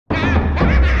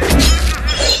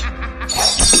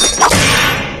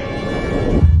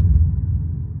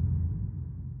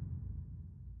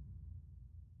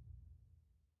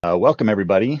Welcome,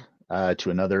 everybody, to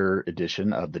another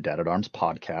edition of the Dad at Arms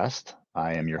podcast.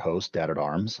 I am your host, Dad at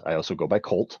Arms. I also go by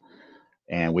Colt.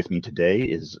 And with me today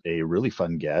is a really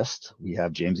fun guest. We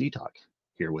have James Eatock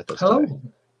here with us Hello. today.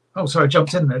 Oh, sorry, I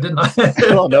jumped in there, didn't I?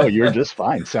 Oh, no, you're just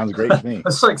fine. Sounds great to me. I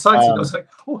was so excited. I was like,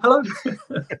 oh, hello.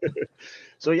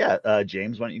 So,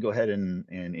 James, why don't you go ahead and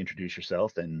introduce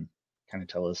yourself and kind of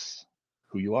tell us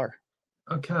who you are?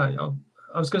 Okay.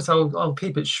 I was going to say I'll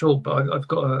keep it short, but I've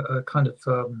got a kind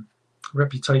of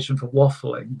reputation for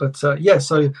waffling. But so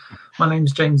my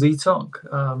name's James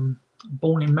Eatock,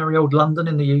 born in merry old London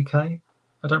in the UK.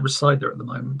 I don't reside there at the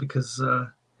moment because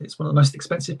it's one of the most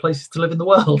expensive places to live in the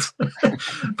world.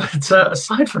 But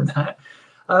aside from that,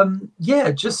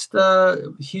 just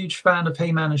a huge fan of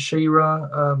He-Man and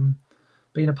She-Ra.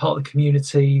 Been a part of the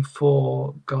community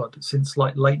for, since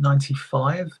like late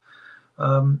 95.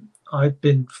 I've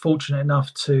been fortunate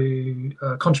enough to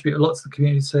contribute a lot to the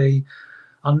community,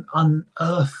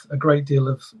 unearth a great deal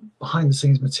of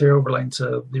behind-the-scenes material relating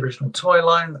to the original toy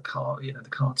line, the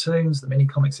cartoons, the mini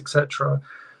comics, etc.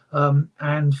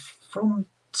 And from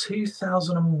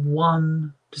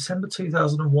 2001, December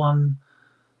 2001,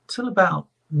 till about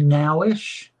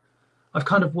now-ish, I've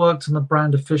kind of worked on the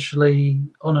brand officially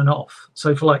on and off.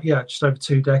 So for just over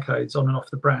 2 decades on and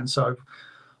off the brand. So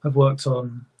I've worked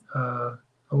on. I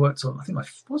think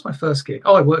what was my first gig?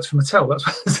 Oh, I worked for Mattel. What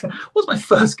was my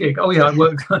first gig? Oh yeah, I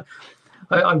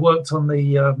worked on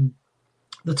the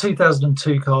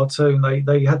 2002 cartoon.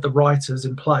 They had the writers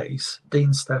in place,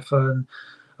 Dean Stefan,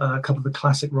 a couple of the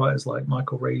classic writers like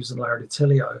Michael Reeves and Larry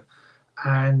DiTilio,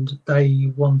 and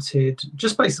they wanted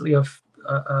just basically an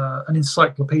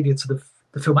encyclopedia to the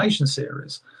Filmation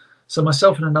series. So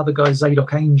myself and another guy,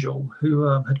 Zadok Angel, who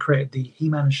had created the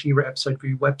He-Man and She-Ra episode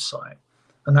review website,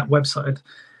 and that website had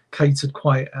catered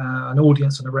quite an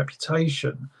audience and a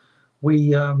reputation.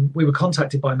 We were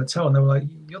contacted by Mattel, and they were like,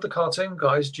 "You're the cartoon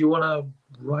guys. Do you want to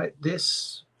write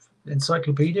this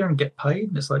encyclopedia and get paid?"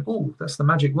 And it's like, "Oh, that's the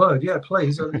magic word. Yeah,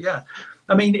 please." Yeah.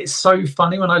 I mean, it's so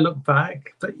funny when I look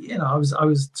back. But I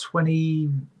was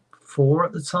 24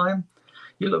 at the time.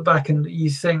 You look back and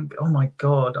you think, "Oh my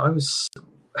God, I was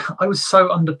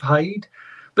so underpaid."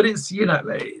 But it's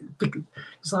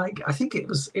it's like, I think it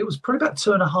was probably about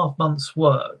 2.5 months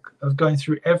work of going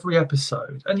through every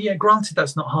episode. And yeah, granted,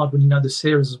 that's not hard when you know the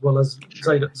series as well as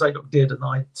Zadok did, and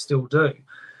I still do.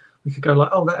 We could go like,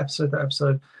 oh, that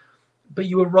episode. But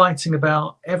you were writing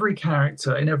about every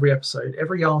character in every episode,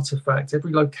 every artifact,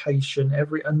 every location,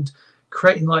 and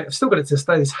creating, like, I've still got it to this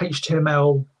day, this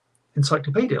HTML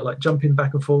encyclopedia, like jumping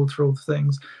back and forth through all the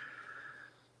things.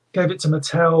 Gave it to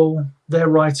Mattel. Their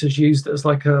writers used it as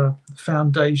like a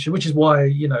foundation, which is why,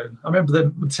 I remember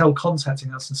them Mattel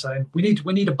contacting us and saying, we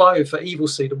need a bio for Evil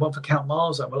Seed and one for Count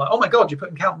Marzo. And we're like, oh my God, you're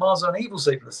putting Count Marzo and Evil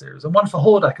Seed in the series, and one for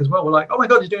Hordak as well. We're like, oh my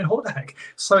God, you're doing Hordak.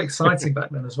 So exciting back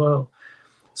then as well.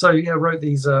 So wrote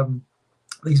these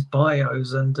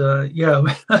bios, and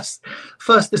that's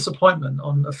first disappointment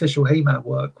on official He-Man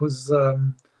work was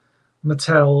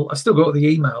Mattel. I still got all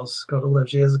the emails, all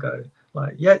those years ago.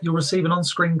 Like, yeah, you'll receive an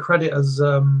on-screen credit as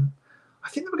I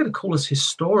think they were going to call us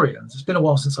historians. It's been a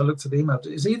while since I looked at the email.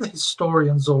 It's either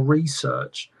historians or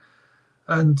research.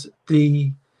 And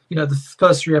the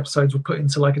first 3 episodes were put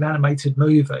into like an animated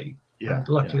movie. Yeah. And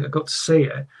luckily I got to see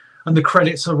it. And the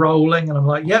credits are rolling, and I'm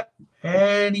like, yep,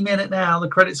 any minute now the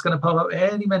credit's going to pop up.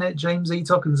 Any minute, James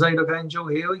Eatock and Zadok Angel,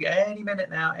 here we go. Any minute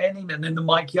now, any minute. And then the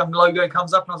Mike Young logo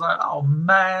comes up, and I was like, oh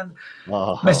man.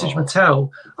 Message Mattel.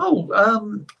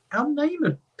 Our name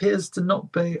appears to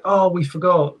not be. Oh, we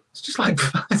forgot. It's just like,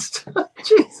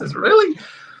 Jesus, really?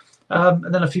 And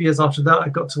then a few years after that, I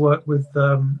got to work with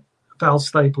Val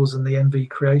Staples and the NV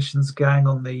Creations gang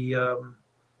on the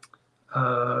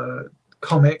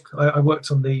comic. I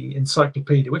worked on the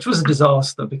encyclopedia, which was a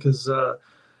disaster because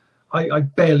I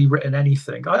barely written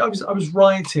anything. I was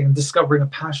writing and discovering a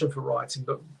passion for writing,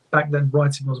 but back then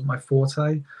writing wasn't my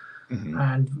forte. Mm-hmm.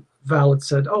 And Val had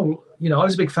said, "Oh, I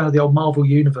was a big fan of the old Marvel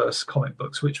Universe comic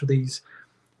books, which were these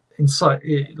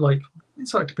encyclopedic,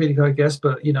 I guess,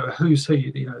 but who's who,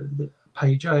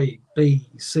 page A, B,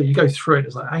 C. You go through it.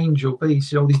 It's like Angel,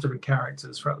 Beast, all these different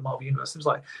characters throughout the Marvel Universe. It was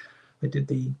like they did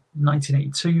the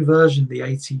 1982 version, the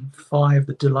 85,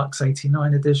 the deluxe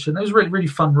 89 edition. It was really, really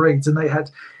fun reads, and they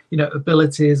had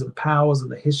abilities and powers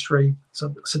and the history. So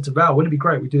I said to Val, wouldn't it be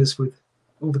great we do this with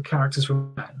all the characters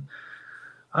from then?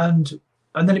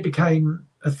 And then it became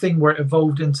a thing where it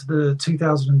evolved into the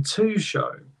 2002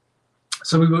 show.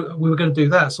 So we were going to do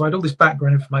that. So I had all this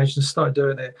background information, started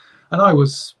doing it, and I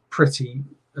was pretty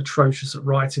atrocious at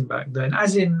writing back then.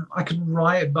 As in, I could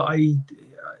write, but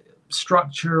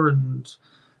structure, and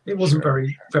it wasn't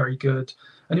very, very good.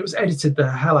 and it was edited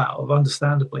the hell out of,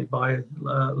 understandably, by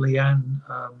Leanne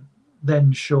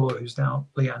then Shaw, who's now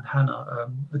Leanne Hanna,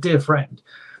 a dear friend.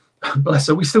 Bless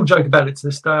her. We still joke about it to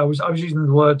this day. I was using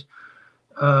the word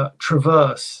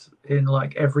traverse in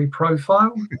like every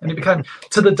profile, and it became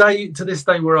to this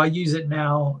day where I use it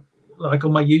now, like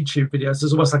on my YouTube videos.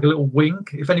 There's almost like a little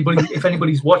wink. If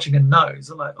anybody's watching and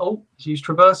knows, I'm like, oh, she's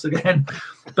traverse again.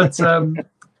 But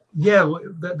yeah,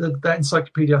 that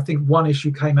encyclopedia, I think one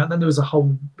issue came out, then there was a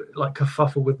whole like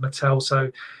kerfuffle with Mattel,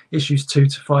 so issues 2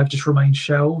 to 5 just remained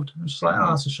shelved. I was just like,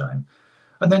 oh, that's a shame.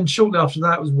 And then shortly after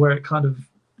that was where it kind of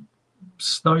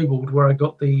snowballed, where I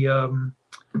got the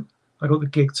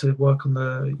gig to work on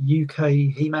the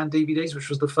UK He-Man DVDs, which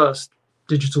was the first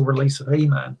digital release of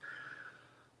He-Man.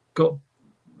 Got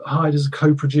hired as a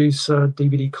co-producer,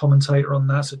 DVD commentator on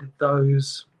that, so I did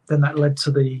those. Then that led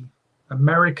to the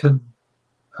American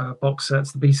box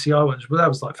sets, the BCI ones. Well, that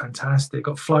was like fantastic.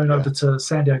 Got flown over to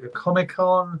San Diego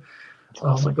Comic-Con.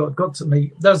 Oh my God, got to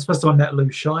meet, that was the first time I met Lou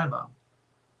Scheimer.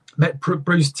 Met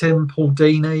Bruce Timm, Paul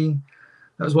Dini.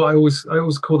 That was what I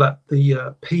always call that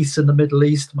the peace in the Middle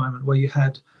East moment, where you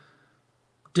had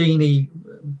Dini,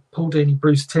 Paul Dini,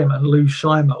 Bruce Timm, and Lou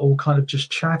Scheimer all kind of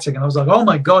just chatting, and I was like, oh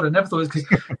my God, I never thought it was,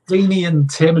 because Dini and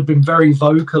Tim had been very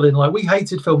vocal in like, we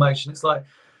hated Filmation. It's like,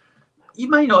 you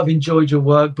may not have enjoyed your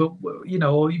work, but you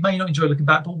know, or you may not enjoy looking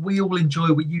back, but we all enjoy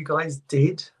what you guys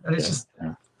did, and it's just.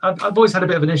 I've always had a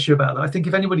bit of an issue about that. I think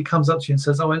if anybody comes up to you and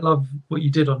says, oh, I love what you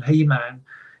did on He-Man,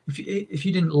 if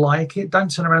you didn't like it,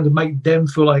 don't turn around and make them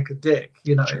feel like a dick.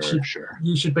 You know,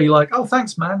 you should be like, oh,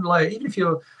 thanks, man. Like, even if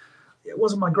it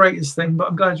wasn't my greatest thing, but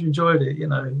I'm glad you enjoyed it, you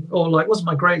know, or like, wasn't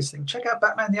my greatest thing, check out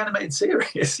Batman the Animated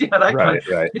Series. You know, that kind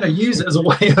of, you know, use it as a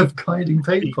way of guiding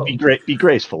people. Be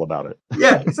graceful about it.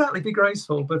 Yeah, exactly. Be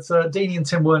graceful. But Dini and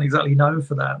Tim weren't exactly known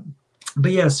for that.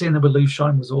 But yeah, seeing them with Lou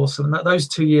Shine was awesome. And those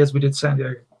 2 years we did San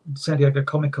Diego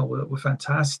Comic-Con were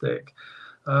fantastic.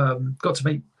 Got to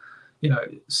meet, you know,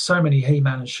 so many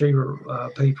He-Man and She-Ra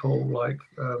people, like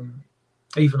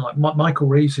even like Michael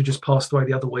Reeves, who just passed away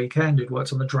the other weekend, who'd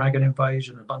worked on the Dragon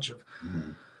Invasion, a bunch of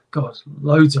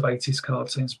loads of 80s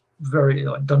cartoons, very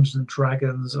like Dungeons and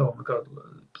Dragons. Oh my God,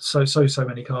 so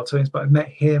many cartoons. But I met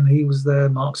him, he was there.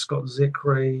 Mark Scott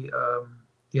Zickery,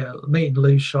 meeting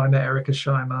Lou Scheimer, Erica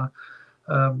Scheimer.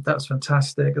 That was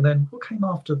fantastic. And then what came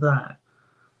after that?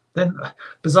 Then,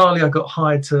 bizarrely, I got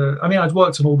hired to... I mean, I'd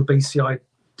worked on all the BCI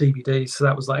DVDs, so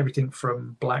that was like everything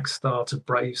from Black Star to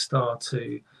Brave Star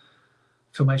to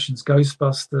Filmation's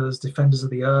Ghostbusters, Defenders of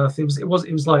the Earth. It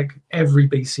was like every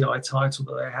BCI title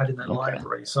that they had in their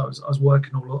library. So I was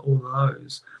working all of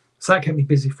those. So that kept me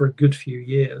busy for a good few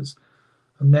years.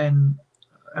 And then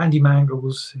Andy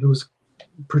Mangles, who was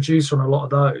producer on a lot of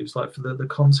those, like for the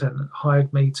content,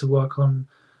 hired me to work on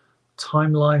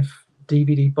Time Life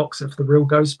DVD box set for the real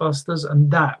Ghostbusters, and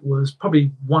that was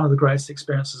probably one of the greatest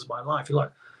experiences of my life. You're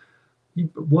like, you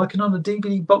working on a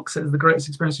DVD box set is the greatest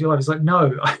experience of your life. It's like,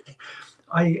 no,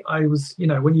 I was, you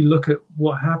know, when you look at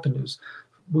what happened, it was,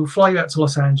 we'll fly you out to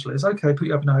Los Angeles, okay, put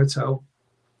you up in a hotel,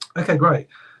 okay, great,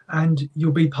 and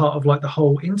you'll be part of like the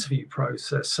whole interview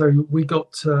process. So we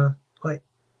got to like,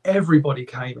 everybody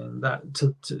came in that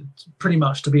to pretty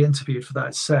much to be interviewed for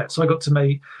that set. So I got to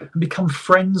meet and become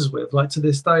friends with, like to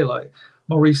this day, like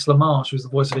Maurice LaMarche, who's the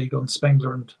voice of Egon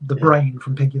Spengler and the Brain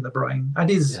from Pinky and the Brain, and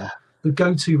is the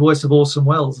go-to voice of Orson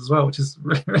Welles as well, which is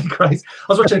really, really crazy.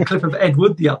 I was watching a clip of Ed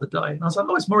Wood the other day, and I was like,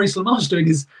 oh, it's Maurice LaMarche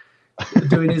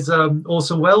doing his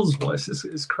Orson Welles voice.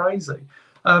 It's crazy.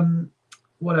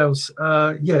 What else?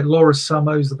 Laura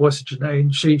Summers, the voice of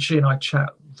Janine. She and I chat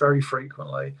very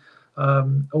frequently.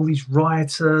 All these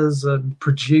writers and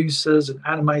producers and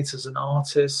animators and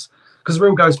artists, because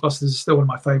Real Ghostbusters is still one of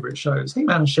my favorite shows.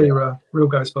 He-Man and She-Ra, Real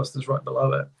Ghostbusters right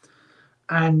below it.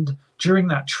 And during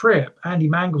that trip, Andy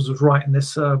Mangles was writing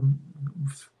this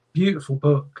beautiful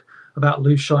book about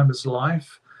Lou Scheimer's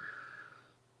life.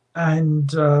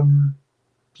 And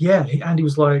Andy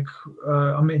was like,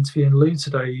 I'm interviewing Lou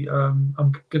today. I'm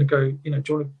going to go, you know,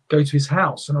 do you want to go to his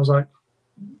house? And I was like,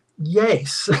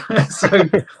 yes. So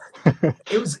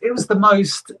it was the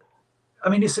most, I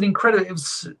mean, it's an incredible, it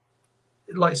was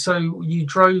like, so you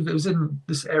drove, it was in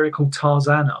this area called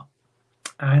Tarzana,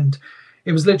 and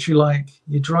it was literally like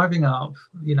you're driving up,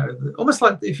 you know, almost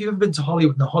like if you've ever been to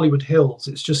Hollywood and the Hollywood Hills,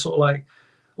 it's just sort of like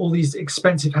all these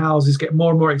expensive houses get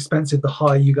more and more expensive the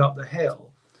higher you go up the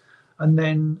hill. And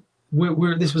then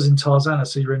this was in Tarzana,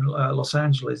 so you're in Los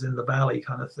Angeles in the valley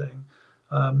kind of thing.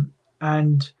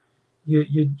 And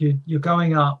you're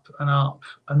going up,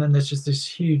 and then there's just this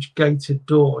huge gated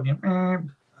door,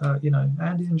 and you know,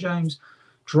 Andy and James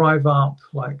drive up,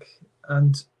 like,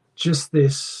 and just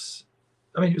this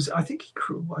I mean, it was, I think,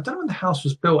 I don't know when the house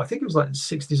was built. I think it was like in the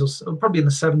 60s or probably in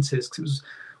the 70s, because it was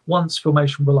once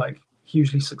Filmation were like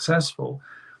hugely successful.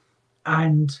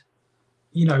 And,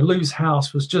 you know, Lou's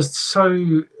house was just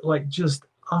so like just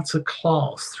utter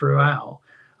class throughout.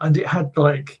 And it had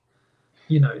like,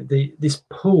 you know, this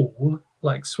pool,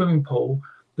 like swimming pool,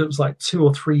 that was like 2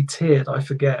 or 3 tiered. I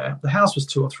forget. The house was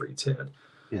 2 or 3 tiered,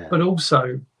 but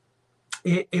also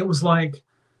it was like,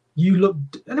 you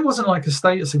looked, and it wasn't like a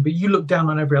status thing, but you looked down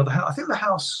on every other house. I think the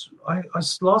house I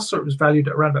last saw it was valued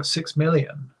at around about 6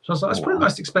 million. So I was like, that's probably the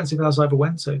most expensive house I ever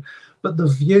went to. But the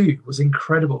view was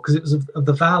incredible because it was of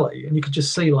the valley, and you could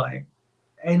just see like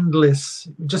endless,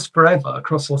 just forever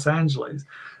across Los Angeles.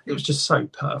 It was just so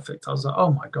perfect. I was like,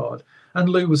 oh my god. And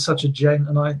Lou was such a gent,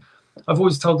 and I've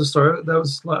always told the story. There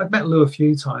was like, I'd met Lou a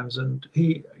few times, and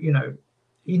he, you know,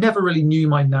 he never really knew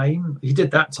my name. He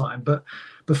did that time, but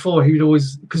before he'd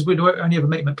always, because we'd only ever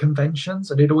meet him at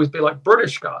conventions, and he'd always be like,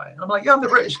 British guy. And I'm like, yeah, I'm the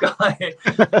British guy.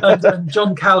 and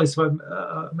John Callis, when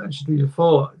I mentioned to you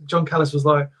before, John Callis was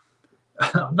like,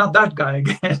 not that guy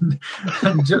again.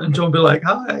 and John would be like,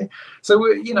 hi. So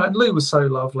we, you know, and Lou was so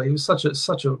lovely. He was such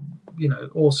a you know,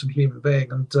 awesome human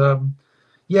being. And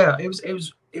yeah, it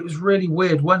was really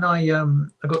weird when I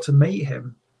got to meet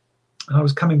him, and I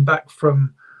was coming back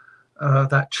from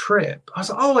that trip. I was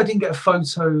like, oh, I didn't get a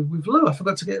photo with Lou. I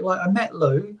forgot to get, like, I met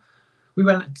Lou. We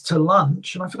went to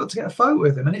lunch, and I forgot to get a photo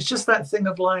with him. And it's just that thing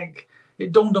of like,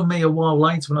 it dawned on me a while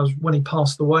later when he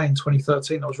passed away in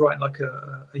 2013. I was writing like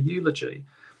a eulogy.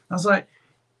 I was like,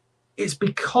 it's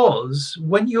because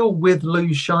when you're with Lou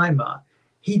Scheimer,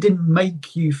 he didn't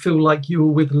make you feel like you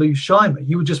were with Lou Scheimer.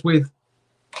 You were just with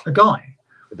a guy,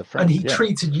 and he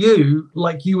treated you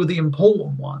like you were the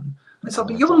important one. And it's like,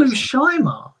 but you're Lou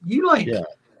Scheimer. You like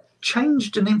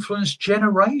changed and influenced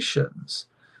generations.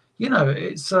 You know,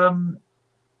 it's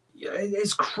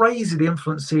crazy the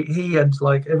influence he and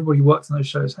like everybody who worked on those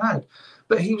shows had.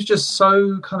 But he was just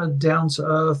so kind of down to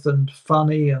earth and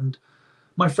funny. And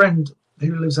my friend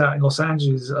who lives out in Los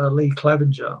Angeles, Lee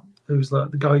Clevenger, who's the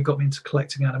guy who got me into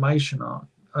collecting animation art.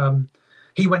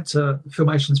 He went to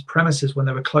Filmation's premises when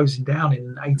they were closing down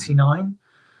in '89.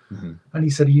 Mm-hmm. And he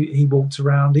said he walked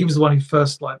around. He was the one who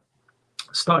first like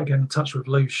started getting in touch with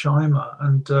Lou Scheimer,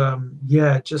 and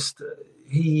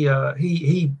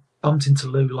he bumped into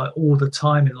Lou like all the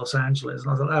time in Los Angeles,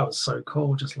 and I thought that was so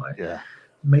cool, just like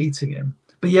meeting him.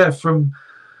 But yeah, so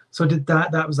I did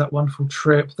that. That was that wonderful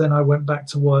trip. Then I went back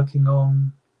to working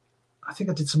on, I think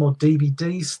I did some more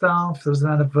DVD stuff. There was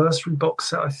an anniversary box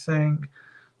set, I think.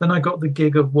 Then I got the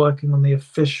gig of working on the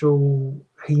official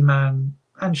He-Man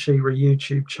and She-Ra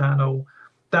YouTube channel.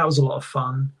 That was a lot of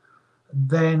fun.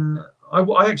 Then I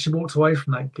actually walked away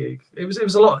from that gig. It was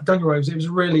a lot. Don't get me wrong, it was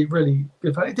really, really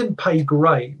good. It didn't pay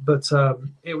great, but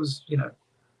it was, you know,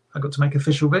 I got to make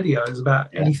official videos about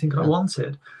anything I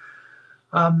wanted.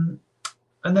 And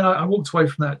then I walked away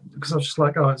from that because I was just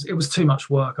like, oh, it was too much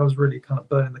work. I was really kind of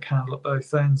burning the candle at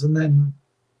both ends. And then,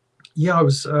 yeah,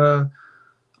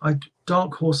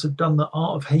 Darkhorse had done the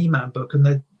Art of He-Man book, and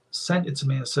they sent it to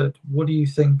me and said, what do you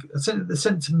think? They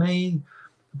sent it to me,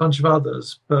 a bunch of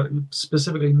others, but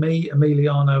specifically me,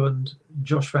 Emiliano, and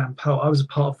Josh Van Pelt. I was a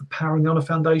part of the Power and the Honor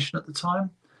Foundation at the time.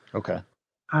 Okay.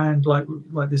 And like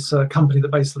this company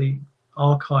that basically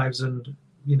archives and,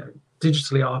 you know,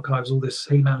 digitally archives all this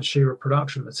He-Man and She-Ra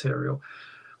production material.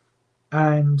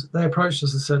 And they approached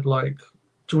us and said, like,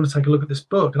 do you want to take a look at this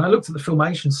book? And I looked at the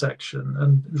Filmation section,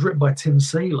 and it was written by Tim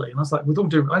Seeley. And I was like, with all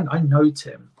due, I know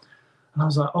Tim. And I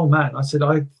was like, oh man, I said,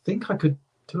 I think I could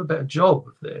do a better job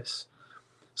of this.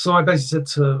 So I basically said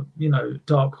to, you know,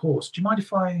 Darkhorse, do you mind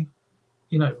if I,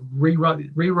 you know, rewrite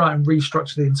and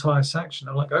restructure the entire section?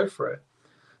 I'm like, go for it.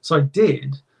 So I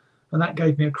did, and that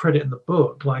gave me a credit in the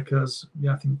book, like as,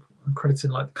 I think I'm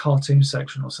credited like the cartoon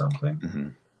section or something. Mm-hmm.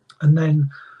 And then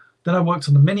I worked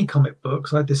on the mini comic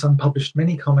books. I had this unpublished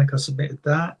mini comic. I submitted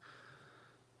that.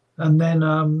 And then,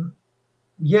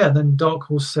 then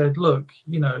Darkhorse said, look,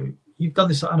 you know, you've done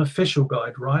this unofficial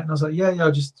guide, right? And I was like,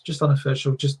 yeah, just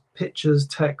unofficial, just pictures,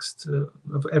 text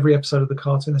of every episode of the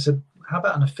cartoon. They said, how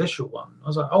about an official one? I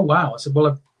was like, oh, wow. I said, well,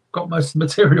 I've got most of the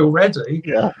material ready.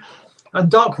 Yeah.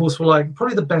 And Darkhorse were like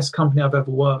probably the best company I've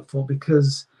ever worked for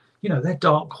because, you know, they're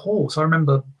Darkhorse. I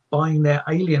remember buying their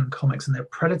Alien comics and their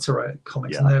Predator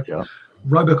comics and their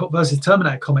Robocop versus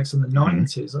Terminator comics in the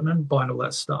 90s. I remember buying all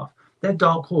that stuff. They're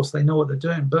Darkhorse. They know what they're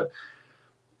doing. But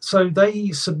so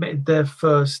they submitted their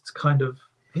first kind of,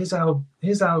 here's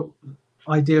our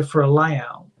idea for a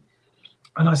layout.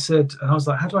 And I said, and I was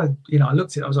like, how do I, you know, I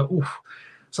looked at it, I was like, oof.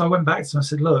 So I went back to them, I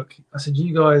said, look, I said,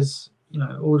 you guys, you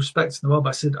know, all respect in the world, but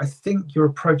I said, I think you're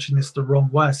approaching this the wrong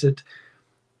way. I said,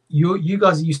 you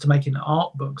guys are used to making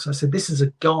art books. I said, this is a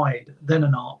guide, then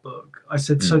an art book. I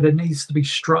said, so there needs to be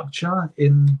structure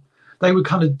in. They were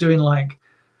kind of doing like,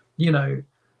 you know,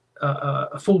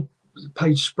 a full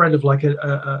page spread of like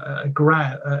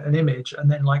an image, and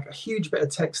then like a huge bit of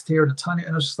text here and a tiny,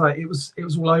 and I was just like, it was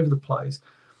all over the place.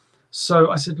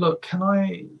 So I said, look, can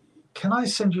I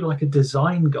send you like a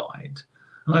design guide?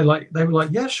 And they were like,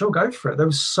 yeah, sure, go for it. They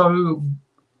were so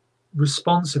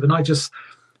responsive, and I just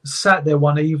sat there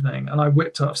one evening and I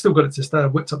whipped up, I've still got it to this day, I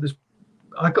whipped up this,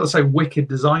 I got to say, wicked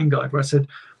design guide where I said,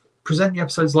 present the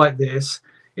episodes like this.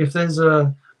 If there's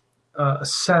a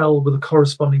cell with a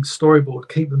corresponding storyboard,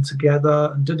 keep them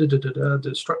together,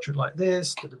 and structure it like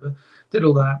this, did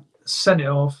all that, sent it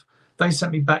off. They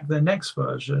sent me back their next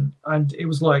version, and it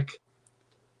was like,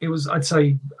 I'd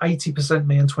say 80%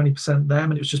 me and 20%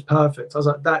 them, and it was just perfect. I was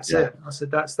like, that's it. I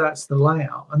said, that's the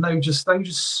layout. And they were just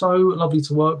so lovely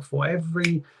to work for.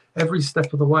 Every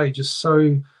step of the way, just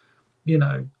so, you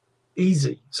know,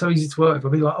 so easy to work with.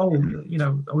 I'd be like, oh, you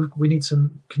know, we need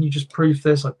some, can you just proof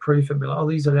this? I'd proof it and be like, oh,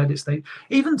 these are edits.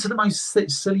 Even to the most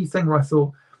silly thing where I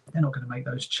thought, they're not going to make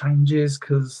those changes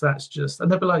because that's just,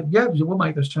 and they'd be like, yeah, we'll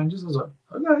make those changes. I was like,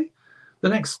 okay. The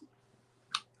next,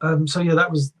 so yeah,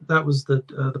 that was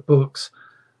the books.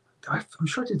 I'm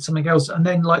sure I did something else, and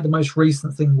then like the most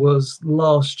recent thing was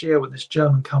last year when this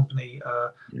German company,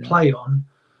 Play On,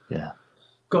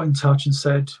 got in touch and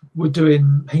said, we're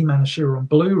doing He-Man and She-Ra on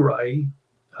Blu-ray.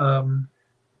 Can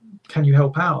you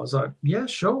help out? I was like, yeah,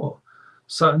 sure.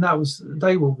 So, and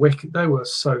they were wicked. They were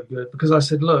so good because I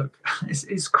said, look,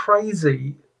 it's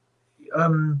crazy.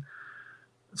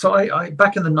 So I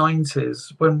back in the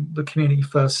 90s, when the community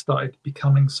first started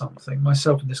becoming something,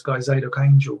 myself and this guy, Zadok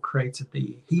Angel, created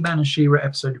the He-Man and She-Ra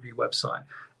episode review website.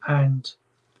 And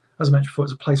as I mentioned before, it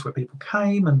was a place where people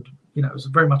came, and, you know, it was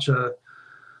very much a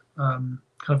kind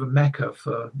of a mecca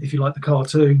for, if you like the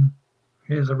cartoon,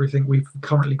 here's everything we've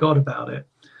currently got about it.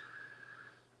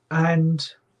 And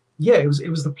yeah, it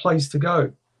was the place to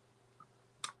go.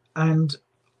 And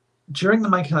during the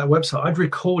making of that website, I'd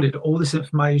recorded all this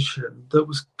information that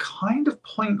was kind of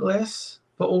pointless,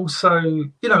 but also,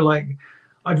 you know, like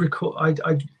I'd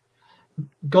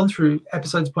gone through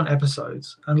episodes upon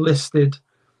episodes and listed,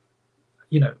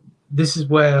 you know, this is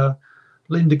where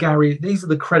Linda Gary, these are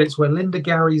the credits where Linda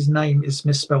Gary's name is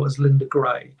misspelled as Linda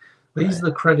Gray. These are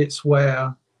the credits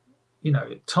where, you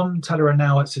know, Tom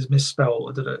Taylor-Annowitz is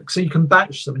misspelled. So you can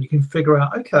batch them and you can figure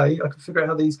out, okay, I can figure out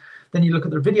how these, then you look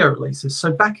at the video releases.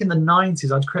 So back in the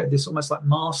 90s, I'd created this almost like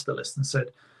master list and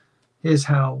said, here's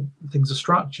how things are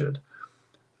structured.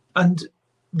 And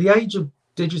the age of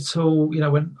digital, you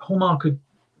know, when Hallmark had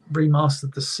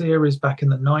remastered the series back in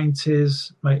the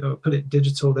 90s, put it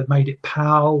digital, they'd made it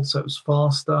PAL, so it was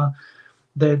faster.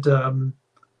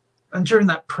 And during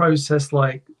that process,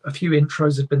 like a few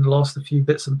intros had been lost, a few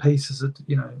bits and pieces had,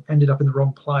 you know, ended up in the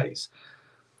wrong place.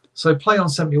 So Play On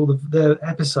sent me all their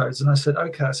episodes, and I said,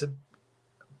 okay,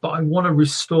 but I want to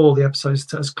restore the episodes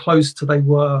to as close to they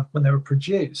were when they were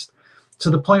produced, to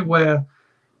the point where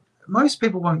most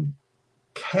people won't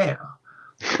care.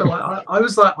 But like, I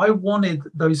was like, I wanted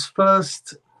those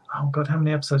first, oh God, how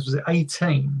many episodes was it?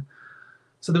 18.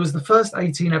 So there was the first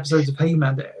 18 episodes of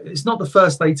He-Man. It's not the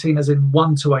first 18 as in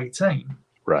 1 to 18.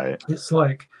 Right. It's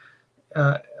like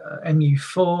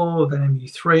MU4, then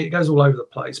MU3. It goes all over the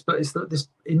place. But it's this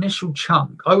initial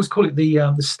chunk. I always call it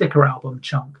the sticker album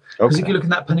chunk. Because if you look at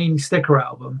that Panini sticker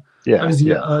album, those are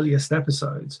your earliest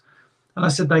episodes. And I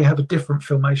said they have a different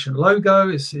Filmation logo.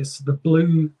 It's the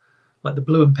blue, like the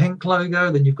blue and pink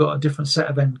logo. Then you've got a different set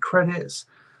of end credits.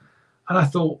 And I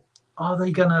thought, are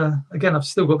they gonna, again, I've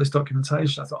still got this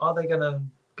documentation, I thought, are they gonna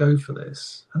go for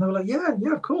this? And they were like, yeah,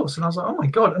 of course. And I was like, oh my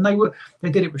God. And they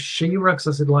did it with She-Ra, because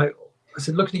I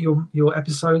said, looking at your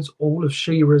episodes, all of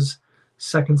She-Ra's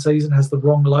second season has the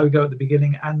wrong logo at the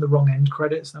beginning and the wrong end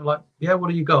credits. And they're like, yeah, what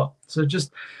do you got? So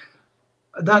just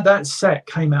that set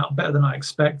came out better than I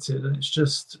expected. And it's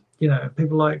just, you know,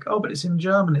 people are like, oh, but it's in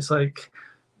German. It's like,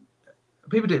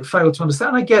 people didn't fail to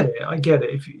understand. I get it.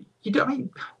 If you don't, I mean,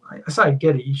 I say I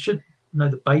get it. You should know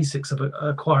the basics of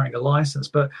acquiring a license,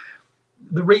 but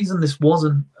the reason this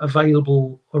wasn't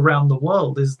available around the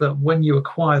world is that when you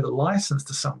acquire the license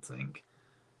to something,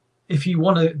 if you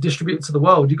want to distribute it to the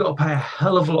world, you've got to pay a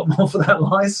hell of a lot more for that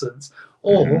license.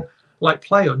 Or like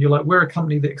Play On, you're like, we're a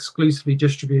company that exclusively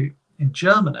distribute in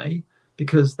Germany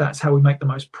because that's how we make the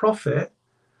most profit.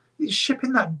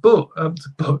 Shipping that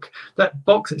that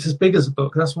box, it's as big as a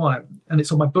book, that's why, and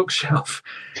it's on my bookshelf.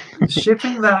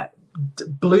 Shipping that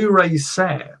Blu-ray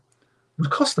set would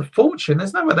cost a fortune.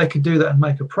 There's no way they could do that and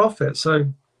make a profit. So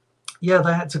yeah,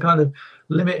 they had to kind of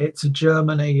limit it to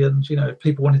Germany, and if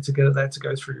people wanted to get it, they had to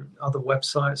go through other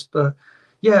websites. But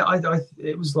yeah,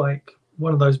 it was like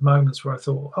one of those moments where I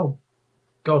thought, oh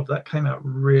God, that came out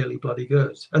really bloody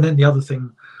good. And then the other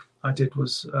thing I did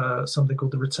was something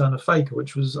called The Return of Faker,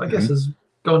 which was, I guess, has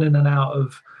gone in and out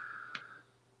of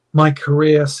my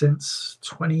career since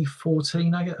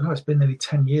 2014. It's been nearly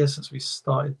 10 years since we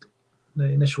started the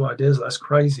initial ideas. That's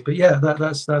crazy. But yeah,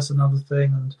 that's another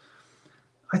thing. And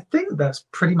I think that's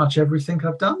pretty much everything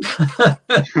I've done.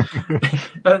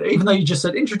 Even though you just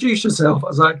said, introduce yourself. I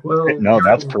was like, well. No,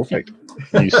 that's perfect.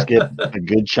 You skipped a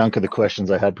good chunk of the questions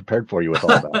I had prepared for you with all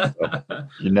that. So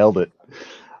you nailed it.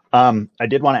 I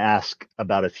did want to ask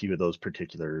about a few of those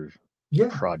particular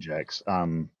projects.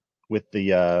 With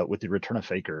the Return of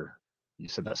Faker, you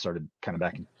said that started kind of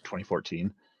back in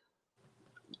 2014.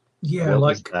 Yeah, what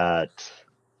was that?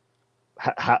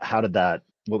 How did that?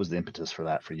 What was the impetus for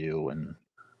that for you? And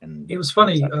it was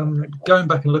funny going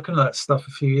back and looking at that stuff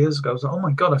a few years ago. I was like, oh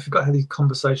my God, I forgot how these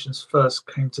conversations first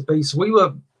came to be. So we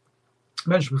were,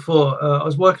 mentioned before, I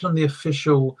was working on the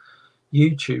official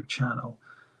YouTube channel,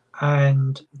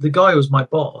 and the guy who was my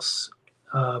boss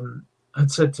had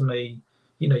said to me,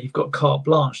 you've got carte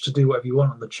blanche to do whatever you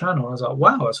want on the channel. And I was like,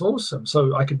 wow, that's awesome.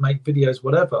 So I could make videos,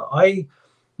 whatever. I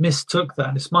mistook that,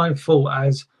 and it's my fault,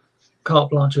 as carte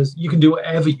blanche as you can do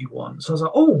whatever you want. So I was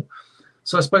like, oh.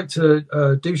 So I spoke to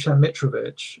Dusan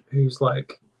Mitrovic, who's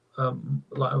like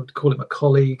I would call him a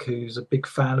colleague, who's a big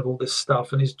fan of all this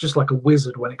stuff, and he's just like a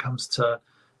wizard when it comes to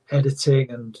editing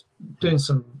and doing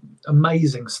some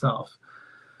amazing stuff.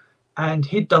 And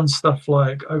he'd done stuff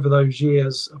like, over those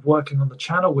years of working on the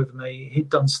channel with me, he'd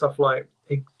done stuff like,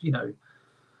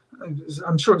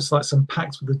 I'm sure it's like some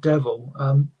pacts with the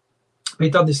devil.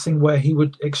 He'd done this thing where he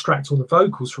would extract all the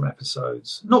vocals from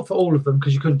episodes, not for all of them,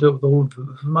 because you couldn't do it with all of them,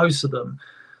 but for most of them.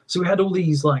 So we had all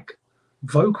these like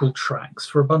vocal tracks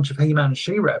for a bunch of He-Man and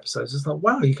She-Ra episodes. It's like,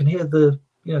 wow, you can hear the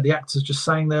actors just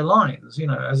saying their lines,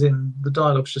 as in the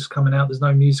dialogue's just coming out. There's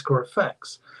no music or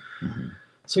effects. Mm-hmm.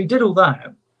 So he did all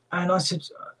that, and I said,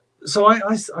 so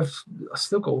I've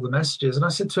still got all the messages, and I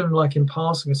said to him, like in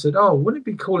passing, I said, oh, wouldn't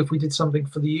it be cool if we did something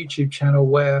for the YouTube channel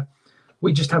where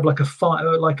we just have like a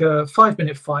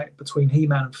 5-minute fight between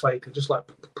He-Man and Faker, just like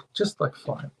a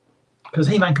fight, because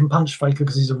He-Man can punch Faker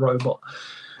because he's a robot,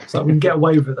 so we can get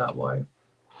away with it that way.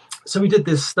 So we did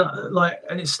this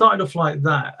and it started off like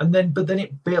that, but then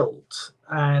it built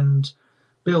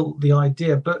the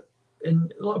idea. But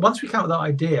once we came up with that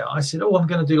idea, I said, oh, I'm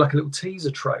going to do like a little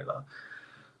teaser trailer.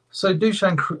 So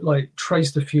Dusan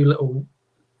traced a few little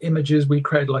images. We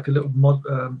created like a little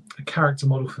a character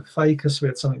model for Faker, so we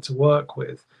had something to work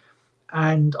with.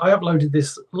 And I uploaded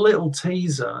this little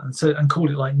teaser and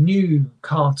called it like New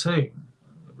Cartoon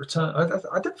Return. I don't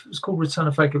know if it was called Return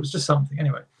of Faker. It was just something.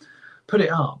 Anyway, put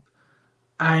it up,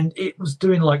 and it was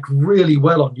doing like really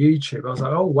well on YouTube. I was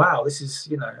like, oh wow, this is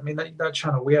that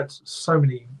channel. We had so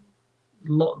many.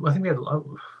 I think we had,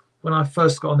 when I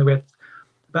first got on there, we had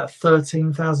about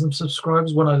 13,000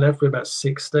 subscribers. When I left, we were about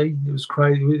 60. It was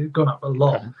crazy. We'd gone up a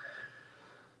lot. Okay.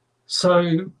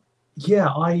 So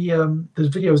yeah, the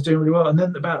video was doing really well. And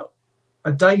then about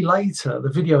a day later,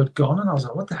 the video had gone, and I was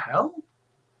like, what the hell?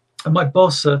 And my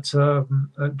boss at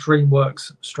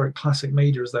DreamWorks / Classic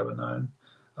Media, as they were known,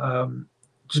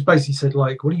 just basically said,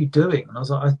 like, what are you doing? And I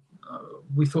was like,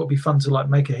 we thought it'd be fun to like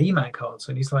make a He-Man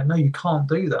cartoon. He's like, no, you can't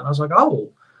do that. And I was like,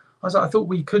 oh. I thought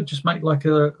we could just make like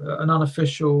an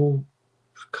unofficial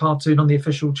cartoon on the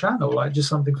official channel, like just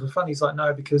something for fun. He's like,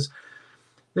 no, because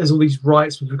there's all these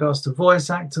rights with regards to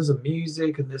voice actors and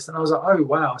music and this. And I was like, oh,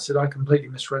 wow. I said, I completely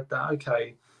misread that.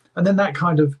 Okay. And then that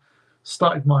kind of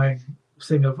started my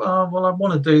thing of, oh, well, I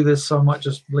want to do this, so I might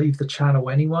just leave the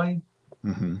channel anyway.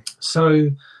 Mm-hmm.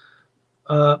 So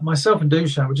myself and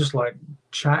Dusan were just like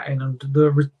chatting, and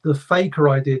the Faker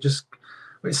idea just,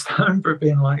 it started for it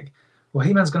being like, well,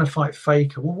 He-Man's going to fight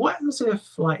Faker. Well, what happens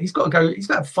if, like, he's got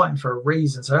to fight him for a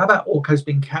reason? So how about Orko's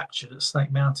being captured at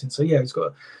Snake Mountain? So yeah,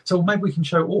 so maybe we can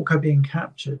show Orko being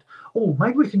captured. Oh,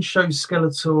 maybe we can show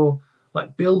Skeletor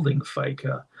like building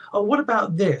Faker. Oh, what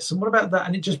about this? And what about that?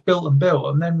 And it just built and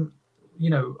built. And then,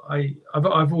 I've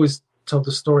always told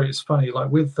the story. It's funny, like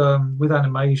with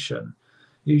animation,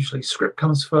 usually script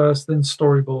comes first, then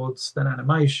storyboards, then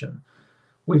animation.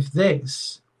 With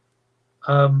this,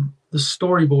 the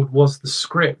storyboard was the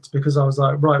script, because I was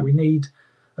like, right, we need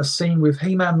a scene with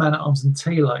He-Man, Man-at-Arms, and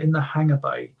Teela in the hangar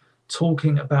bay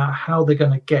talking about how they're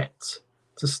going to get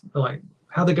to, like,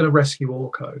 how they're going to rescue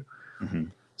Orko. Mm-hmm.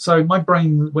 So my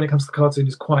brain, when it comes to cartoon,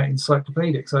 is quite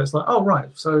encyclopedic. So it's like, oh, right.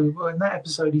 So in that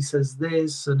episode, he says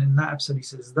this, and in that episode, he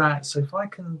says that. So if I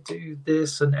can do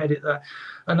this and edit that.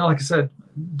 And like I said,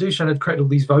 Dushan had created all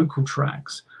these vocal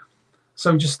tracks.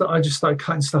 So I just started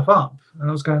cutting stuff up. And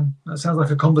I was going, that sounds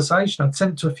like a conversation. I'd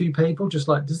sent it to a few people, just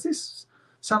like, does this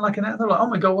sound like an ad? They're like, oh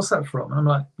my God, what's that from? And I'm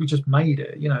like, we just made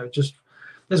it. Just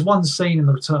there's one scene in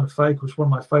The Return of Fake, which one of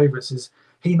my favorites is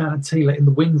He-Man and Teela in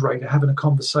the Wind Raider having a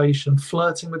conversation,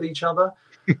 flirting with each other.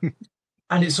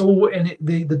 And it's all in it.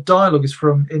 The dialogue is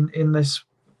from in this,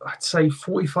 I'd say,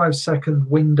 45-second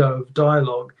window of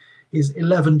dialogue is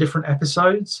 11 different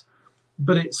episodes,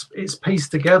 but it's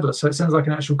pieced together. So it sounds like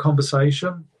an actual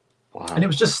conversation. Wow. And it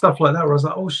was just stuff like that where I was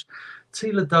like, oh,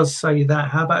 Teela does say that.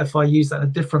 How about if I use that in a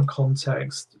different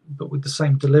context, but with the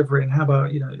same delivery? And how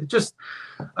about, it just,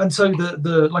 and so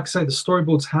the like I say, the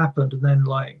storyboards happened, and then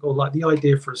the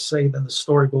idea for a scene, then the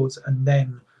storyboards, and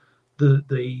then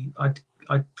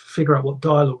I'd figure out what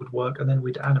dialogue would work, and then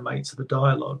we'd animate to the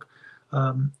dialogue.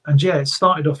 And yeah, it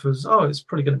started off as, it's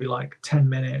probably going to be like 10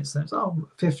 minutes. And it's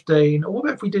 15. Or what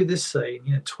about if we do this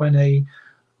scene, 20,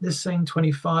 this scene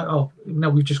 25. Oh no,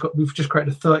 we've just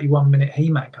created a 31-minute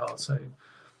He-Man cartoon.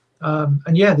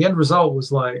 And yeah, the end result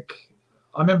was like,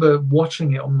 I remember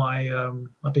watching it on my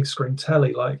my big screen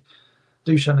telly. Like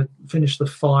Dushan had finished the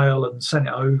file and sent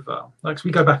it over. Like, so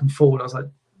we go back and forward. I was like,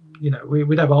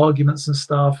 we'd have arguments and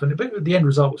stuff, and the end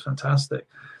result was fantastic.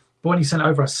 But when he sent it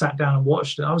over, I sat down and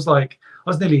watched it. I was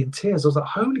nearly in tears. I was like,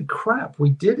 holy crap,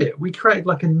 we did it. We created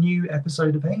like a new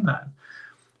episode of He-Man.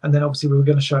 And then obviously we were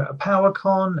going to show it at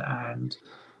PowerCon, and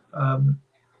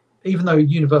even though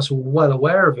Universal were well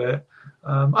aware of it,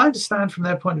 I understand from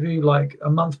their point of view, like a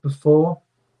month before,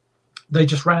 they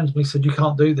just randomly said, you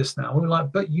can't do this now. We were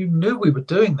like, but you knew we were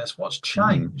doing this. What's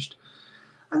changed?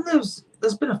 And there's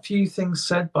been a few things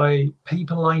said by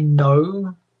people I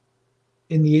know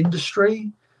in the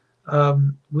industry,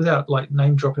 without like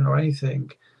name dropping or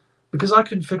anything, because I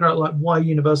couldn't figure out like why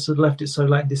Universal had left it so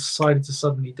late and decided to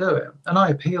suddenly do it. And I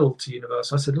appealed to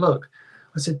Universal. I said, look,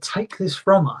 take this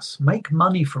from us, make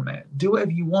money from it, do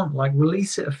whatever you want, like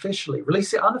release it officially,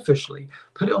 release it unofficially,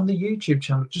 put it on the YouTube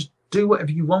channel, just do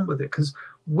whatever you want with it, because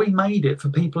we made it for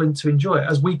people to enjoy it.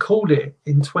 As we called it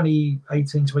in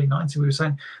 2018, 2019, we were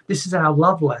saying, this is our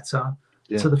love letter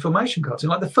to the Filmation cartoon.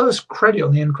 Like the first credit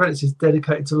on the end credits is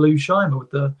dedicated to Lou Scheimer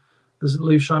with the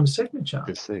Lou Scheimer signature.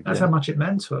 That's how much it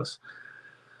meant to us.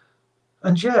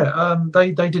 And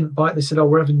they didn't bite. They said,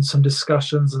 we're having some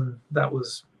discussions, and that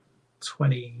was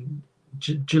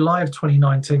July of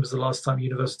 2019 was the last time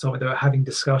Universal told me they were having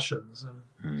discussions,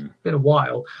 and it's been a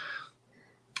while.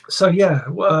 So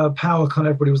PowerCon,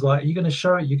 everybody was like, are you going to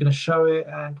show it? You're going to show it?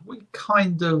 And we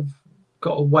kind of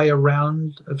got a way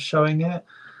around of showing it,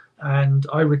 and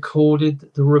I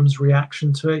recorded the room's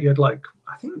reaction to it. You had like,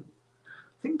 I think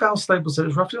Val Staples said it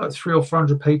was roughly like 300 or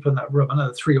 400 people in that room. I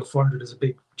know 300 or 400 is a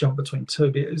big jump between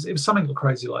two, but it was something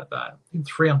crazy like that. I think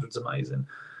 300 is amazing.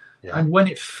 Yeah. And when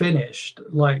it finished,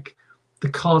 like the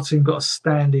cartoon got a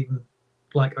standing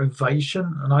like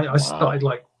ovation, and I started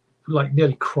like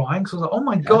nearly crying. So I was like, oh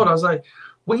my God. I was like,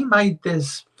 we made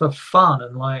this for fun,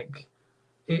 and like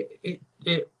it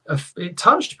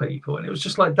touched people. And it was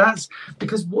just like, that's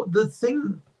because what the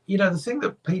thing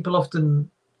that people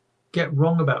often get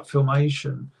wrong about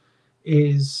Filmation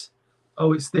is,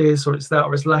 it's this or it's that,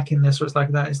 or it's lacking this or it's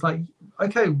lacking that. It's like,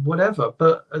 okay, whatever,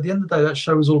 but at the end of the day, that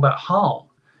show was all about heart.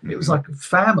 It was like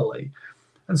family.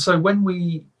 And so when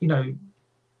we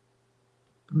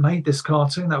made this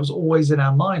cartoon, that was always in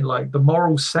our mind. Like the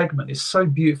moral segment is so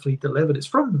beautifully delivered. It's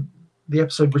from the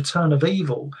episode Return of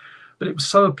Evil, but it was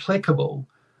so applicable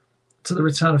to the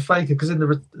Return of Faker, because in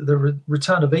the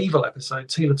Return of Evil episode,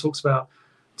 Teela talks about,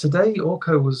 today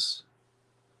Orko was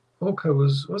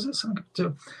it something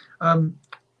to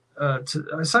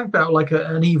something about like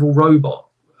an evil robot,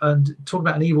 and talk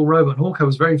about an evil robot, and Orko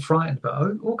was very frightened, but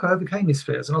Orko overcame his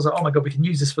fears. And I was like, oh my God, we can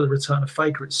use this for the Return of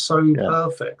Faker. It's so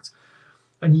perfect.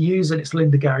 And using it's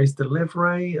Linda Gary's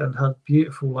delivery and her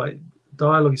beautiful like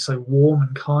dialogue is so warm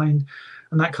and kind,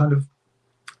 and that kind of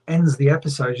ends the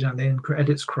episode. The end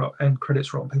credits roll,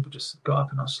 and people just got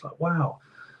up, and I was like, wow.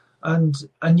 And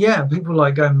people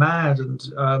like going mad,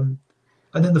 and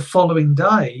then the following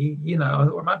day,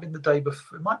 or it might have been the day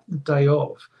before, it might have been the day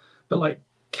of, but like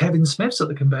Kevin Smith's at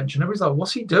the convention. Everybody's like,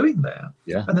 what's he doing there?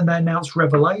 Yeah. And then they announced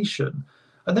Revelation.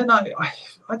 And then I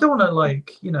don't want to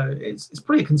like, it's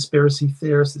pretty conspiracy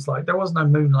theorist. It's like there was no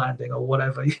moon landing or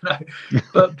whatever,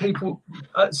 but people,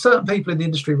 certain people in the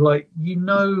industry were like,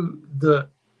 that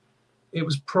it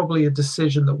was probably a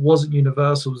decision that wasn't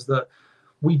Universal's, that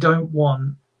we don't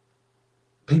want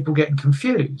people getting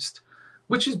confused.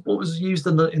 which is what was used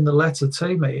in the letter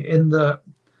to me.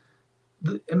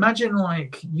 Imagine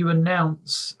like you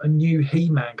announce a new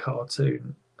He-Man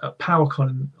cartoon at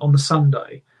PowerCon on the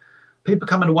Sunday. People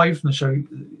coming away from the show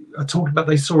are talking about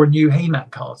they saw a new He-Man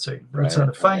cartoon, Return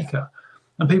of Faker,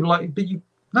 and people are like,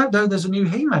 but no, there's a new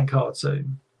He-Man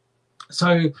cartoon.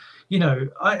 So, you know,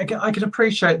 I can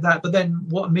appreciate that, but then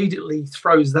what immediately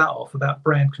throws that off about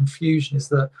brand confusion is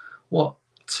that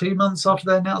 2 months after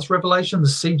they announced Revelation, the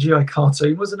CGI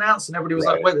cartoon was announced, and everybody was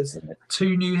like, "Wait, there's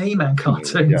 2 new He-Man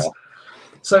cartoons." Yeah.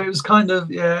 So it was kind of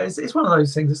it's one of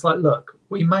those things. It's like, look,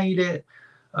 we made it.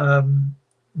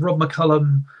 Rob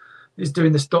McCullum is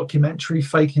doing this documentary,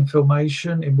 Faking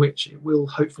Filmation, in which it will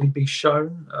hopefully be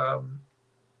shown.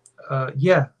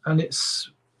 And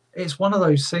it's one of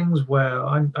those things where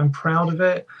I'm proud of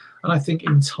it, and I think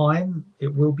in time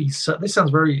it will be. This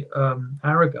sounds very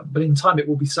arrogant, but in time it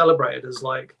will be celebrated as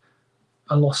like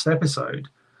a lost episode.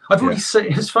 I've already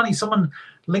seen. It's funny. Someone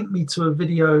linked me to a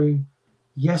video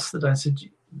yesterday and said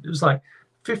it was like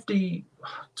 20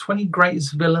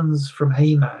 greatest villains from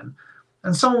He-Man,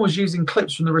 and someone was using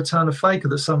clips from the Return of Faker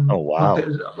that some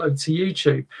uploaded to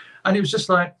YouTube, and it was just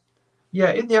like,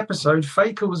 in the episode,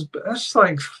 Faker was. That's just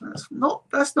like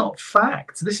that's not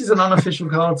fact. This is an unofficial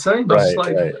cartoon, but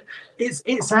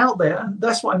it's out there, and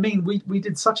that's what I mean. We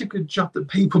did such a good job that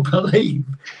people believe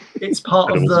it's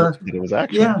part of it was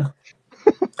actually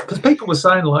because people were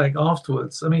saying like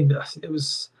afterwards. I mean, it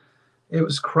was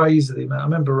crazy, man. I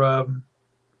remember,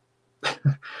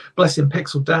 bless him,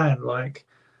 Pixel Dan. Like,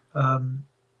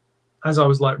 as I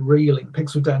was like reeling,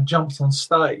 Pixel Dan jumps on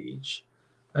stage.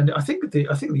 And I think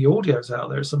the audio's out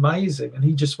there. It's amazing. And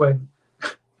he just went.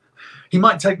 He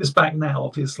might take this back now,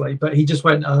 obviously, but he just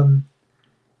went.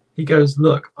 He goes,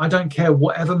 "Look, I don't care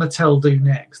whatever Mattel do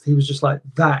next." He was just like,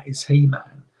 "That is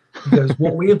He-Man." He goes,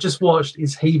 "What we have just watched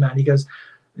is He-Man." He goes,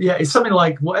 "Yeah, it's something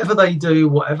like whatever they do,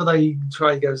 whatever they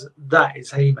try." He goes, "That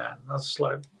is He-Man." I was just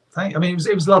like, "Thank." I mean,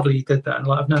 it was lovely he did that, and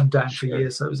like I've known Dan for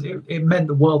years, so it meant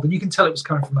the world. And you can tell it was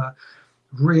coming from a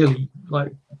really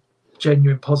like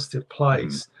genuine positive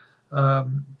place.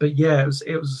 But yeah,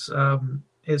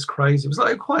 it's crazy. It was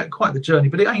like quite the journey,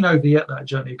 but it ain't over yet, that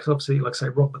journey, because obviously, like I say,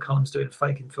 Rob McCullum's doing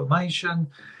Faking Filmation.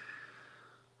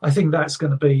 I think that's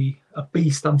going to be a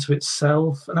beast unto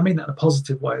itself, and I mean that in a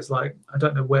positive way. It's like I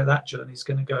don't know where that journey's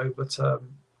going to go, but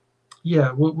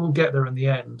we'll get there in the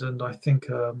end. And I think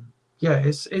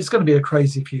it's going to be a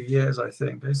crazy few years. I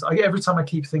think every time I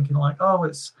keep thinking like,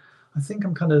 I think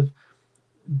I'm kind of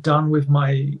done with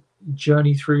my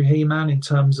journey through He-Man in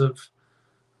terms of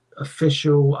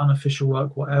official, unofficial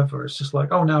work, whatever. It's just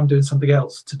like, now I'm doing something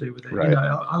else to do with it. Right. You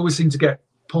know, I always seem to get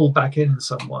pulled back in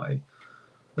some way.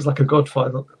 There's like a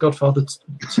Godfather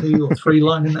 2 or 3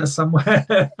 line in there somewhere.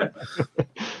 But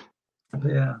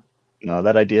yeah. No,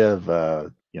 that idea of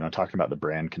talking about the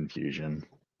brand confusion,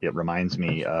 it reminds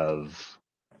me of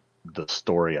the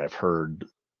story I've heard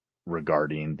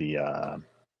regarding the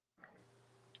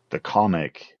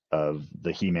comic of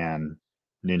the He-Man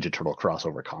Ninja Turtle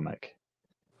crossover comic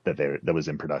that was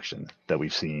in production, that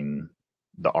we've seen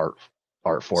the art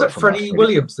for. Is that Freddie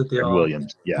Williams did the art?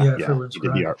 Williams, he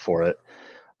did the art for it.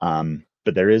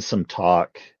 But there is some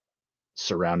talk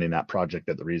surrounding that project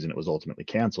that the reason it was ultimately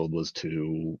canceled was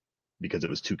because it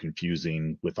was too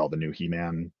confusing with all the new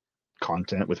He-Man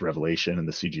content with Revelation and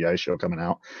the CGI show coming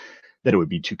out, that it would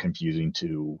be too confusing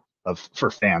for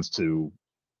fans to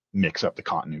mix up the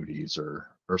continuities or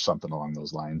something along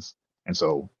those lines. And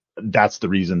so that's the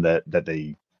reason that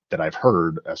I've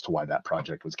heard as to why that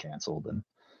project was canceled. And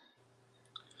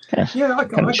I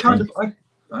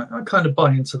kind of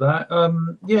buy into that.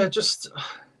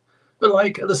 But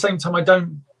like at the same time, I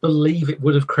don't believe it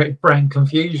would have created brand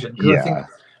confusion.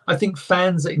 I think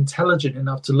fans are intelligent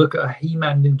enough to look at a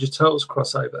He-Man Ninja Turtles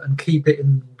crossover and keep it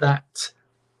in that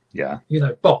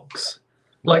box.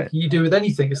 Like you do with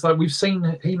anything. It's like we've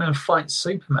seen He-Man fight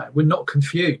Superman. We're not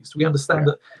confused. We understand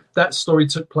that story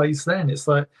took place then. It's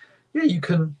like, you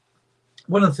can.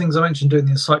 One of the things I mentioned doing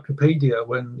the encyclopedia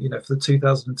when, for the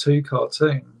 2002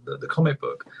 cartoon, the comic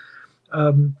book,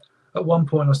 at one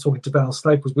point I was talking to Val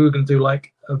Staples, we were going to do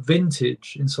like a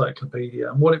vintage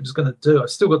encyclopedia. And what it was going to do, I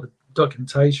still got the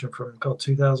documentation from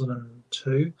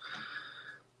 2002.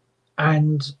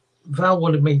 And Val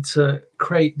wanted me to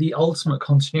create the ultimate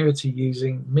continuity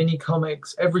using mini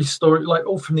comics, every story, like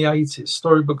all from the 80s,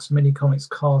 storybooks, mini comics,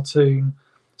 cartoon.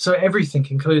 So everything,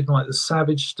 including like the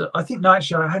Savage stuff. I think I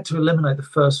had to eliminate the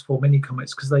first 4 mini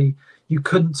comics because you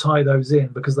couldn't tie those in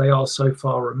because they are so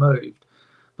far removed.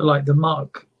 But like the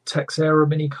Mark Texeira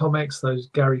mini comics, those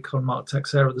Gary Con, Mark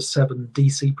Texeira, the 7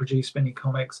 DC produced mini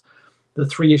comics, the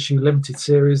 3-issue limited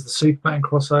series, the Superman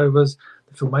crossovers,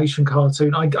 Filmation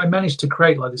cartoon. I managed to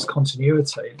create like this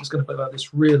continuity. It was going to be like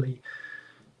this really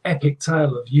epic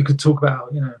tale of, you could talk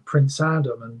about, Prince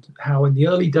Adam and how in the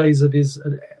early days of his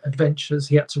adventures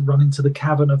he had to run into the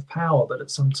cavern of power, but at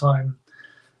some time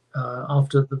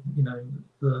after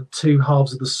the two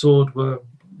halves of the sword were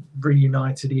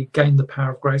reunited, he gained the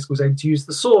power of grace, was able to use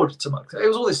the sword to it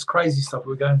was all this crazy stuff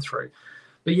we were going through.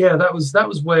 But yeah, that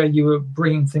was where you were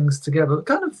bringing things together,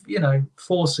 kind of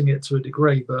forcing it to a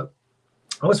degree, but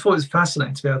I always thought it was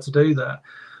fascinating to be able to do that.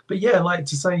 But yeah, like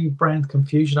to say brand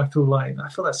confusion, I feel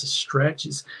that's a stretch.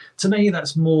 To me,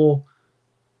 that's more,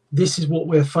 this is what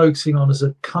we're focusing on as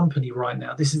a company right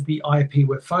now. This is the IP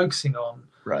we're focusing on.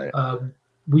 Right.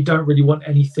 We don't really want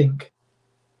anything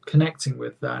connecting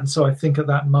with that. And so I think at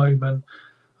that moment,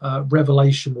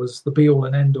 Revelation was the be all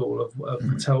and end all of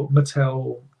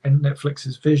Mattel and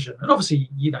Netflix's vision. And obviously,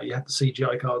 you had the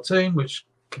CGI cartoon, which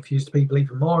confused people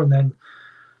even more. And then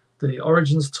the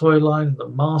Origins toy line and the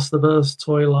Masterverse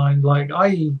toy line. Like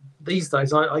these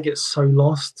days, I get so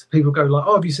lost. People go like,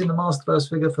 "Oh, have you seen the Masterverse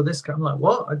figure for this?" I'm like,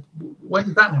 "What? When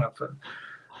did that happen?"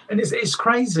 And it's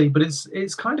crazy, but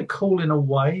it's kind of cool in a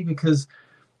way, because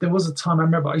there was a time I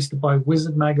remember I used to buy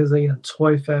Wizard magazine and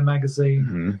Toy Fair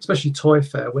magazine, especially Toy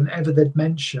Fair. Whenever they'd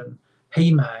mention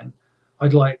He-Man,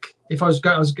 I'd like, if I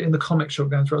was in the comic shop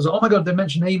going through, I was like, "Oh my god, they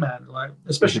mentioned He-Man!" Like,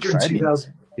 especially during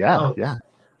 2000. Yeah.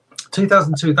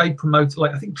 2002, they promoted,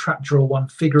 like, I think Trap Draw won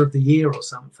Figure of the Year or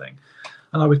something,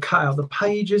 and I would cut out the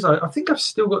pages. I think I've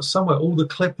still got somewhere all the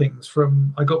clippings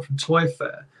I got from Toy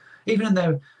Fair, even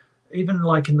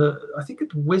like in the, I think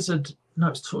it's Wizard. No,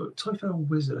 it's Toy Fair or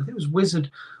Wizard. I think it was Wizard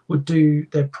would do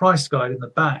their price guide in the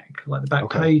back, like the back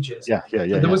pages. Yeah.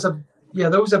 They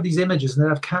always have these images, and they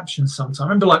have captions sometimes. I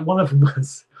remember like one of them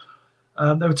was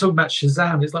they were talking about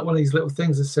Shazam. It's like one of these little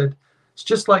things that said, it's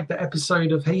just like the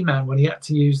episode of He-Man when he had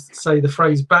to say the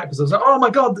phrase backwards. I was like, "Oh my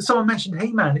god, someone mentioned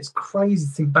He-Man." It's crazy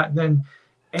to think back then,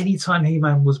 anytime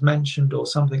He-Man was mentioned or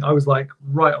something, I was like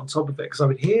right on top of it because I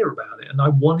would hear about it and I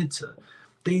wanted to.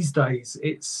 These days,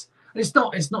 it's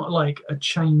not like a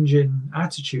change in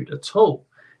attitude at all.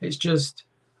 It's just,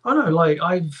 I don't know, like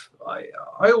I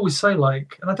always say,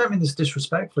 like, and I don't mean this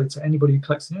disrespectfully to anybody who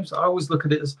collects the news. I always look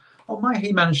at it as, oh, my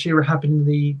He-Man and She-Ra happened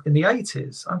in the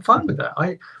 80s. I'm fine with that.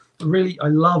 I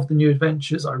love the New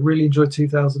Adventures. I really enjoyed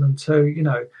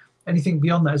 2002. Anything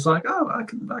beyond that is like, oh, I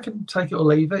can take it or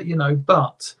leave it.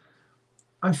 But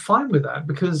I'm fine with that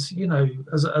because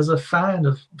as a fan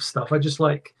of stuff, I just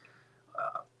like.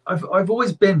 I've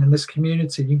always been in this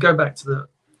community. You go back to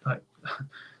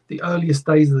the earliest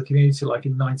days of the community, like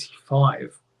in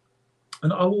 '95,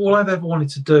 and all I've ever wanted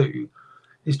to do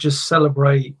is just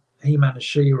celebrate He-Man and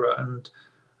She-Ra and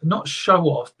not show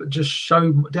off, but just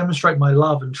demonstrate my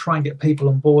love and try and get people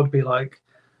on board. Be like,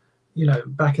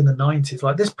 back in the '90s,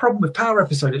 like this problem with Power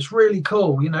episode, it's really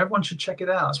cool. Everyone should check it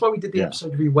out. That's why we did the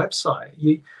episode of your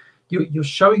website. You're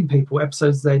showing people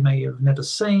episodes they may have never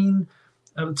seen.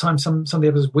 At the time, some of the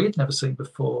episodes we'd never seen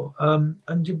before, and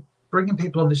you're bringing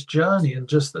people on this journey. And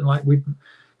like we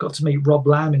got to meet Rob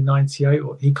Lamb in '98,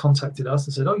 or he contacted us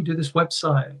and said, "Oh, you do this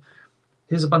website?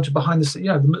 Here's a bunch of behind the scenes,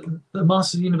 the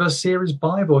Masters of the Universe series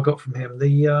Bible I got from him,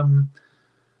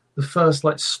 the first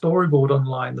like storyboard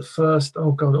online, the first,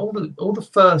 oh god, all the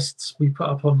firsts we put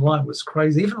up online was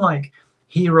crazy. Even like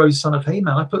Heroes, Son of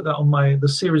He-Man, I put that on the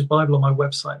series Bible on my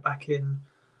website back in,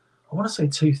 I want to say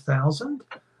 2000."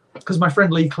 Because my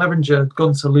friend Lee Clevenger had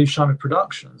gone to Lou Scheimer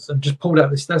Productions and just pulled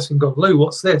out this desk and gone, "Lou,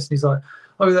 what's this?" And he's like,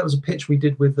 "Oh, that was a pitch we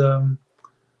did with,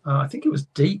 I think it was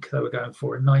Deke they were going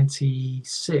for in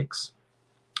 '96."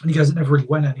 And he goes, "It never really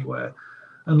went anywhere."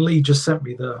 And Lee just sent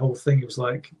me the whole thing. He was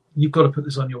like, "You've got to put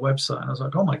this on your website." And I was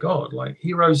like, "Oh my God, like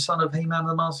Heroes, Son of He-Man and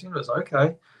the Master Universe."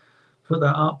 Okay. Put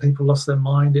that up. People lost their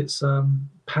mind. It's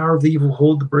Power of the Evil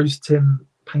Horde, the Bruce Timm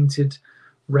painted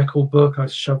record book. I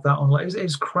shoved that on. Like it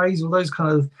was crazy. All those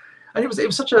kind of, and it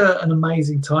was such an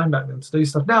amazing time back then to do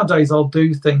stuff. Nowadays, I'll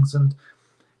do things and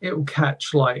it will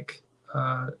catch like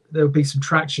there'll be some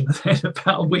traction, and then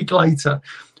about a week later,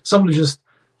 someone will just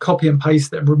copy and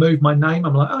paste it and remove my name.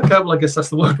 I'm like, okay, well, I guess that's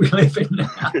the world we live in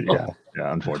now. yeah.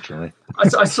 Unfortunately,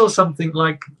 I saw something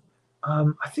like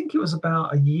I think it was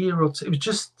about a year or two. It was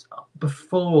just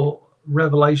before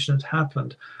Revelation had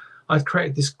happened. I'd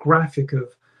created this graphic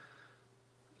of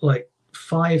like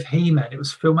 5 He-Man. It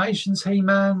was Filmation's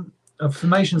He-Man,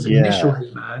 Filmation's initial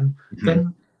He-Man,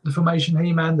 then the Filmation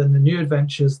He-Man, then the New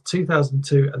Adventures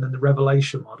 2002, and then the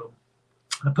Revelation model.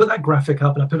 And I put that graphic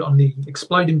up and I put it on the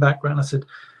exploding background. I said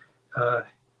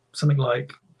something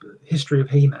like History of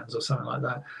He-Mans or something like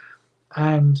that.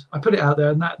 And I put it out there,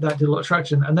 and that did a lot of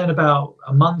traction. And then about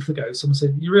a month ago, someone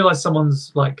said, "You realize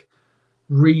someone's like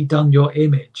redone your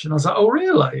image. And I was like, oh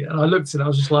really? And I looked at it, I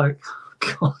was just like,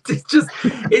 God,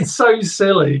 it's so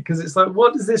silly, because it's like,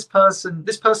 what does this person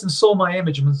saw my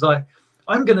image and was like,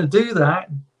 I'm going to do that,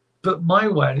 but my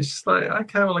way. And it's just like,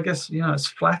 okay, well, I guess, it's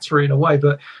flattery in a way,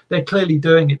 but they're clearly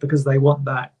doing it because they want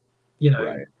that,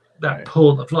 that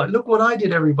pull of like, look what I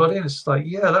did, everybody. And it's just like,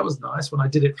 yeah, that was nice when I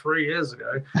did it 3 years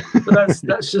ago. But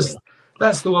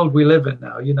that's the world we live in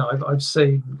now. I've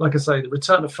seen, like I say, the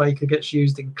Return of Faker gets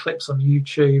used in clips on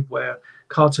YouTube where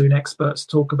cartoon experts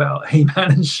talk about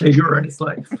He-Man and She-Ra, and it's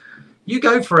like, you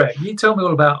go for it. You tell me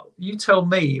all about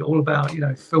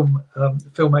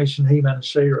filmation He-Man and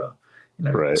She-Ra.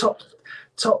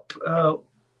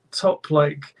 Top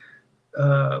like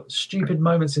stupid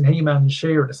moments in He-Man and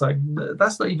She-Ra. And it's like,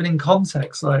 that's not even in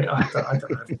context. Like, I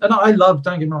don't know. And don't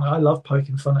get me wrong, I love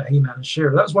poking fun at He-Man and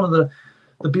She-Ra. That was one of the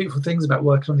beautiful things about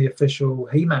working on the official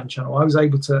He-Man channel. I was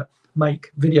able to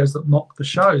make videos that mocked the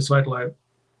show. So I had like,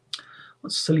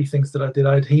 what silly things did I do?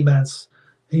 I had He-Man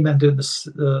doing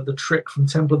the trick from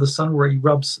Temple of the Sun where he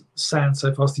rubs sand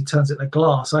so fast he turns it into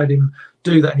glass. I had him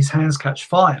do that and his hands catch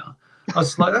fire. I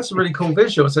was like, that's a really cool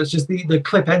visual. So it's just the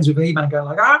clip ends with He-Man going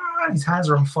like, and his hands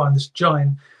are on fire, and this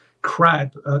giant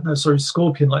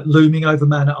scorpion like looming over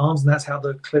Man-at-Arms, and that's how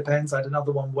the clip ends. I had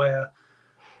another one where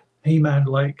He-Man,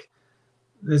 like,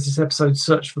 there's this episode,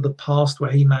 Search for the Past,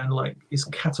 where He-Man like is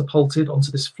catapulted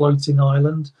onto this floating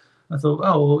island. I thought,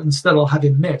 oh, well, instead I'll have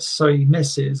him miss. So he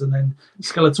misses, and then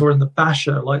Skeletor and the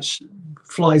Basher like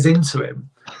flies into him.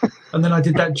 And then I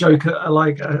did that joke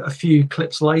a few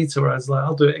clips later where I was like,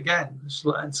 I'll do it again. And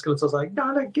Skeletor's like,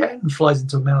 not again, flies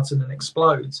into a mountain and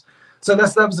explodes. So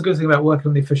that was the good thing about working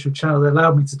on the official channel. They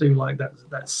allowed me to do like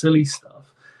that silly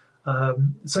stuff.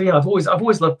 So yeah, I've always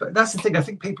loved. But that's the thing. I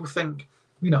think people think,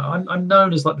 I'm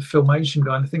known as like the filmation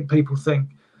guy, and I think people think,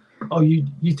 oh,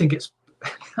 you think it's.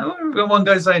 I remember one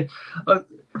guy saying,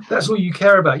 that's all you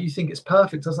care about. You think it's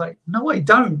perfect. I was like, no, I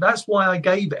don't. That's why I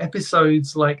gave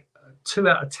episodes like 2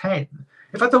 out of 10.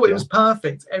 If I thought it was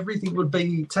perfect, everything would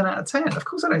be 10 out of 10. Of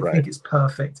course, I don't think it's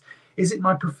perfect. Is it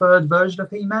my preferred version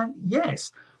of He-Man?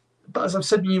 Yes. But as I've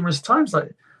said numerous times,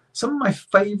 like, some of my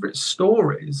favorite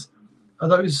stories are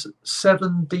those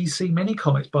 7 DC mini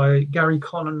comics by Gary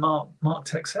Conn and Mark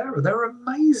Texeira. They're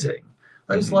amazing.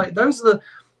 Those are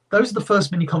the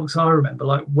first mini comics I remember.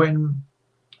 Like when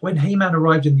He-Man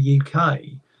arrived in the UK,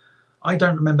 I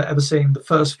don't remember ever seeing the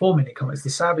first 4 mini comics,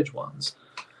 the Savage ones.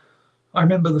 I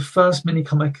remember the first mini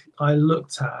comic I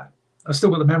looked at. I've still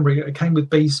got the memory. It came with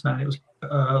Beastman. It was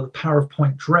the Power of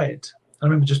Point Dread. I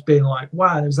remember just being like,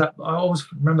 wow, there was that. I always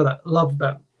remember that. Love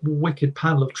that wicked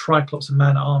panel of Triclops and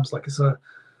Man-at-Arms. Like, it's a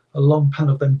long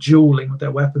panel of them dueling with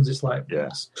their weapons. It's like,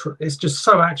 it's just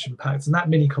so action packed. And that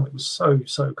mini comic was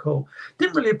so cool.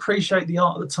 Didn't really appreciate the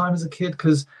art at the time as a kid,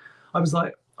 because I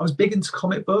was big into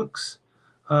comic books.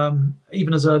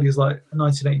 Even as early as like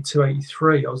 1982,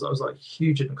 83, I was like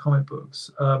huge into comic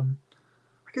books. I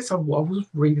guess I was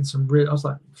reading I was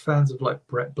like fans of like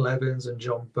Brett Blevins and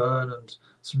John Byrne and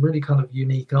some really kind of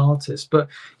unique artists. But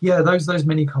yeah, those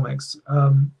mini comics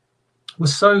were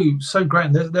so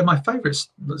great. They're my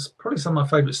favorites. That's probably some of my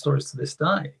favorite stories to this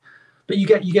day. But you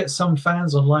get some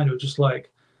fans online who are just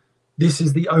like, this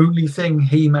is the only thing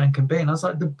He-Man can be. And I was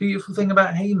like, the beautiful thing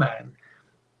about He-Man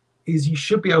is you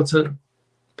should be able to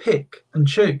pick and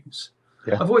choose.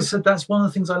 Yeah. I've always said that's one of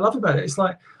the things I love about it. It's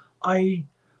like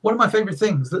one of my favorite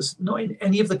things that's not in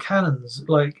any of the canons,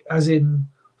 like as in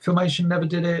Filmation never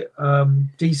did it,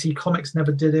 DC Comics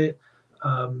never did it.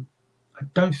 I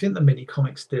don't think the mini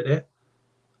comics did it.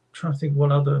 I'm trying to think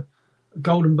what other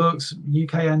Golden Books,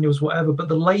 UK annuals, whatever. But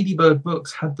the Ladybird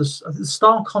books had the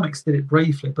Star Comics did it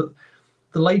briefly, but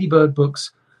the Ladybird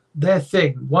books, their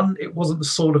thing, one, it wasn't the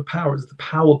Sword of Power, it was the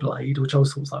Power Blade, which I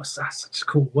always thought was like, that's such a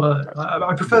cool word.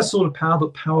 I prefer Sword of Power,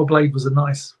 but Power Blade was a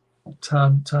nice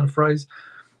turn of phrase.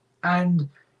 And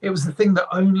it was the thing that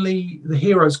only the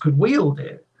heroes could wield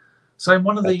it. So in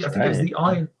one of the, I think it was the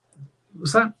Iron,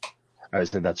 was that? I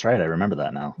said, that's right, I remember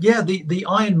that now. Yeah, the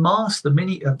Iron Master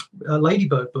mini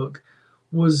Ladybird book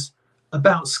was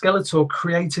about Skeletor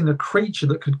creating a creature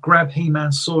that could grab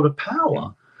He-Man's Sword of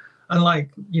Power. And like,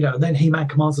 then He-Man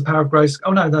commands the power of grace.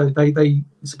 Oh no,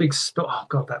 it's a big storm. Oh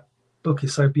God, that book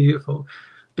is so beautiful.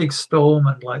 Big storm,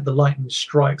 and like the lightning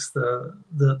strikes the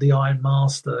Iron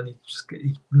Master, and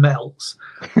he melts.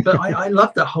 But I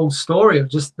love that whole story of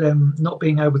just them not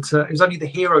being able to. It was only the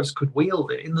heroes could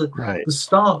wield it. In the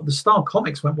Star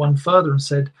Comics went one further and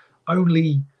said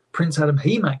only Prince Adam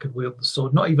He-Man could wield the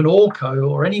sword. Not even Orko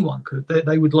or anyone could.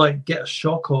 They would like get a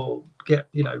shock or get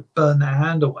burn their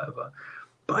hand or whatever.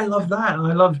 But I love that, and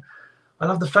I I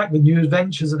love the fact that New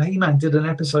Adventures of He-Man did an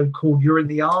episode called You're in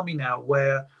the Army Now,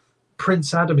 where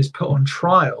Prince Adam is put on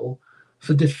trial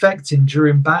for defecting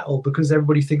during battle because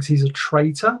everybody thinks he's a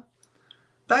traitor.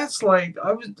 That's like,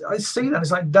 I see that.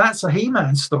 It's like, that's a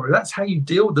He-Man story. That's how you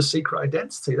deal with the secret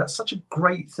identity. That's such a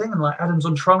great thing. And like, Adam's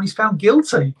on trial, he's found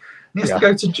guilty and he has to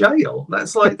go to jail.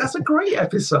 That's a great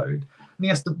episode. And he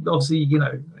has to, obviously, you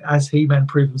know, as He-Man,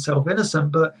 prove himself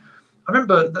innocent. But I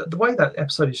remember the way that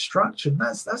episode is structured.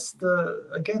 That's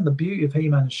the beauty of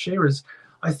He-Man and She-Ra is,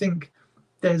 I think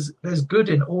there's good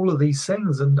in all of these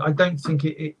things. And I don't think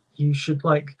you should,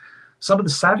 like, some of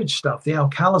the Savage stuff, the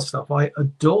Alcala stuff, I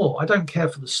adore. I don't care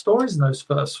for the stories in those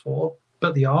first four,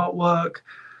 but the artwork,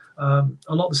 a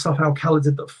lot of the stuff Alcala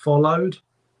did that followed.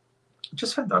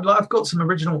 Just I've got some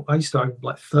original. I used to own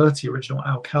like 30 original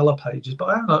Alcala pages, but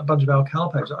I own like a bunch of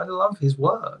Alcala pages. I love his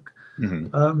work.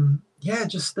 Mm-hmm.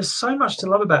 Just there's so much to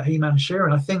love about He-Man and She-Ra,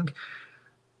 and I think,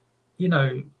 you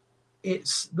know,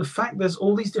 it's the fact there's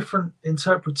all these different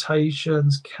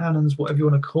interpretations, canons, whatever you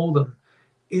want to call them,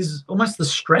 is almost the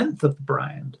strength of the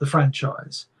brand, the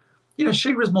franchise. You know,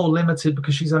 She-Ra's more limited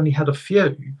because she's only had a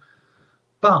few,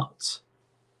 but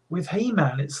with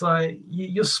He-Man, it's like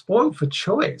you're spoiled for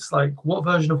choice. Like, what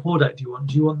version of Hordak do you want?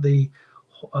 Do you want the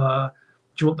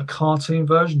cartoon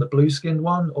version, the blue-skinned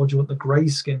one, or do you want the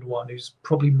grey-skinned one, who's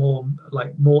probably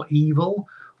more evil?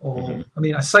 Or I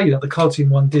mean, I say that the cartoon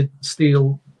one did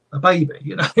steal a baby.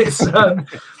 You know, it's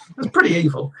pretty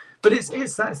evil. But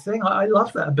it's that thing. I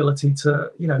love that ability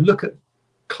to, you know, look at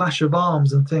Clash of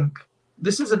Arms and think,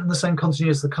 this isn't in the same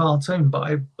continuity as the cartoon, but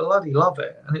I bloody love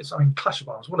it. And Clash of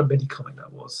Arms, what a mini comic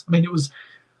that was. I mean,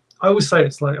 I always say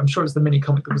it's like, I'm sure it's the mini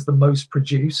comic that was the most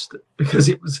produced, because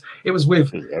it was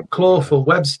with Clawful,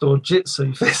 Webstore,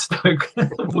 Jitsu,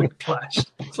 Fisto, Wig Clash.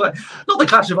 It's like, not the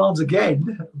Clash of Arms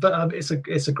again, but it's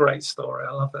a great story.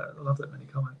 I love that mini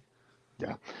comic.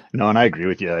 Yeah, no, and I agree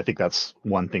with you. I think that's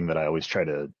one thing that I always try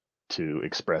to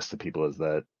express to people is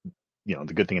that, you know,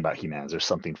 the good thing about He-Man is there's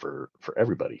something for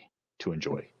everybody to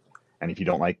enjoy. And if you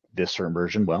don't like this certain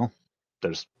version, well,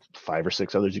 there's 5 or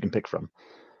 6 others you can pick from.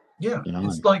 Yeah, you know?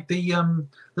 It's like the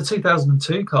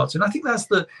 2002 cartoon. I think that's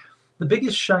the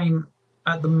biggest shame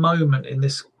at the moment in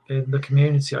the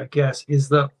community, I guess, is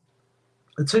that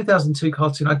the 2002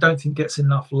 cartoon I don't think gets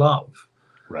enough love.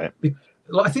 Right.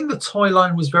 I think the toy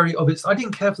line was very obvious. I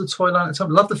didn't care for the toy line at the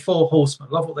time. Love the Four Horsemen.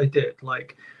 Love what they did.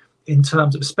 Like, in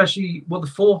terms of, especially what the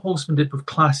Four Horsemen did with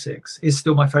classics, is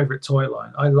still my favorite toy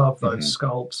line. I love those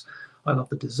sculpts. I love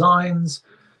the designs.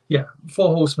 Yeah,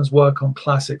 Four Horsemen's work on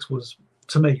classics was,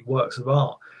 to me, works of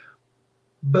art.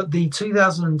 But the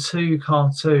 2002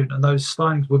 cartoon and those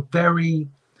stylings were very,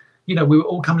 you know, we were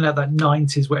all coming out of that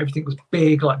 90s where everything was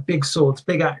big, like big swords,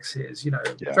 big axes, you know,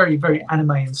 very, very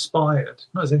anime inspired.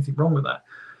 Not there's anything wrong with that.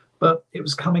 But it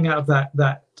was coming out of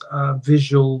that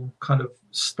visual kind of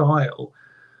style.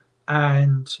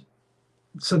 And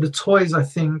so the toys, I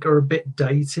think, are a bit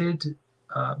dated,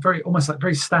 almost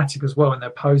very static as well in their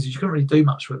poses. You couldn't really do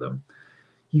much with them.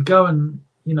 You go and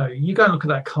look at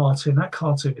that cartoon. That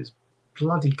cartoon is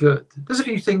bloody good. There's a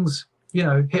few things, you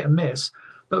know, hit and miss,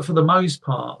 but for the most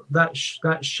part, that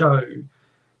show,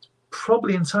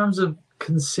 probably in terms of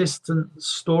consistent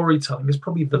storytelling, is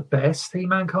probably the best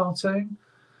He-Man cartoon,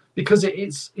 because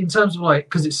it's in terms of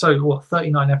because it's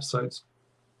 39 episodes,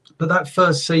 but that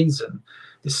first season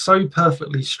is so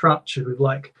perfectly structured with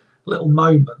like little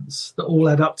moments that all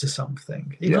add up to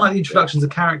something. Even like the introductions of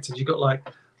characters, you've got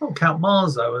Count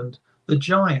Marzo and the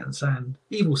Giants and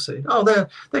Evil Seed. Oh, they're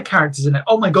characters in it.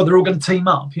 Oh my God, they're all going to team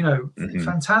up. You know,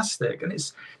 fantastic. And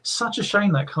it's such a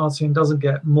shame that cartoon doesn't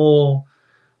get more,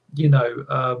 you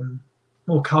know,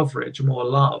 more coverage and more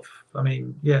love. I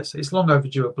mean, yes, it's long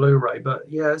overdue a Blu-ray, but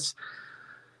yes,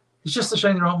 it's just a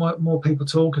shame there aren't more people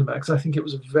talking about it, because I think it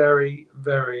was a very,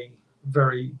 very,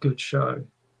 very good show.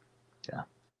 Yeah.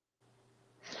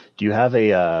 Do you have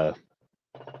a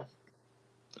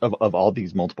of all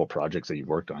these multiple projects that you've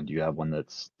worked on, do you have one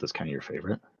that's kind of your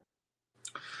favorite?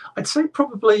 I'd say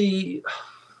probably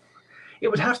it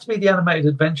would have to be the animated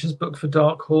adventures book for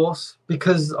Darkhorse,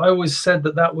 because I always said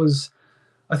that was,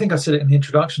 I think I said it in the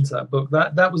introduction to that book,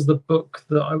 that was the book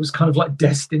that I was kind of like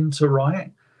destined to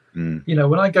write. You know,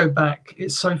 when I go back,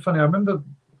 it's so funny. I remember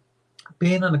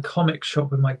being in a comic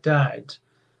shop with my dad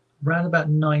around about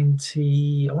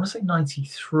 93.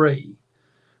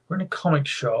 We're in a comic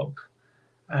shop,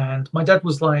 and my dad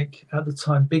was like, at the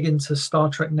time, big into Star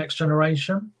Trek Next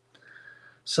Generation.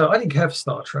 So I didn't care for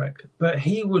Star Trek, but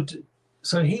he would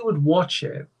watch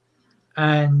it,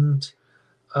 and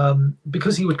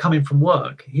because he would come in from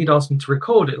work, he'd ask me to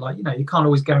record it. Like, you know, you can't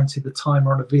always guarantee the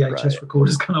timer on a VHS recorder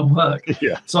is going to work.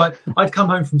 Yeah. So I'd come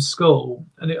home from school,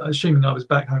 and assuming I was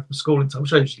back home from school in time,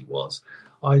 which I usually was,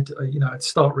 I'd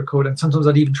start recording. Sometimes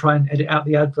I'd even try and edit out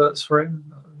the adverts for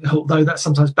him, although that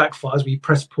sometimes backfires where you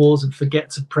press pause and forget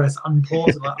to press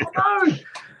unpause. I'm like, oh no.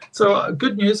 So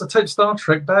good news, I taped Star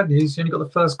Trek. Bad news, you only got the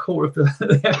first quarter of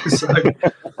the episode.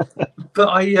 But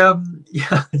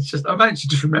it's just, I'm actually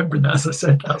just remembering that as I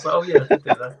said that. I was like, oh yeah, I did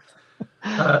do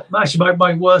that. Actually,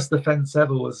 my worst offence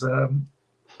ever was, oh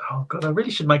God, I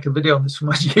really should make a video on this for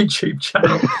my YouTube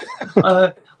channel.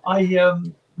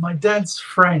 My dad's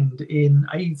friend in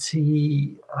I want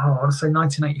to say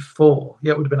 1984.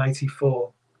 Yeah, it would have been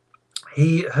 84.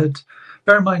 He had,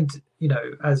 bear in mind, you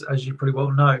know, as you pretty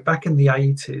well know, back in the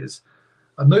 80s,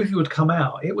 a movie would come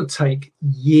out, it would take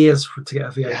years to get a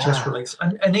VHS release,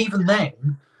 and even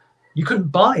then, you couldn't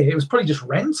buy it. It was probably just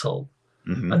rental,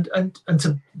 and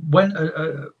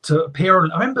to appear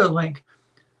on. I remember like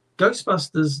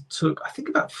Ghostbusters took, I think,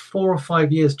 about 4 or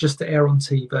 5 years just to air on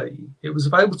TV. It was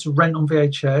available to rent on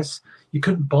VHS. You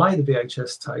couldn't buy the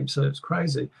VHS tape, so it was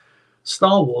crazy.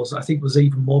 Star Wars, I think, was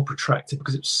even more protracted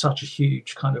because it was such a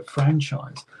huge kind of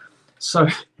franchise. So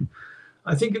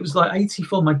I think it was like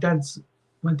 84. My dad's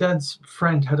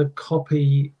friend had a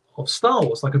copy of Star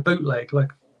Wars, like a bootleg,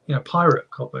 like, you know, pirate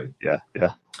copy. Yeah.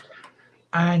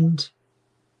 And,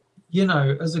 you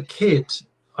know, as a kid,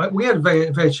 we had a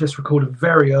VHS recorder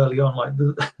very early on. Like,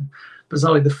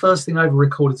 bizarrely, the first thing I ever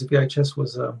recorded to VHS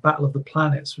was Battle of the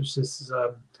Planets, which is this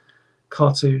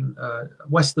cartoon,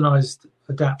 westernized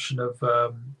adaptation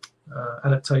of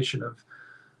adaptation of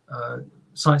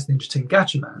Science Ninja Team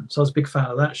Gatchaman. So I was a big fan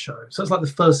of that show. So it's like the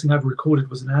first thing I ever recorded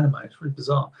was an anime. It's really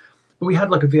bizarre. But we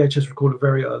had like a VHS recorder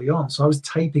very early on. So I was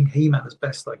taping He-Man as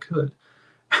best I could.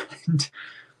 And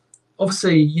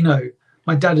obviously, you know,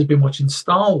 my dad had been watching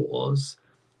Star Wars.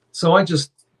 So I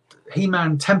just,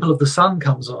 He-Man Temple of the Sun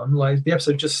comes on. Like, the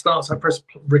episode just starts. I press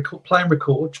play and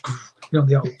record, you know,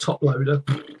 the old top loader.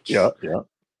 Yeah.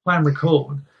 Play and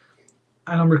record.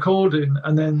 And I'm recording,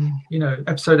 and then, you know,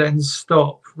 episode ends,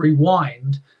 stop,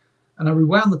 rewind, and I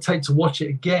rewound the tape to watch it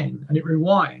again, and it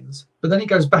rewinds, but then it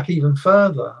goes back even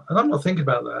further, and I'm not thinking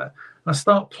about that. And I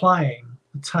start playing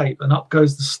the tape, and up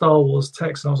goes the Star Wars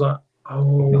text, and I was like,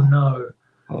 oh no.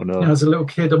 You know, as a little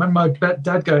kid, I remember my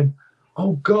dad going,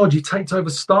 oh God, you taped over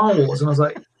Star Wars, and I was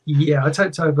like, yeah, I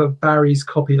taped over Barry's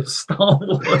copy of Star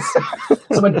Wars.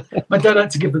 So my dad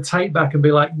had to give the tape back and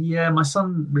be like, yeah, my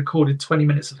son recorded 20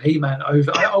 minutes of He-Man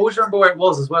over. I always remember where it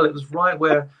was as well. It was right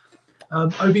where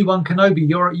Obi-Wan Kenobi,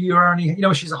 you're only, you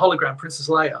know, she's a hologram, Princess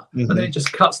Leia. And then it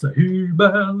just cuts to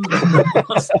He-Man.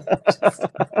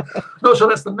 Not sure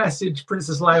that's the message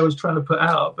Princess Leia was trying to put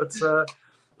out.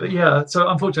 But yeah, so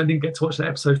unfortunately I didn't get to watch that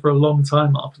episode for a long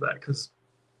time after that because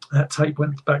that tape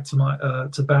went back to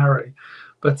to Barry.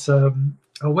 But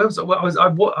where was I?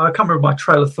 I can't remember my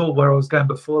trail of thought where I was going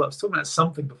before that. I was talking about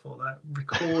something before that.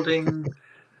 Recording.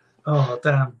 Oh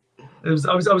damn! I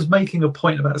was making a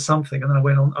point about something, and then I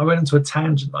went into a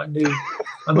tangent that I knew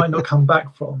I might not come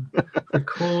back from.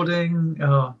 Recording.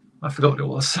 Oh, I forgot what it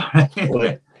was. Sorry.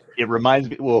 Well, it reminds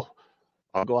me. Well,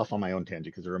 I'll go off on my own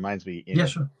tangent because it reminds me.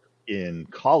 In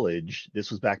college,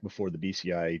 this was back before the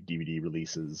BCI DVD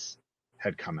releases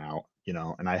had come out. You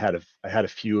know, and I had a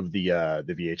few of the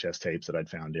VHS tapes that I'd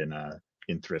found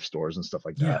in thrift stores and stuff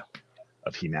like that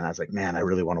of He-Man. I was like, man, I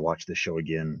really want to watch this show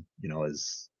again, you know,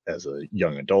 as a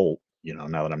young adult, you know,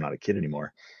 now that I'm not a kid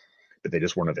anymore. But they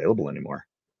just weren't available anymore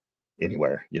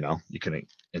anywhere, you know. You couldn't.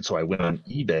 And so I went on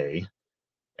eBay,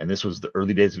 and this was the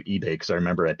early days of eBay because I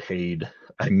remember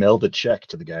I mailed a check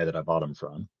to the guy that I bought them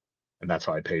from, and that's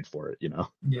how I paid for it, you know.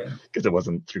 Yeah. Because it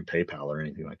wasn't through PayPal or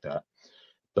anything like that.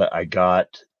 But I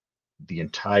got the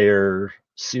entire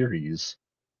series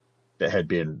that had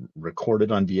been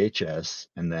recorded on VHS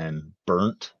and then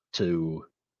burnt to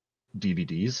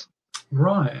DVDs.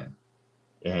 Right.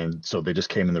 And so they just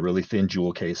came in the really thin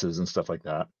jewel cases and stuff like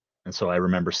that. And so I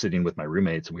remember sitting with my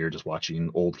roommates and we were just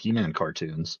watching old He-Man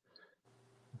cartoons.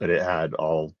 But it had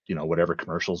all, you know, whatever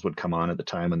commercials would come on at the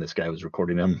time when this guy was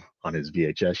recording them on his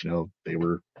VHS, you know, they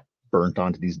were burnt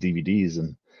onto these DVDs.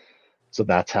 And so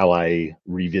that's how I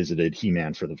revisited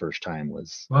He-Man for the first time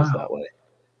was that way.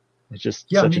 It's just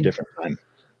such a different time.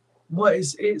 Well,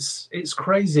 it's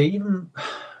crazy.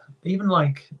 Even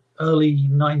like early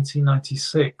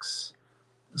 1996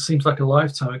 seems like a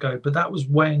lifetime ago. But that was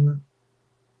when.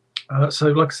 So,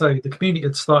 like I say, the community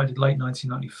had started in late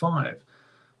 1995.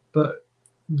 But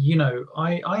you know,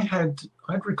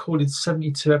 I'd recorded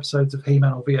 72 episodes of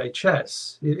He-Man on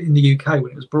VHS in the UK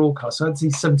when it was broadcast. So I had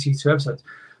these 72 episodes.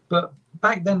 But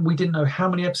back then we didn't know how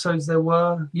many episodes there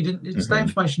were. The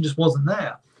information just wasn't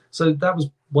there. So that was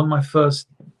one of my first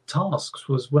tasks,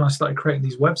 was when I started creating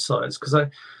these websites, because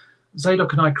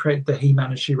Zadok and I created the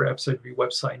He-Man and She-Ra episode review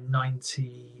website in I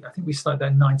think we started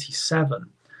that in 97.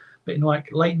 But in like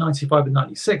late 95 and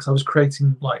 96, I was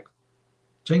creating like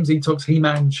James Eatock's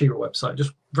He-Man and She-Ra website,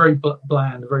 just very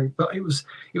bland, but it was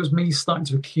me starting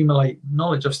to accumulate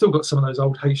knowledge. I've still got some of those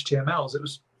old HTMLs. It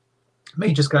was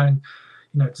me just going,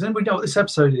 does anybody know what this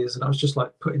episode is? And I was just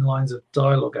like putting lines of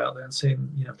dialogue out there and seeing,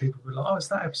 people be like, oh, it's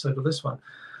that episode or this one.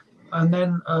 And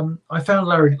then I found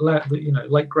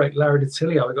late great Larry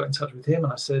DiTilio. I got in touch with him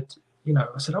and I said,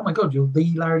 oh my God, you're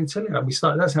the Larry DiTilio.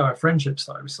 And that's how our friendship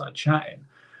started. We started chatting.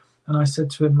 And I said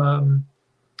to him,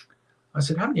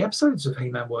 how many episodes of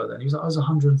He-Man were there? And he was like, I was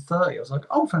 130. I was like,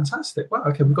 oh, fantastic. Wow,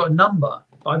 okay, we've got a number.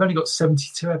 But I've only got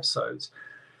 72 episodes.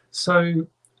 So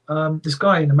this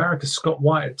guy in America, Scott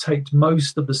White, had taped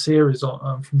most of the series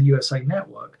from the USA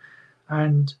Network.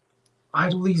 And I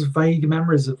had all these vague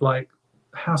memories of like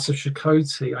House of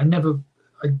Chakotay.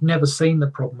 I'd never seen The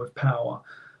Problem with Power.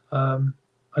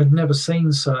 I'd never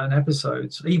seen certain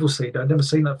episodes. Evil Seed, I'd never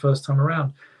seen that first time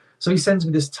around. So he sends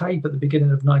me this tape at the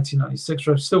beginning of 1996,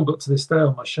 which I've still got to this day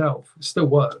on my shelf. It still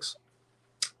works.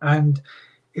 And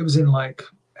it was in like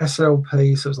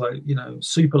SLP, so it was like,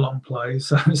 super long play.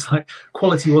 So it's like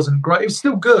quality wasn't great. It was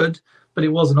still good, but it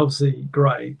wasn't obviously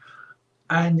great.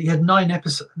 And he had 9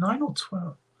 episodes, 9 or 12.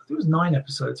 I think it was 9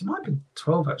 episodes. It might have been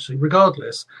 12 actually,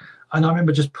 regardless. And I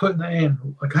remember just putting it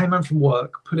in. I came home from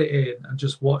work, put it in, and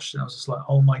just watched it. And I was just like,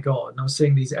 oh my God. And I was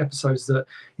seeing these episodes that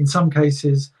in some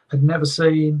cases had never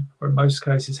seen, or in most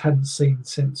cases hadn't seen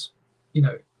since,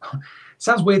 it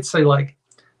sounds weird to say like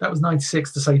that was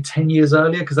 96 to say 10 years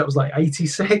earlier, because that was like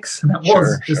 86, and that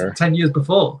was just 10 years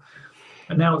before.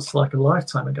 And now it's like a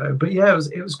lifetime ago. But yeah,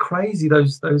 it was crazy,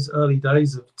 those early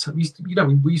days of, we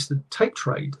used to tape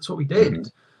trade. That's what we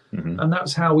did. Mm-hmm. And that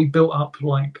was how we built up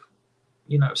like,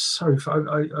 in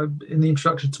the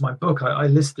introduction to my book, I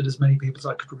listed as many people as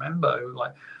I could remember who were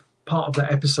like part of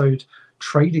that episode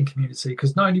trading community,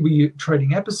 because not only were you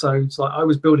trading episodes, like I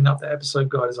was building up the episode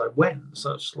guide as I went.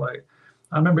 So it's like,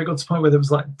 I remember it got to the point where there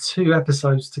was like 2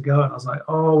 episodes to go, and I was like,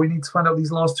 oh, we need to find out what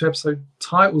these last 2 episode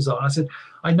titles are. And I said,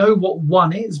 I know what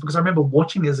one is because I remember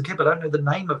watching it as a kid, but I don't know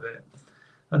the name of it.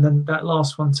 And then that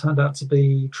last one turned out to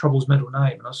be Trouble's middle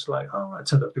name. And I was just like, oh, it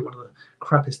turned out to be one of the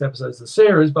crappiest episodes of the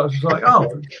series. But I was just like,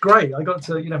 oh, great. I got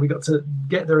to, we got to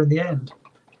get there in the end.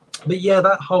 But yeah,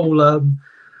 that whole,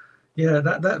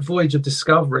 that voyage of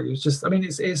discovery was just,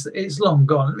 it's long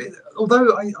gone.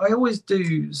 Although I always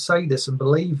do say this and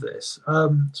believe this. Sorry,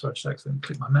 I just accidentally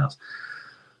clicked my mouse.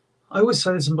 I always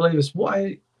say this and believe this. What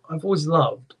I've always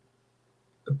loved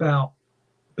about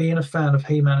being a fan of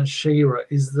He-Man and She-Ra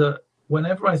is that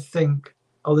whenever I think,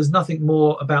 oh, there's nothing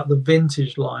more about the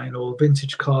vintage line or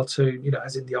vintage cartoon,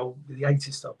 as in the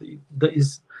 80s stuff,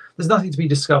 there's nothing to be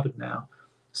discovered now.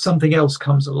 Something else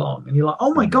comes along and you're like,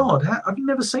 oh my God, I've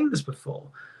never seen this before.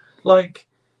 Like,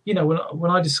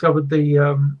 when I discovered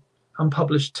the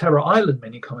unpublished Terror Island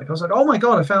mini comic, I was like, oh my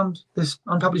God, I found this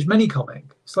unpublished mini comic.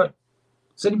 It's like,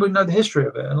 does anybody know the history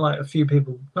of it? And like a few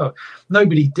people,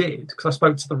 nobody did, because I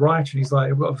spoke to the writer and he's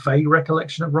like, I've got a vague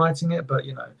recollection of writing it, but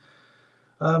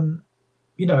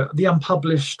the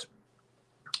unpublished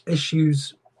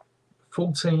issues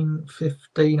 14,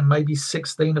 15, and maybe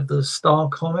 16 of the Star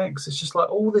Comics. It's just like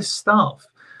all this stuff,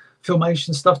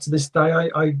 Filmation stuff. To this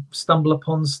day, I stumble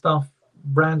upon stuff,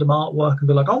 random artwork, and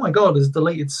be like, oh my God, there's a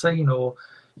deleted scene, or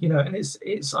and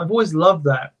it's I've always loved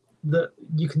that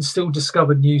you can still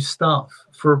discover new stuff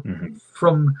from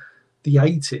the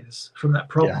 80s, from that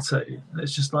property. Yeah. And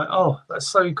it's just like, oh, that's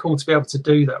so cool to be able to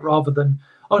do that, rather than,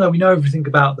 oh no, we know everything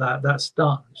about that, that's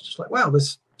done. It's just like, wow,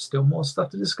 there's still more stuff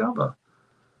to discover.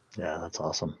 Yeah, that's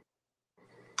awesome.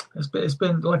 It's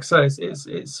been like I say,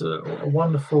 it's a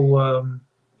wonderful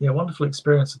wonderful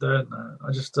experience of doing that.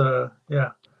 I just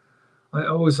I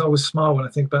always smile when I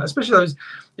think about it, especially those.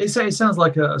 It sounds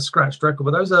like a scratched record,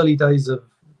 but those early days of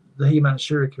the He-Man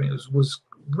She-Ra community was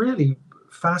really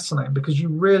fascinating, because you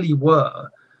really were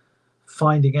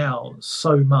finding out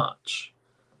so much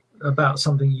about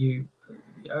something it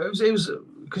was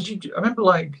because I remember,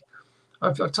 like,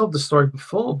 I've told the story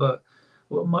before, but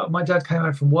my dad came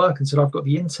home from work and said, I've got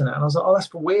the internet. And I was like, oh, that's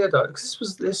for weirdo.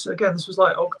 Because this was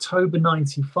like October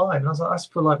 95. And I was like, that's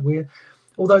for like weird.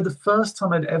 Although the first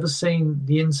time I'd ever seen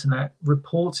the internet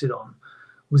reported on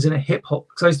was in a hip hop,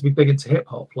 because I used to be big into hip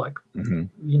hop, like,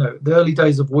 the early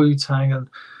days of Wu-Tang,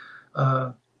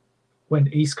 and when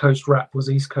East Coast rap was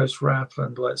East Coast rap,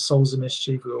 and like Souls of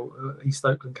Mischief, or East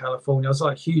Oakland, California. I was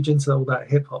like huge into all that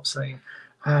hip hop scene.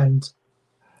 And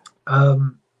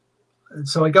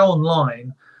So I go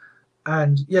online,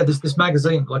 and yeah, there's this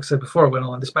magazine. Like I said before, I went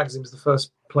online. This magazine was the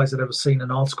first place I'd ever seen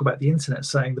an article about the internet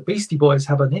saying the Beastie Boys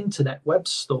have an internet web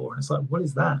store, and it's like, what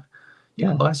is that? You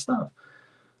can buy stuff.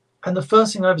 And the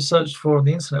first thing I ever searched for on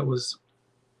the internet was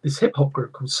this hip hop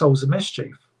group called Souls of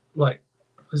Mischief. Like,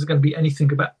 is it going to be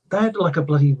anything about? They had like a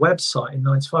bloody website in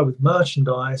 '95 with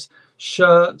merchandise,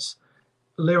 shirts,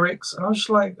 lyrics, and I was just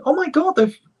like, oh my god,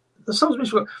 the Souls of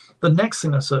Mischief. The next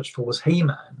thing I searched for was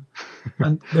He-Man,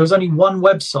 and there was only one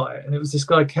website, and it was this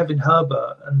guy Kevin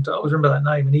Herbert, and I always remember that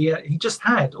name. And he just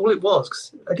had all it was.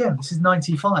 'Cause again, this is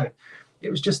 '95.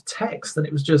 It was just text, and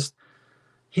it was just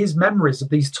his memories of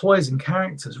these toys and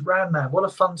characters. Ram Man, what a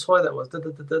fun toy that was.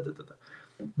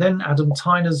 Then Adam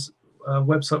Tyner's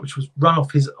website, which was run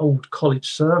off his old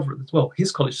college server,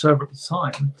 his college server at the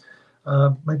time.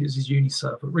 Maybe it was his uni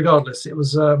server. Regardless, it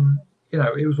was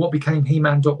it was what became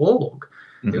He-Man.org.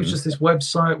 It was just this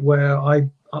website where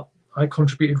I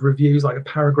contributed reviews, like a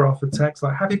paragraph of text,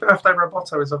 like "Happy Birthday,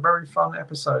 Roboto" is a very fun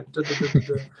episode,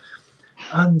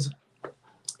 and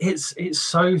it's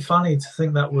so funny to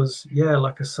think that was,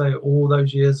 like I say, all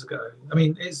those years ago. I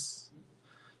mean, it's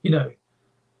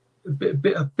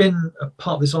I've been a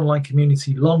part of this online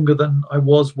community longer than I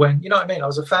was when, I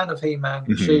was a fan of He-Man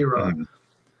and She-Ra,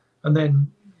 and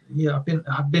then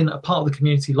I've been a part of the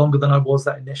community longer than I was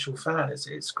that initial fan.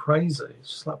 It's crazy. It's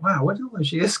just like, wow, where did all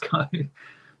those years go?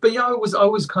 But I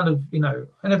was kind of,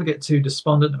 I never get too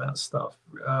despondent about stuff.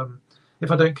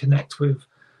 If I don't connect with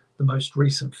the most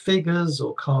recent figures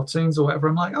or cartoons or whatever,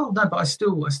 I'm like, oh no, but I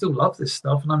still love this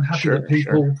stuff, and I'm happy that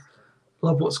people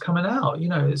love what's coming out.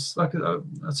 It's like I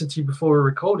said to you before we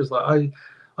recorded, it's like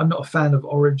I'm not a fan of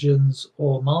Origins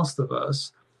or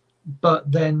Masterverse,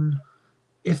 but then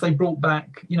if they brought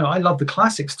back, I love the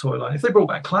Classics toy line. If they brought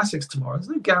back Classics tomorrow, there's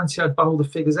no guarantee I'd buy all the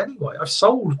figures anyway. I've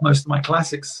sold most of my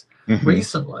Classics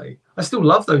recently. I still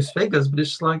love those figures, but it's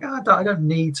just like, I don't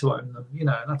need to own them,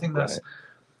 and I think that's,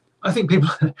 I think people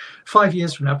 5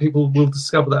 years from now, people will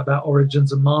discover that about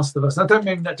Origins and Masterverse. I don't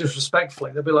mean that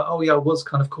disrespectfully. They'll be like, oh yeah, I was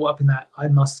kind of caught up in that. I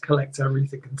must collect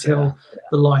everything until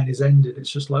the line is ended. It's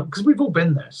just like, because we've all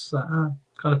been there. It's like, kind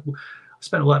of, I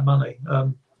spent all that money.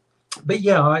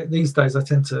 But these days I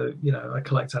tend to, I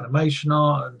collect animation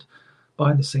art and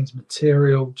behind the scenes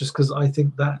material, just because I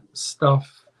think that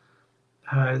stuff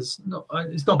it's not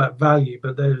about value,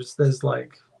 but there's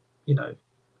like,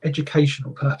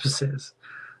 educational purposes.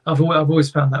 I've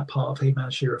always found that part of He-Man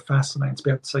and She-Ra fascinating, to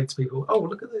be able to say to people, oh,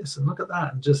 look at this and look at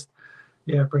that, and just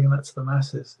bringing that to the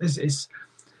masses. It's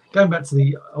going back to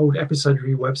the old episode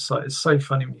review website. It's so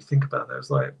funny when you think about that. It's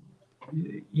like,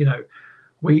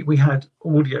 we had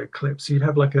audio clips. So you'd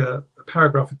have like a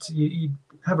paragraph. You'd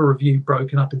have a review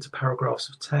broken up into paragraphs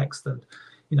of text, and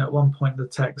at one point the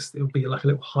text, it would be like a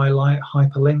little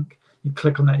hyperlink. You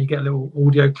click on that, and you get a little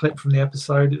audio clip from the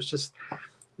episode. It's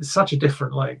such a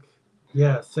different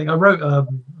thing. I wrote a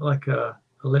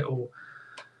little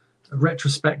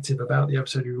retrospective about the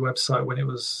episode of your website when it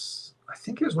was, I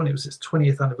think it was when it was its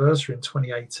 20th anniversary in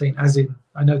 2018. As in,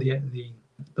 I know the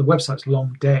website's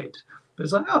long dead, but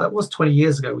it's like, oh, that was 20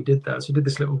 years ago we did that. So we did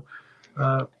this little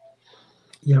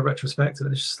retrospective,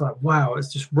 and it's just like, wow,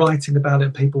 it's just writing about it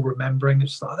and people remembering.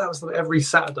 It's just like, that was every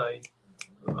Saturday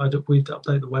we'd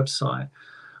update the website.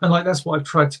 And like, that's what I've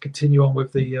tried to continue on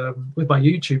with the with my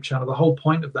YouTube channel. The whole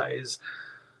point of that is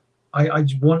I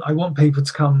want people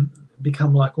to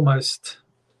become like almost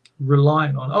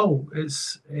reliant on,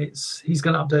 he's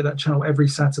going to update that channel every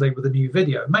Saturday with a new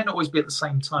video. It may not always be at the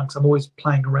same time, because I'm always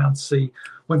playing around to see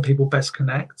when people best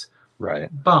connect. Right.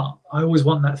 But I always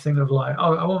want that thing of like,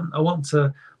 I want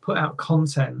to put out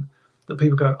content that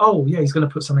people go, oh yeah, he's going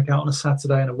to put something out on a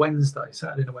Saturday and a Wednesday,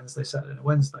 Saturday and a Wednesday, Saturday and a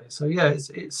Wednesday. So yeah,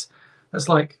 that's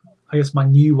like, I guess, my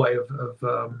new way of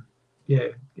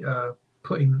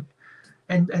putting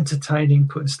entertaining,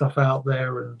 putting stuff out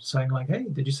there and saying like, hey,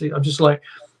 did you see? I'm just like,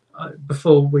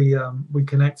 before we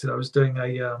connected, I was doing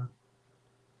I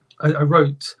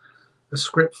wrote a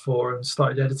script for and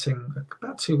started editing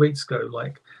about 2 weeks ago,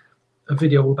 like a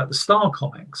video all about the Star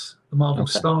comics, the Marvel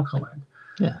Star comic.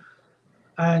 Yeah.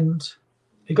 And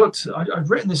it got to, I'd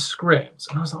written this script,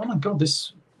 and I was like, oh my god,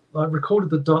 I recorded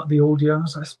the audio, and I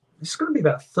was like, it's going to be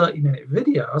about a 30-minute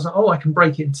video. I was like, I can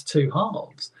break it into two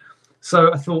halves.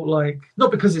 So I thought, like,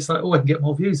 not because it's like, I can get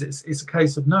more views. It's a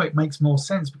case of, no, it makes more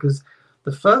sense, because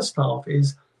the first half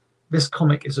is, this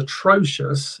comic is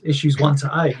atrocious, issues 1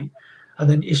 to 8, and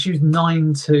then issues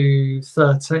 9 to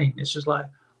 13. It's just like,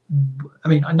 I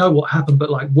mean, I know what happened,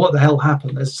 but like, what the hell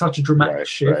happened? There's such a dramatic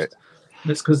shift. Right. And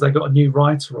it's because they got a new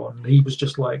writer on. And he was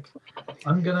just like,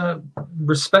 I'm gonna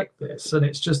respect this, and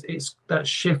it's that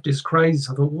shift is crazy.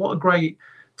 So I thought, what a great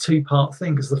 2-part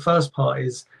thing, because the first part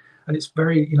is, and it's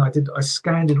very, I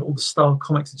scanned in all the style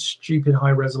comics in stupid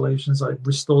high resolutions. I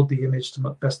restored the image to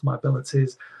the best of my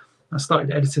abilities. I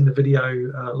started editing the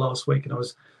video last week, and I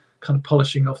was kind of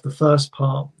polishing off the first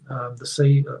part this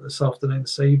afternoon,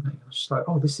 this evening. I was just like,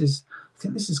 I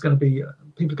think this is going to be,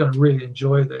 people are going to really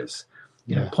enjoy this.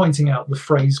 Pointing out the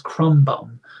phrase crumb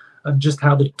bum and just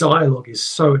how the dialogue is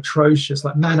so atrocious.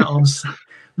 Like Man at Arms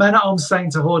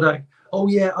saying to Hordak, "Oh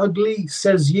yeah, ugly,"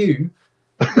 says you.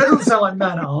 That doesn't sound like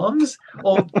Man at Arms.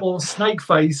 Or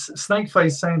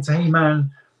Snakeface saying to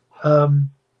He-Man,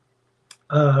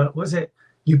 what is it?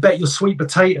 You bet your sweet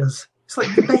potatoes. It's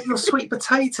like, you bet your sweet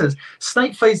potatoes.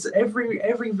 Snakeface,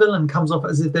 every villain comes off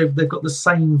as if they've got the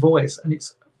same voice, and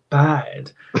it's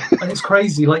bad. And it's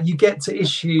crazy. Like, you get to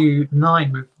issue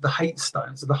 9 with the hate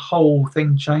stones, and the whole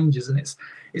thing changes. And it's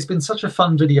been such a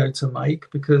fun video to make,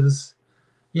 because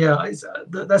that's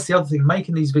the other thing,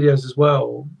 making these videos as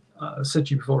well. I said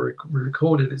to you before we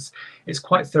recorded, it's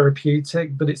quite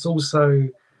therapeutic, but it's also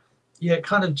it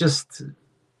kind of just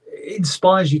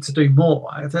inspires you to do more.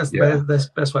 That's the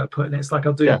best way of putting it. It's like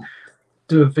I'll do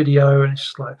a video, and it's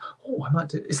just like, oh, I might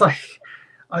do. It's like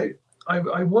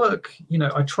I work,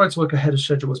 I try to work ahead of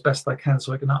schedule as best I can,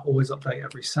 so I can always update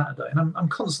every Saturday, and I'm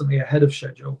constantly ahead of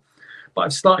schedule. But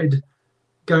I've started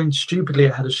going stupidly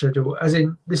ahead of schedule, as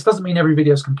in, this doesn't mean every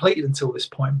video is completed until this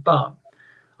point, but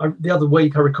the other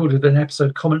week I recorded an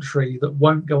episode commentary that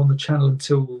won't go on the channel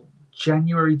until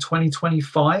January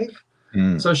 2025.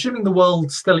 So assuming the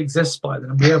world still exists by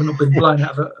then, and we haven't been blown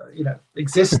out of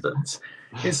existence,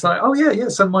 it's like, oh yeah.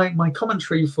 So my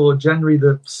commentary for January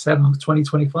the 7th,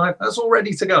 2025, that's all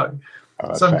ready to go.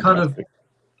 So I'm kind of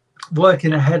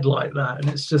working ahead like that, and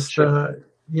it's just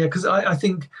because I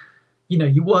think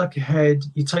you work ahead,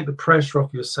 you take the pressure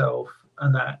off yourself,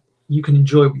 and that you can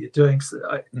enjoy what you're doing. So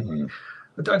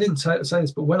I didn't say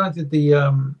this, but when I did the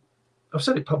I've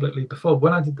said it publicly before.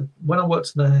 When I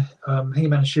worked on the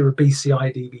He-Man and She-Ra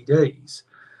BCI DVDs,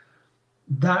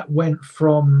 that went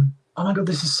from, oh my god,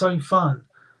 this is so fun,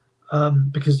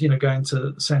 because going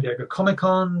to San Diego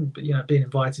Comic-Con, being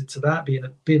invited to that, being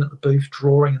at the booth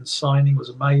drawing and signing was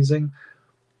amazing.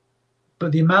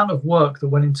 But the amount of work that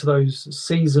went into those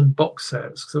season box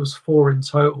sets, because there was 4 in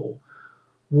total,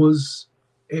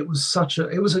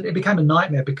 it became a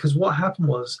nightmare, because what happened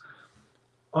was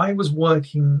I was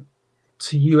working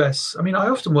to US. I mean, I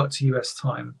often work to US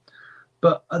time,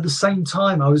 but at the same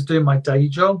time I was doing my day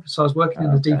job. So I was working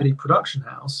in the DVD production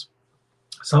house.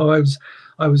 So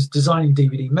I was designing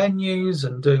DVD menus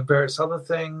and doing various other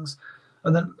things,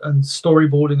 and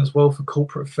storyboarding as well for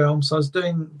corporate film. So I was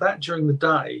doing that during the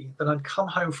day. Then I'd come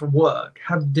home from work,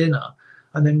 have dinner,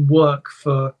 and then work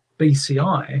for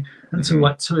BCI until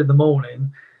like 2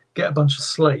 in, get a bunch of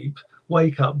sleep,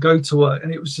 wake up, go to work.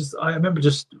 And it was just, I remember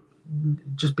just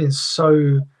being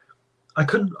so, I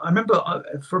remember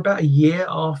for about a year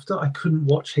after, I couldn't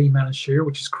watch He-Man and She-Ra,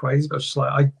 which is crazy, but I was just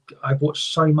like, I've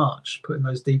watched so much putting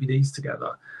those DVDs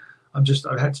together. I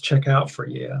had to check out for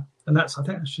a year. And I think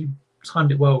actually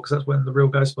timed it well, because that's when the Real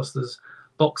Ghostbusters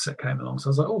box set came along. So I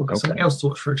was like, oh, I've got something else to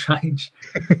watch for a change.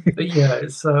 But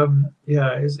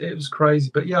it was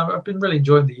crazy. But I've been really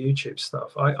enjoying the YouTube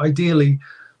stuff. Ideally,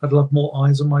 I'd love more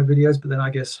eyes on my videos, but then I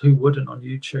guess who wouldn't on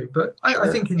YouTube? But I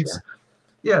think it's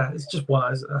just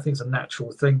wise. I think it's a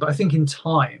natural thing. But I think in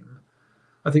time,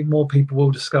 I think more people will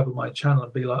discover my channel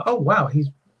and be like, oh wow, he's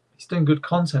doing good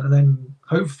content, and then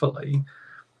hopefully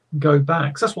go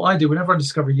back. 'Cause that's what I do whenever I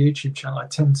discover a YouTube channel. I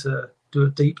tend to do a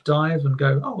deep dive and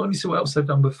go, oh, let me see what else they've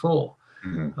done before.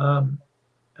 I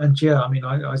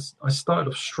started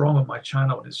off strong on my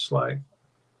channel, and it's just like,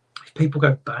 if people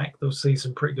go back, they'll see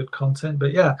some pretty good content.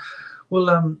 But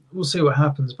we'll see what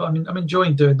happens. But I'm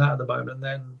enjoying doing that at the moment. And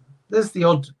then there's the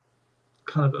odd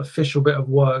kind of official bit of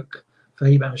work for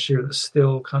He-Man and She-Ra that's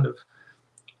still kind of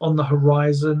on the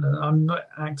horizon, and I'm not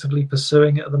actively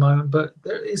pursuing it at the moment, but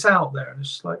it's out there, and it's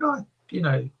just like,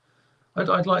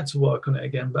 I'd like to work on it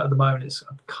again, but at the moment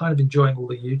I'm kind of enjoying all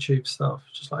the YouTube stuff.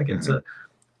 Just like I get to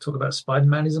talk about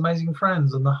Spider-Man, His Amazing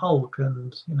Friends, and the Hulk,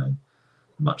 and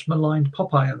much maligned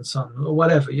Popeye and Son, or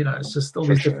whatever. It's just all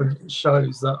these different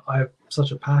shows that I have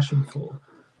such a passion for.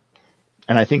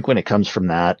 And I think when it comes from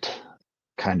that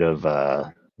kind of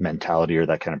mentality or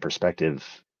that kind of perspective,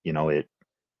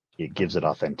 it gives it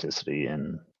authenticity,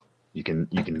 and you can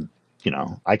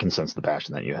I can sense the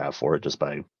passion that you have for it just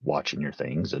by watching your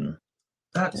things, and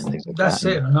that's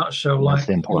it in a nutshell. That's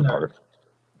the important part.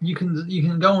 You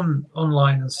can go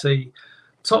online and see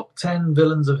top 10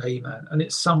 villains of He-Man, and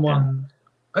it's someone.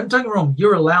 And don't get me wrong,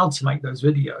 you're allowed to make those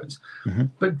videos,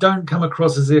 but don't come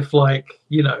across as if like,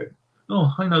 you know,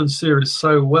 oh, I know the series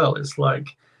so well. It's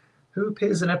like, who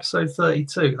appears in episode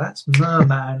 32? That's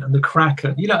Merman and the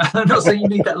Kraken. You know, I'm not saying you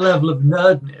need that level of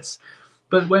nerdness,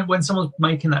 but when someone's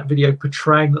making that video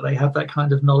portraying that they have that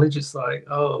kind of knowledge, it's like,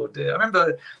 oh dear. I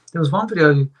remember there was one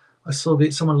video I saw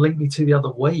that someone linked me to the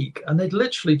other week, and they'd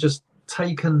literally just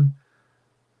taken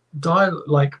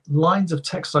like lines of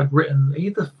text I'd written,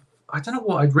 either I don't know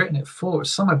what I'd written it for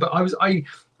somewhere, but I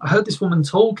heard this woman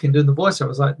talking, doing the voice. I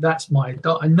was like, that's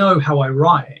I know how I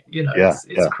write, you know.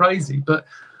 It's crazy, but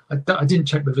I didn't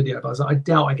check the video, but I was like, I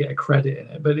doubt I get a credit in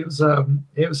it. But it was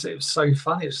so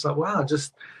funny. It's just like, wow,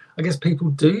 I guess people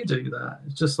do that.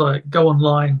 It's just like, go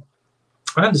online.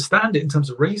 I understand it in terms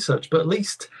of research, but at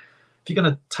least if you're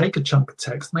going to take a chunk of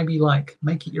text, maybe like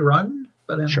make it your own.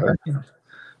 But then, you know,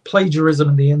 plagiarism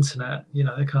and the internet, you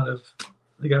know,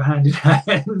 they go hand in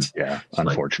hand. Yeah,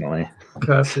 unfortunately. Like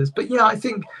curses. But yeah, I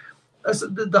think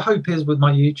the hope is with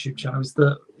my YouTube channel is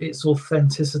that it's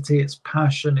authenticity, it's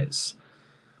passion, it's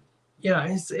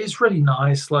really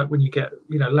nice. Like when you get,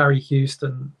 you know, Larry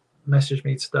Houston messaged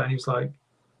me today and he was like,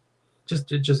 just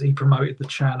he promoted the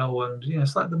channel, and you know,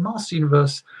 it's like the Master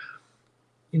Universe,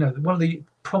 you know, one of the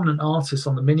prominent artists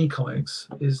on the mini comics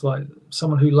is like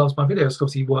someone who loves my videos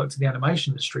because he worked in the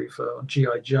animation industry on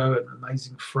G.I. Joe and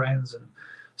Amazing Friends and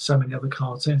so many other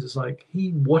cartoons. It's like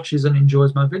he watches and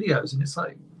enjoys my videos, and it's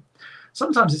like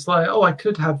sometimes it's like, oh, I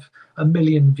could have 1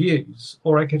 million views,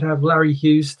 or I could have Larry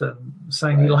Houston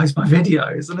saying he likes my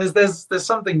videos, and there's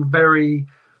something very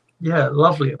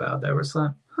lovely about there. It's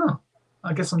like,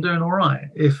 I guess I'm doing all right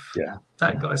if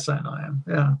that guy's saying I am.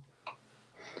 Yeah.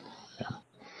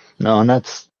 No, and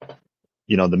that's,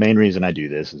 you know, the main reason I do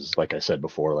this is, like I said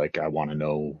before, like I want to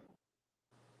know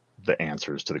the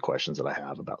answers to the questions that I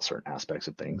have about certain aspects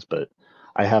of things. But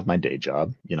I have my day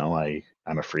job. You know,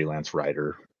 I'm a freelance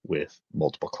writer with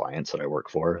multiple clients that I work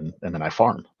for, and then I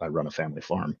farm. I run a family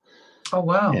farm. Oh,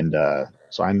 wow. And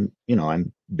so I'm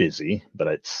busy, but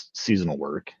it's seasonal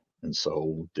work. And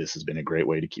so this has been a great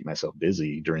way to keep myself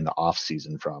busy during the off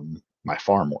season from my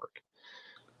farm work,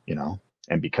 you know.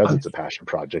 And because it's a passion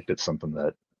project, it's something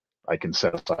that I can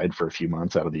set aside for a few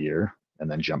months out of the year and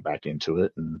then jump back into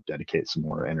it and dedicate some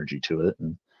more energy to it.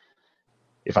 And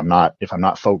if I'm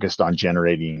not focused on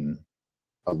generating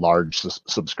a large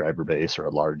subscriber base or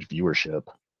a large viewership,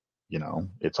 you know,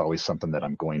 it's always something that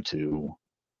I'm going to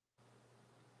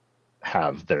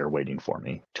have there waiting for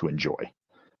me to enjoy,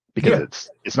 because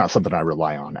it's not something I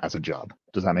rely on as a job.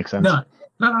 Does that make sense? No,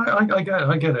 I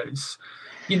get it. It's,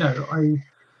 you know,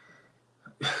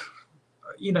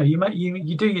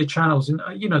 you do your channels, and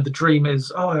you know, the dream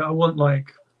is, I want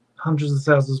like hundreds of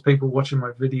thousands of people watching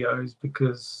my videos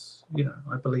because, you know,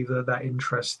 I believe they're that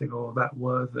interesting or that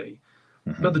worthy.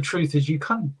 But the truth is, you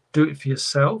can't do it for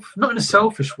yourself, not in a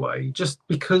selfish way, just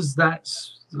because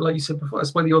that's, like you said before,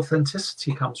 that's where the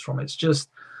authenticity comes from. It's just,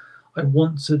 I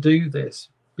want to do this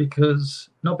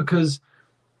not because,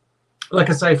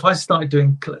 like I say, if I started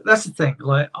doing, that's the thing,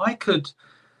 like I could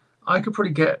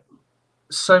probably get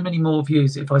so many more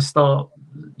views if I start,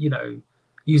 you know,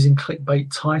 using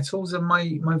clickbait titles in my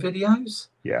videos.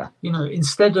 Yeah. You know,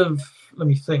 instead of, let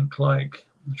me think, like,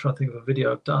 I'm trying to think of a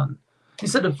video I've done.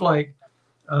 Instead of like,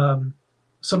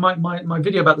 so my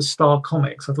video about the Star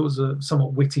Comics, I thought was a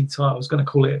somewhat witty title. I was going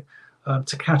to call it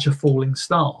To Catch a Falling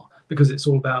Star, because it's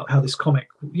all about how this comic,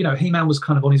 you know, He-Man was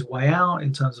kind of on his way out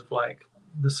in terms of like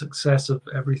the success of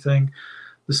everything.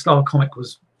 The Star comic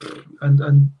was,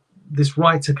 and this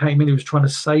writer came in who was trying to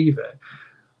save it.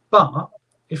 But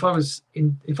if I was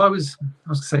going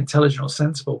to say intelligent or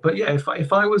sensible, but yeah,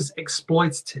 if I was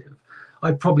exploitative,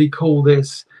 I'd probably call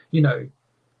this, you know,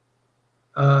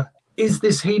 is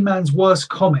this He-Man's worst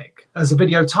comic, as a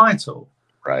video title?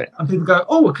 Right. And people go,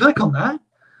 oh, well, click on that.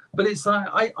 But it's like,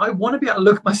 I want to be able to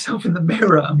look at myself in the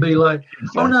mirror and be like,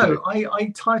 exactly. Oh no,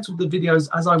 I titled the videos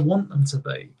as I want them to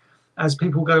be. As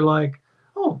people go like,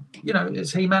 oh, you know,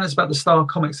 it's He-Man, it's about the Star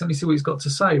Comics, let me see what he's got to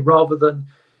say, rather than,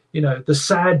 you know, the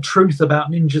sad truth about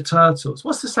Ninja Turtles.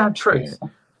 What's the sad truth? Yeah.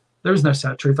 There is no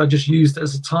sad truth. I just used it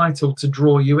as a title to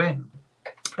draw you in.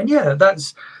 And yeah,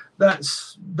 that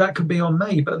could be on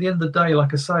me. But at the end of the day,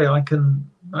 like I say, I can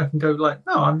go like,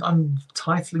 no, I'm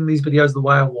titling these videos the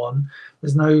way I want.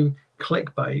 There's no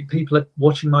clickbait. People are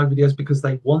watching my videos because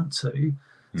they want to.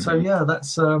 Mm-hmm. So yeah,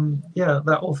 that's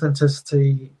that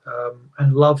authenticity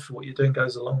and love for what you're doing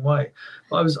goes a long way.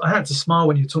 But I had to smile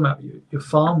when you were talking about your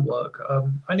farm work.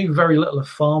 I knew very little of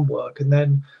farm work, and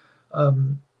then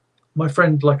my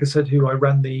friend, like I said, who I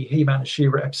ran the He-Man and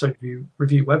She-Ra episode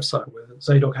review website with,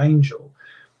 Zadok Angel,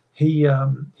 he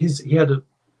his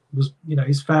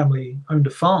family owned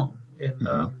a farm in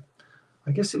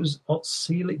I guess it was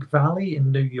Otselic Valley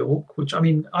in New York, which, I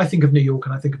mean, I think of New York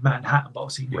and I think of Manhattan, but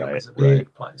obviously New York is a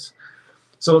big place.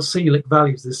 So Otselic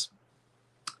Valley is this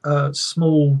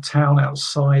small town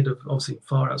outside of, obviously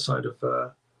far outside of,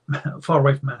 far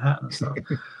away from Manhattan and stuff.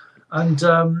 And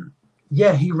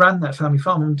he ran that family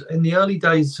farm. And in the early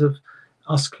days of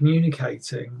us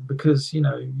communicating, because, you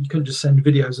couldn't just send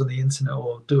videos on the internet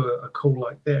or do a call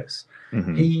like this,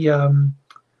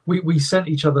 we sent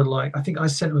each other, like, I think I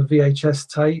sent him a VHS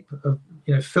tape of,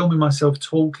 filming myself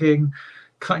talking,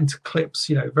 cutting to clips,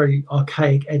 very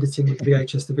archaic editing with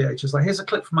VHS to VHS. Like, here's a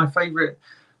clip from my favorite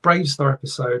Brave Star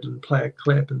episode, and play a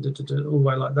clip and all the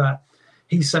way like that.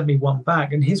 He sent me one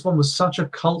back, and his one was such a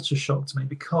culture shock to me,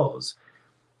 because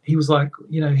he was like,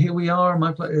 here we are,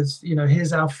 my place,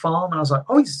 here's our farm. And I was like,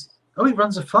 he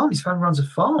runs a farm. His family runs a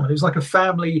farm. And it was like a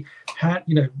family, I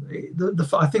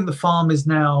think the farm is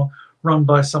now run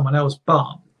by someone else,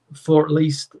 but for at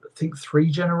least, I think, 3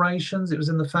 generations, it was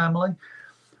in the family.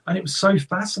 And it was so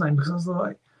fascinating, because I was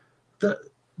like, the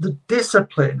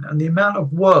discipline and the amount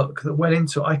of work that went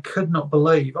into it, I could not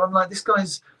believe. I'm like, this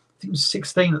guy's, I think he was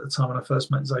 16 at the time when I first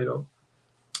met Eatock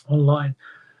online.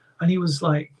 And he was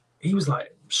like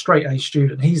straight A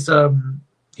student.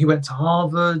 He went to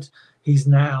Harvard. He's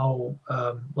now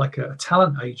like a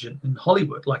talent agent in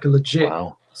Hollywood, like a legit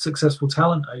successful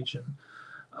talent agent.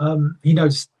 He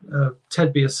knows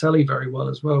Ted Biaselli very well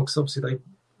as well, because obviously they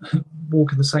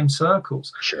walk in the same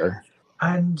circles. Sure.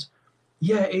 And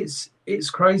it's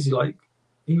crazy. Like,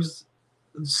 he was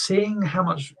seeing how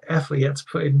much effort he had to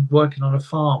put in working on a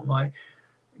farm, like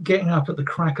getting up at the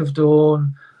crack of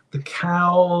dawn, the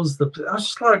cows, I was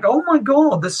just like, oh my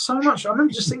God, there's so much. I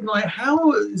remember just thinking, like,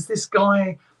 how is this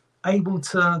guy able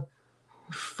to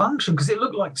function? Because it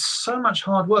looked like so much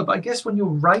hard work. But I guess when you're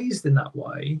raised in that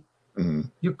way,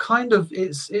 you're kind of,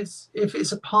 it's if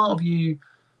it's a part of you,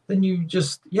 then you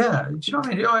just, do you know what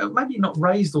I mean? Maybe you're not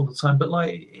raised all the time, but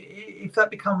like, if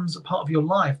that becomes a part of your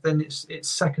life, then it's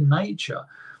second nature.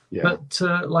 But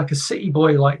like a city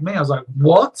boy like me, I was like,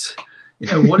 what?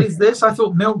 What is this? I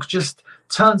thought milk just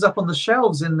turns up on the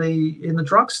shelves in the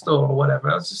drugstore or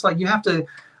whatever. I was just like, you have to, I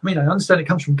mean, I understand it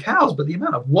comes from cows, but the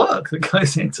amount of work that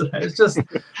goes into that is just,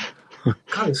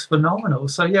 God, it's phenomenal.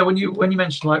 So when you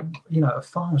mentioned, like, a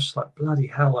farm, it's just like, bloody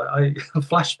hell, I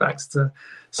flashbacks to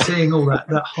seeing all that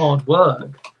hard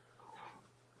work.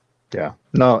 Yeah.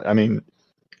 No, I mean,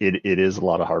 it is a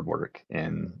lot of hard work,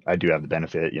 and I do have the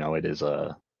benefit, it is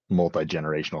a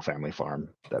multi-generational family farm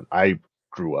that I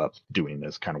grew up doing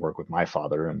this kind of work with my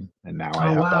father, and now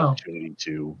I have the opportunity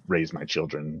to raise my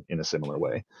children in a similar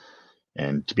way,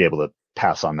 and to be able to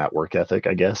pass on that work ethic,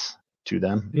 I guess, to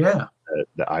them.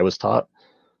 That I was taught.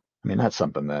 I mean, that's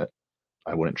something that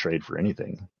I wouldn't trade for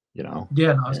anything, I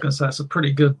was going to say, it's a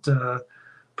pretty good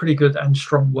and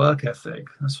strong work ethic,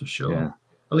 that's for sure.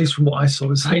 At least from what I saw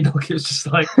with Eatock, it was just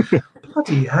like,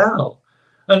 bloody hell.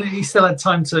 And he still had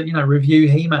time to, review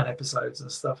He-Man episodes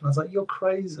and stuff. And I was like, you're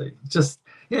crazy. Just,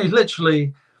 you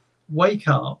literally wake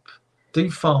up, do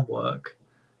farm work,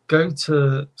 go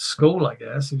to school, I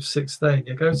guess. He was 16.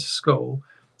 You go to school,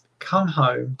 come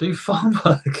home, do farm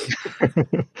work,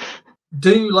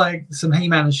 do like some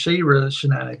He-Man and She-Ra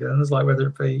shenanigans, like whether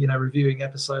it be, reviewing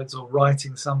episodes or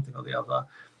writing something or the other.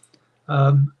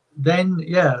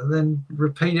 Then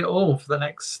repeat it all for the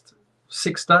next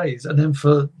 6 days, and then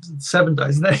for 7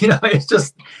 days, and then it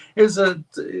was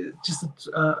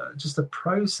just a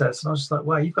process. And I was just like,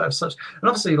 wow, you've got to have such. And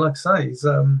obviously, like I say,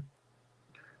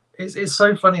 it's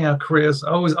so funny how careers.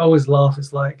 I always laugh.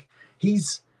 It's like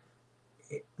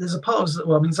there's a part of,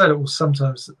 well, I mean, Zayda will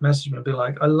sometimes message me and be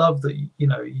like, I love that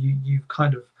you've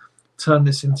kind of turned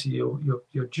this into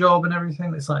your job and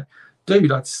everything. It's like,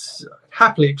 dude, I'd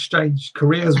happily exchange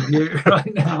careers with you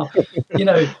right now.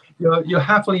 You're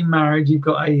happily married. You've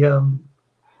got you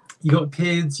got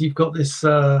kids. You've got this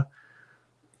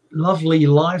lovely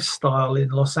lifestyle in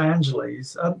Los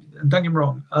Angeles. And don't get me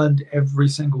wrong, earned every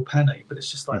single penny. But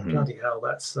it's just like, bloody hell,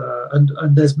 that's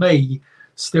and there's me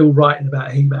still writing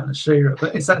about He-Man and She-Ra.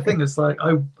 But it's that thing. It's like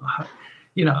I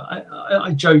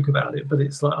joke about it, but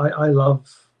it's like I love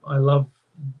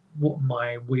what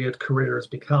my weird career has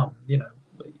become.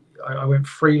 I went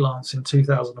freelance in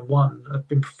 2001. I've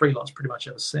been freelance pretty much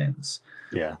ever since.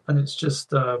 And it's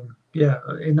just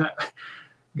in that,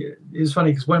 it's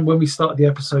funny because when we started the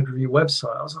episode review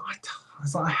website, I was like,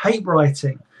 I hate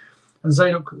writing. And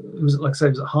Eatock, was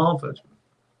at Harvard.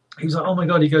 He was like, oh my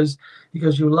God, he goes,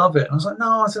 you'll love it. And I was like,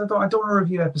 no, I said, I don't want to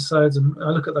review episodes. And I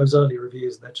look at those early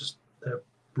reviews and they're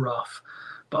rough.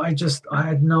 but I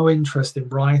had no interest in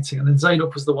writing. And then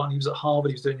Zadok was the one. He was at Harvard.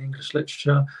 He was doing English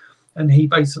literature, and he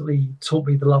basically taught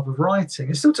me the love of writing.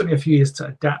 It still took me a few years to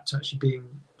adapt to actually being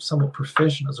somewhat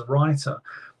proficient as a writer,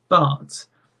 but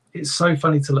it's so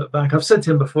funny to look back. I've said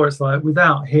to him before, it's like,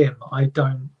 without him, I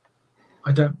don't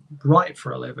write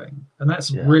for a living, and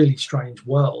that's a really strange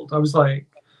world. I was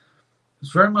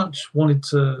very much wanted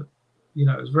to,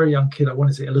 as a very young kid, I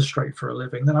wanted to illustrate for a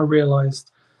living. Then I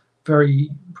realized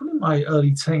probably in my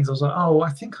early teens, I was like, oh, I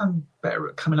think I'm better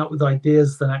at coming up with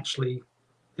ideas than actually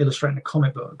illustrating a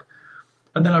comic book.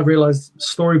 And then I realized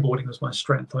storyboarding was my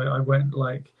strength. I went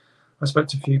I spoke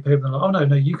to a few people and they're like, oh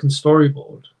no, you can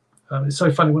storyboard. It's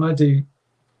so funny when I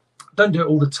don't do it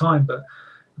all the time, but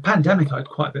the pandemic I had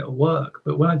quite a bit of work.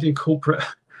 But when I do corporate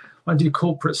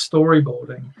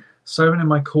storyboarding, so many of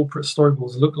my corporate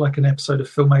storyboards look like an episode of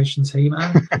Filmation's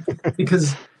He-Man,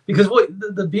 because what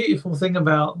the beautiful thing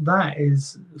about that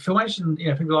is Filmation.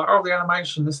 People are like, oh, the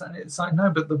animation, this, and it's like, no.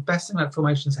 But the best thing about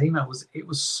Filmation's He-Man was it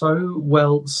was so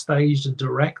well staged and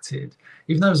directed.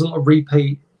 Even though there was a lot of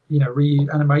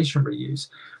animation reuse,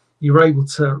 you were able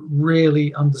to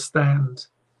really understand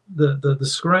the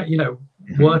screen,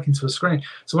 work into a screen.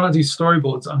 So when I do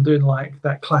storyboards, I'm doing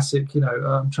that classic,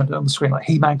 I'm trying to do it on the screen, like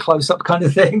He-Man close-up kind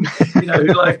of thing,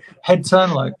 like head turn,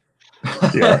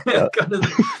 kind of,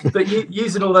 but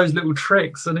using all those little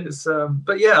tricks. And it's,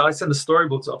 but yeah, I send the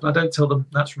storyboards off, and I don't tell them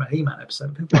that's from a He-Man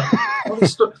episode. People are like, oh,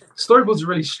 these storyboards are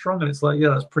really strong, and it's like, yeah,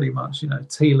 that's pretty much,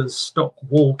 Teela's stock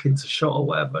walk into shot or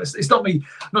whatever. It's not me,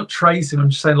 I'm not tracing. I'm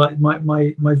just saying,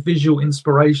 my visual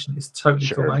inspiration is totally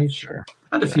Filmation,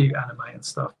 and a few anime and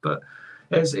stuff. But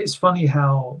it's funny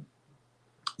how,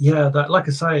 that, like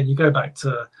I say, you go back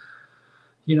to,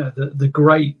 the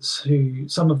greats who,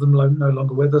 some of them no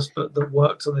longer with us, but that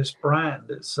worked on this brand.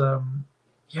 It's I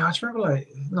just remember,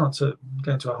 not to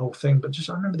go into a whole thing, but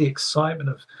I remember the excitement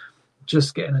of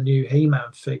just getting a new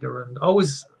He-Man figure. And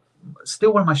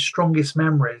still one of my strongest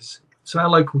memories. So our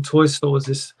local toy store was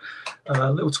this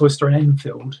little toy store in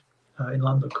Enfield in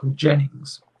London called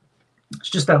Jennings. It's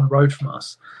just down the road from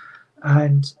us.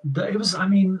 And it was,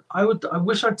 I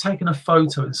wish I'd taken a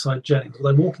photo inside Jennings.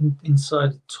 Although walking inside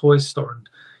a toy store and,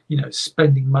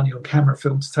 spending money on camera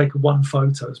film to take one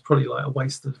photo is probably a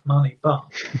waste of money. But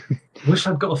I wish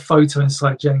I'd got a photo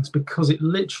inside Jennings, because it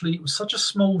was such a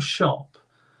small shop,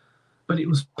 but it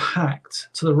was packed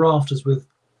to the rafters with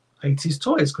 80s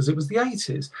toys, because it was the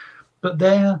 80s. But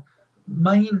their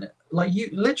main,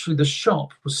 literally the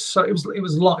shop was it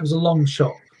was a long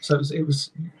shop. So it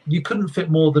was you couldn't fit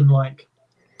more than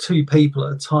two people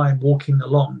at a time walking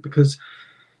along, because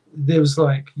there was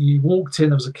you walked in,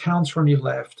 there was a counter on your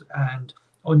left, and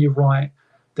on your right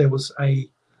there was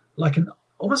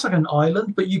almost like an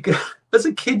island, but you could, as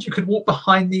a kid, you could walk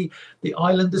behind the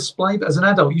island display, but as an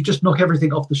adult you just knock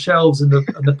everything off the shelves and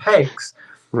the pegs.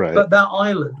 Right. But that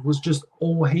island was just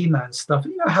all He-Man stuff.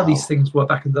 You know how these things were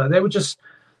back in the day. They would just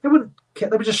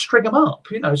string them up,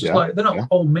 it's just they're not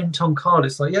all mint on card.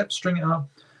 It's string it up.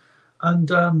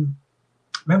 And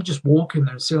I remember just walking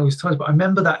there and seeing all these toys. But I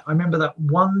remember that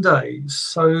one day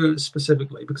so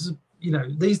specifically, because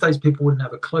these days people wouldn't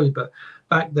have a clue, but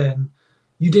back then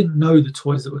you didn't know the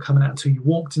toys that were coming out until you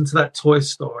walked into that toy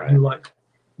store, and you're like,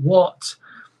 what?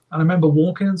 And I remember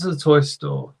walking into the toy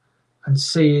store and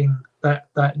seeing that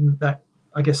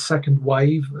I guess second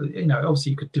wave. Obviously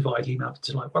you could divide He-Man up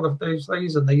to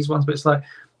these and these ones, but it's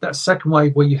that second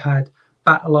wave where you had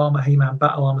Battle Armor He-Man,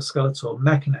 Battle Armor Skeletor,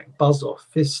 Mechaneck, Buzz-Off,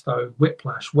 Fisto,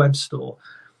 Whiplash, Webstore,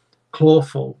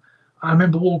 Clawful. I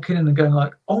remember walking in and going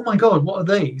oh my god, what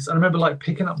are these? And I remember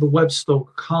picking up the Webstore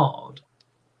card.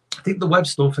 I think the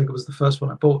Webstore figure was the first one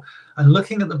I bought, and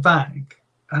looking at the bag,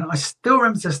 and I still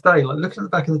remember to this day, looking at the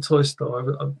back of the toy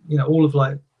store, all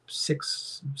of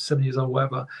 6, 7 years old,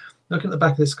 whatever, looking at the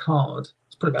back of this card.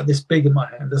 It's probably about this big in my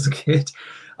hand as a kid,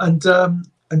 and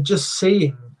just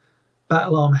seeing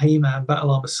Battle Armor He-Man,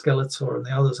 Battle Armor Skeletor, and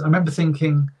the others. I remember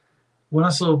thinking, when I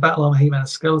saw Battle Armor He-Man and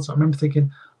Skeletor, I remember thinking,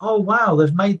 oh wow,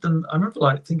 they've made them. I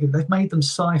remember thinking they've made them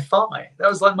sci-fi. That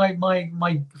was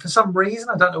my for some reason,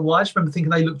 I don't know why. I just remember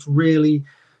thinking they looked really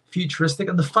futuristic.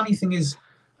 And the funny thing is,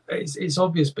 it's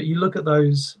obvious, but you look at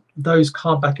those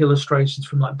cardback illustrations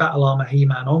from Battle Armor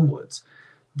He-Man onwards,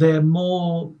 they're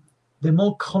more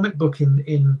comic book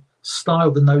in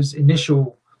style than those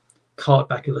initial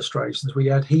cardback illustrations where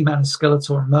you had He-Man and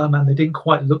Skeletor and Merman. They didn't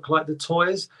quite look like the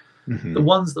toys. Mm-hmm. The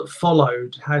ones that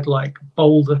followed had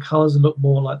bolder colors and looked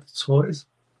more like the toys.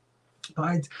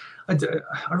 But I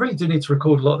really do need to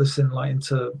record a lot of this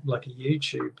into a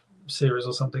YouTube series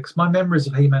or something, because my memories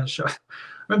of He-Man show. I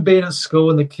remember being at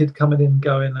school and the kid coming in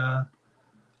going,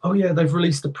 oh yeah, they've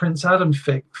released a Prince Adam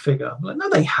figure. I'm like, no,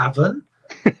 they haven't.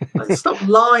 Like, stop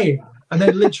lying. And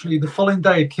then literally the following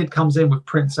day, a kid comes in with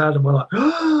Prince Adam. We're like,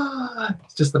 oh,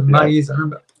 it's just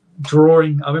amazing. Yeah. I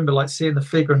remember like seeing the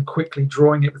figure and quickly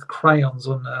drawing it with crayons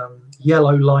on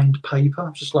yellow lined paper.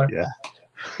 I'm just like, Yeah.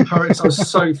 I was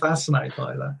so fascinated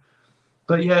by that.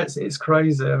 But yeah, it's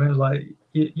crazy. I mean, like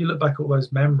you look back at all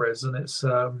those memories, and it's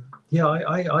I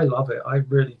love it. I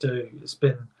really do. It's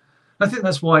been. I think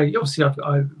that's why. Obviously,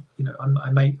 I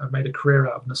made a career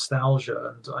out of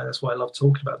nostalgia, and that's why I love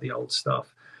talking about the old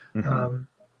stuff. And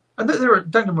there are,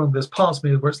 don't get me wrong, there's parts of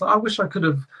me where it's like I wish I could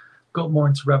have got more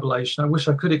into Revelation. I wish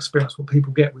I could experience what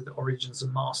people get with Origins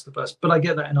and Masterverse, but I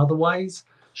get that in other ways.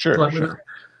 Sure, like sure.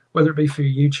 Whether it be through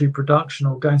YouTube production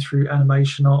or going through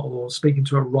animation art or speaking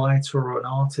to a writer or an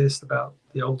artist about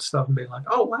the old stuff and being like,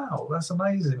 oh wow, that's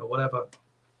amazing, or whatever.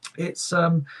 It's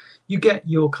you get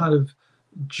your kind of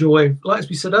joy, like as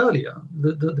we said earlier,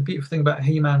 the beautiful thing about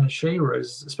He-Man and She-Ra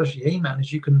is, especially He-Man,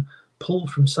 is you can pull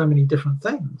from so many different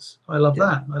things. I love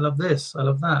that, I love this, I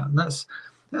love that, and that's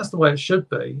the way it should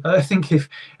be. I think if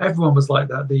everyone was like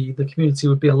that, the community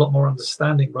would be a lot more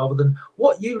understanding, rather than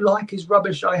what you like is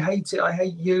rubbish, I hate it, I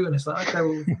hate you, and it's like, okay,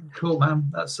 well, cool, man,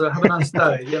 that's have a nice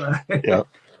day, you know. Yeah,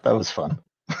 that was fun.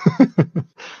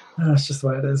 That's just the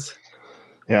way it is.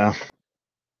 Yeah.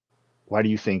 Why do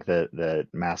you think that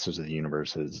Masters of the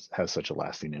Universe has such a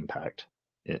lasting impact?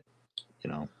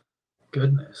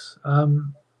 Goodness. I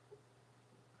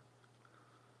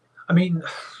mean,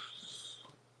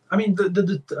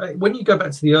 when you go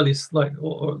back to the earliest, like,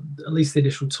 or at least the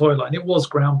initial toy line, it was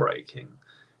groundbreaking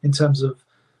in terms of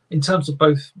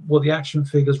both what the action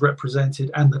figures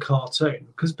represented and the cartoon,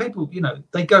 because people,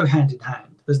 they go hand in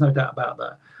hand. There's no doubt about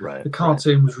that. Right. The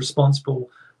cartoon was responsible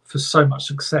for so much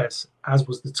success, as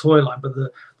was the toy line. But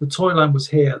the toy line was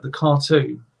here. The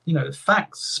cartoon, the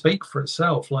facts speak for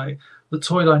itself. Like, the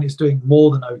toy line is doing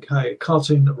more than okay. A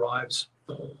cartoon that arrives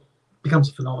becomes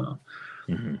a phenomenon.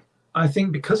 Mm-hmm. I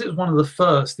think because it was one of the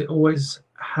first, it always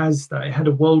has that. It had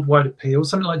a worldwide appeal.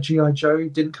 Something like G.I. Joe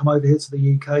didn't come over here to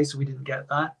the UK, so we didn't get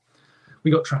that.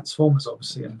 We got Transformers,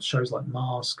 obviously, and shows like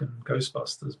Mask and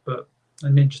Ghostbusters,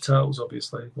 and Ninja Turtles,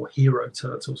 obviously, or Hero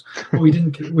Turtles. But we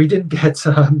didn't get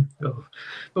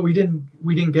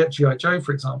G.I. Joe,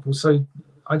 for example. So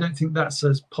I don't think that's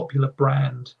as popular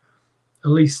brand,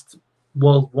 at least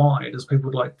worldwide, as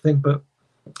people would like to think. But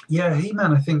yeah,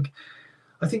 He-Man, I think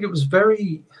it was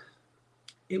very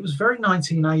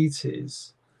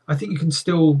 1980s. I think you can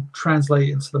still translate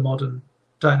it into the modern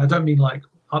day. And I don't mean like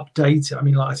update it. I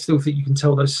mean, like, I still think you can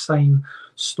tell those same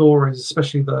stories,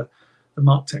 especially the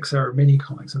Mark Tex era mini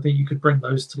comics. I think you could bring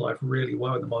those to life really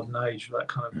well in the modern age with that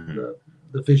kind of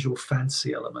the visual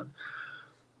fantasy element.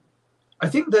 I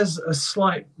think there's a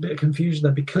slight bit of confusion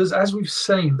there, because as we've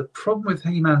seen, the problem with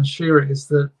He-Man and She-Ra is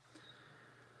that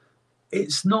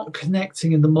it's not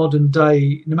connecting in the modern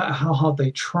day. No matter how hard they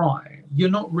try, you're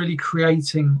not really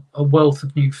creating a wealth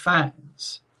of new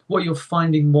fans. What you're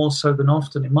finding more so than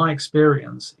often, in my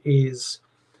experience, is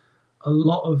a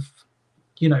lot of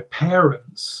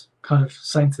parents kind of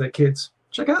saying to their kids,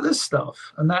 check out this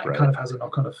stuff, and that kind of has a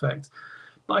knock-on effect.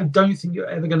 But I don't think you're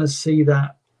ever going to see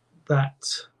that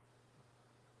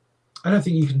I don't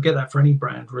think you can get that for any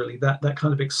brand, really, that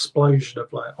kind of explosion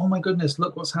of like, oh my goodness,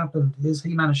 look what's happened, here's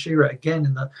He-Man and She-Ra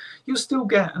again. You'll still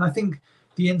get, and I think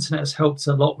the internet has helped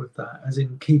a lot with that, as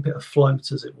in keep it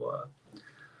afloat, as it were.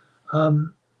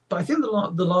 But I think the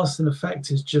lasting effect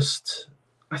is just,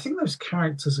 I think those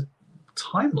characters are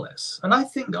timeless. And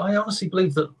I honestly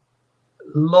believe that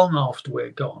long after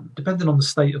we're gone, depending on the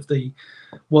state of the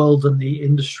world and the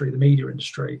industry, the media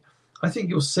industry, I think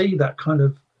you'll see that kind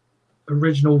of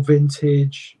original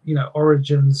vintage,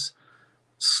 Origins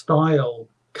style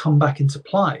come back into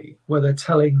play, where they're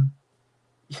telling,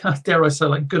 dare I say,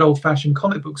 like good old-fashioned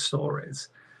comic book stories,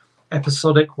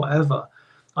 episodic, whatever.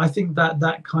 I think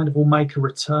that kind of will make a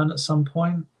return at some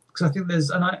point, because I think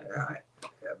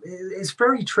it's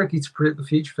very tricky to predict the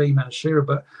future for He-Man and She-Ra,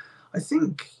 but I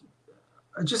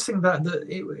just think that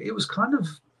it was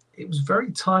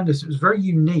very timeless. It was very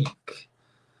unique.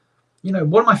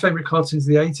 One of my favorite cartoons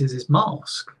of the 80s is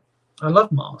Mask. I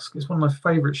love Mask. It's one of my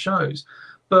favorite shows.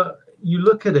 But you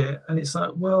look at it and it's like,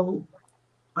 well,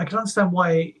 I can understand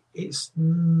why it's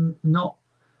not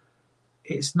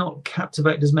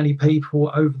captivated as many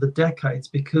people over the decades,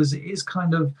 because it is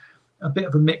kind of a bit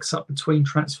of a mix-up between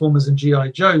Transformers and G.I.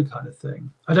 Joe kind of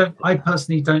thing. I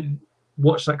personally don't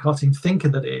watch that cartoon thinking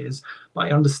that it is, but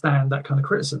I understand that kind of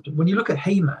criticism. When you look at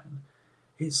He-Man,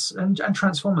 and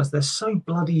Transformers, they're so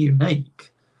bloody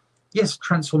unique. Yes,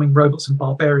 transforming robots and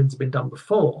barbarians have been done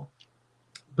before,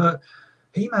 but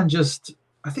He-Man just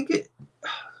I think it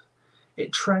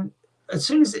as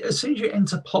soon as you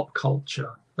enter pop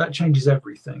culture, that changes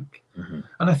everything. Mm-hmm.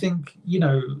 And I think,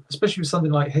 especially with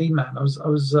something like He-Man, I was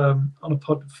on a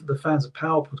pod for the Fans of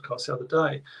Power podcast the other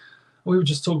day. We were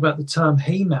just talking about the term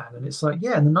He-Man, and it's like,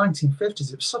 yeah, in the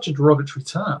 1950s, it was such a derogatory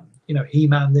term.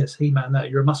 He-Man this, He-Man that.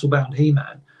 You're a muscle-bound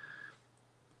He-Man.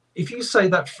 If you say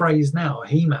that phrase now,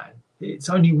 He-Man, there's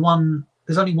only one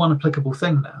applicable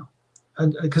thing now,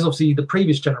 and because obviously the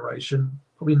previous generation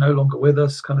probably no longer with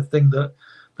us, kind of thing that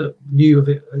knew of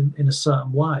it in a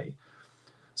certain way.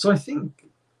 So I think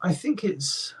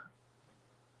it's.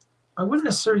 I wouldn't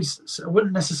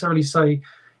necessarily say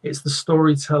it's the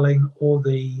storytelling or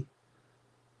the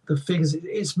figures.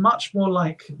 It's much more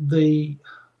like the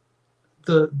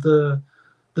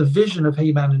vision of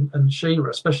He-Man and She-Ra,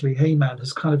 especially He-Man,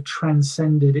 has kind of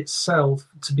transcended itself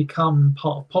to become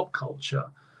part of pop culture,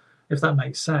 if that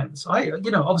makes sense.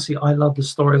 Obviously I love the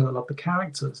stories, I love the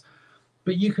characters,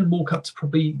 but you can walk up to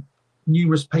probably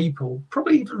numerous people,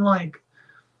 probably even like,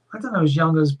 I don't know, as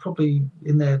young as probably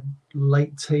in their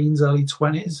late teens, early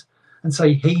 20s, and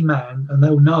say He-Man, and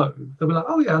they'll know. They'll be like,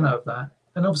 oh yeah, I know of that.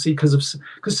 And obviously because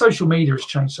social media has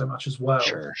changed so much as well.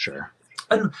 Sure.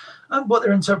 And what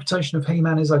their interpretation of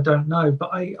He-Man is, I don't know.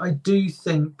 But I do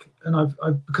think, and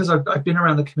because I've been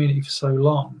around the community for so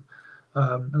long,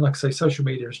 and like I say, social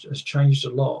media has changed a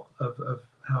lot of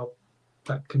how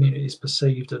that community is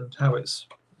perceived and how it's,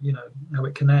 how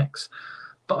it connects.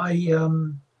 But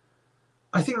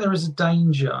I think there is a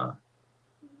danger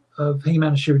of He-Man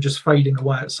and She-Ra just fading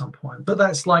away at some point. But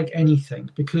that's like anything,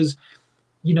 because,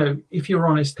 if you're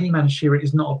honest, He-Man and She-Ra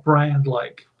is not a brand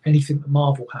like anything that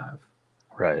Marvel have.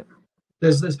 Right.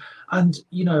 There's and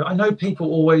I know people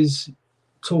always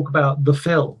talk about the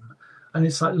film, and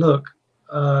it's like, look,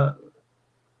 my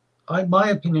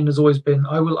opinion has always been,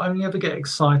 I will only ever get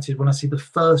excited when I see the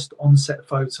first on-set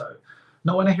photo,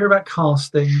 not when I hear about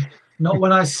casting, not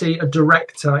when I see a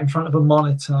director in front of a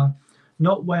monitor,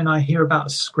 not when I hear about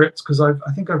a script, because I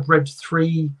think I've read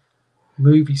 3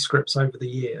 movie scripts over the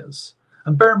years.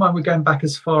 And bear in mind, we're going back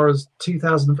as far as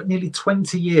 2000, but nearly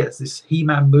 20 years this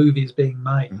He-Man movie is being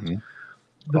made.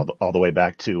 Mm-hmm. All the way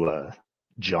back to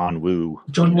John Woo.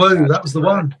 John Woo, that was the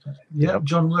one. Yeah, yep.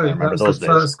 John Woo. That was the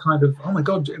first kind of, oh my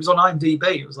God, it was on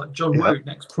IMDb. It was like John Woo,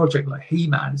 next project, like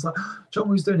He-Man. It's like, John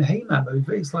Woo's doing a He-Man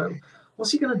movie. It's like,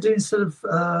 what's he going to do instead of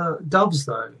doves,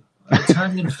 though?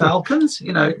 Turning into falcons?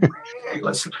 Like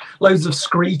loads of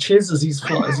screeches as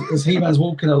He-Man's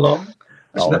walking along.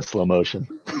 All in slow motion.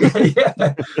 Yeah,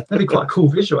 that'd be quite a cool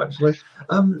visual, actually.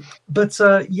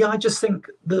 I just think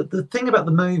the thing about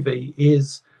the movie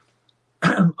is,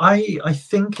 I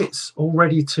think it's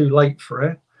already too late for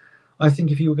it. I think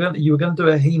if you were going to do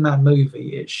a He-Man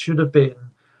movie, it should have been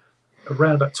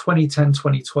around about 2010,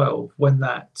 2012, when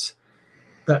that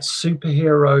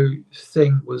superhero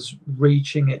thing was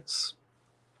reaching its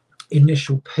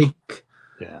initial peak.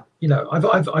 Yeah.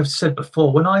 I've said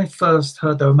before, when I first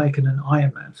heard they were making an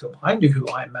Iron Man film, I knew who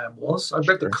Iron Man was. I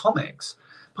read the comics.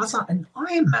 But I was like, an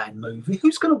Iron Man movie?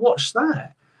 Who's going to watch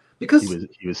that? Because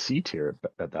he was C tier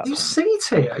at that time. He was C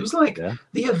tier. It was like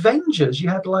the Avengers. You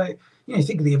had you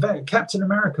think of the event, Captain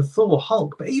America, Thor,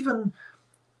 Hulk, but even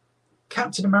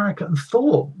Captain America and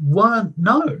Thor weren't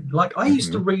known. Like, I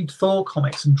used to read Thor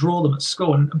comics and draw them at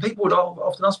school, and people would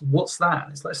often ask, what's that?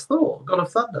 And it's like, it's Thor, God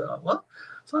of Thunder. Like, what?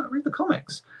 So I read the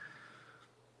comics.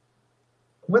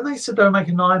 When they said they were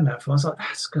making an Iron Man film, I was like,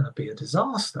 that's going to be a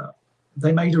disaster.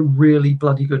 They made a really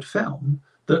bloody good film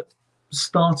that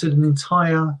started an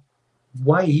entire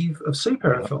wave of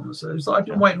superhero films. It was like, I've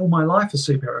been waiting all my life for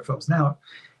superhero films. Now,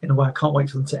 in a way, I can't wait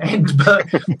for them to end. But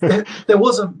there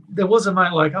was a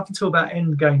man, like, up until about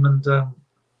Endgame and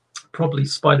probably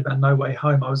Spider-Man No Way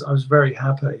Home, I was very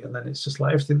happy. And then it's just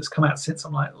like everything that's come out since,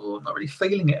 I'm like, I'm not really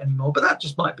feeling it anymore. But that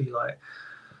just might be like,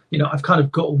 I've kind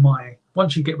of got all my,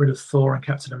 once you get rid of Thor and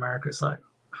Captain America, it's like,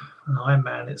 an Iron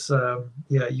Man, it's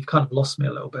you've kind of lost me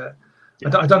a little bit. Yeah.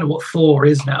 I don't know what Thor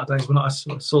is nowadays. When I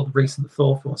saw the recent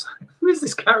Thor film, I was like, who is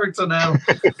this character now?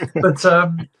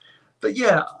 but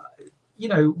yeah,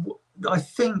 I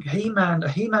think a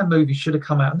He-Man movie should have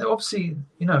come out. And obviously,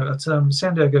 at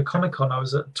San Diego Comic-Con, I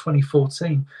was at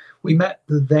 2014. We met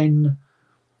the then,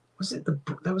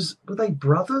 were they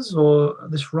brothers or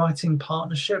this writing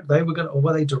partnership? They were or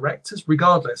were they directors?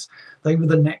 Regardless, they were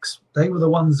the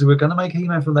ones who were going to make a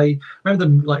He-Man film. They remember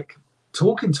them like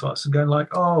talking to us and going like,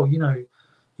 oh,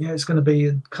 it's going to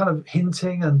be kind of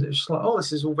hinting, and it's just like, oh,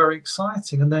 this is all very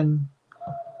exciting. And then,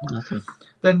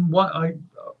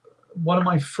 one of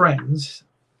my friends,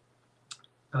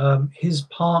 his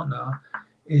partner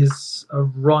is a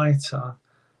writer,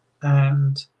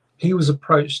 and he was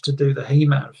approached to do the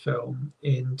He-Man film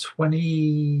in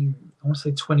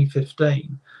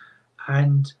 2015,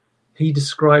 and he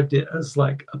described it as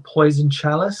like a poison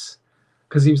chalice,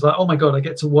 because he was like, oh my God, I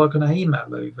get to work on a He-Man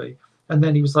movie. And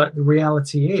then he was like, the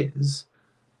reality is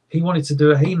he wanted to do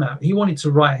a He-Man. He wanted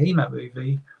to write a He-Man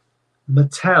movie.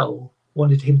 Mattel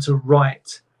wanted him to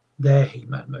write their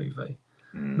He-Man movie.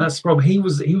 And that's the problem. He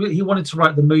wanted to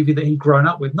write the movie that he'd grown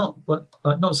up with, not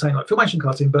saying like Filmation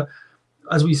cartoon, but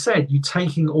as we said, you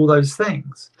taking all those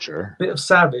things. Sure. Bit of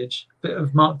Savage, bit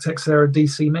of Mark Texeira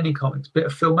DC mini comics, bit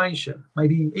of Filmation,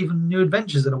 maybe even New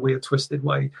Adventures in a weird, twisted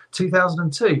way.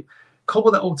 2002.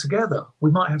 Cobble that all together.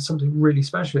 We might have something really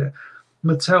special here.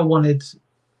 Mattel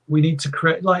we need to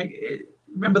create, like,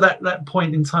 remember that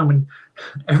point in time when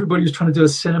everybody was trying to do a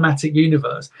cinematic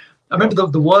universe? I remember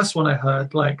the worst one I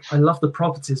heard, like, I love the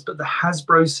properties, but the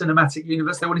Hasbro cinematic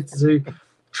universe, they wanted to do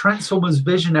Transformers,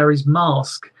 Visionaries,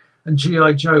 Mask, and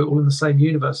G.I. Joe all in the same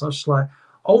universe. I was just like,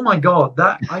 oh my God,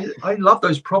 I love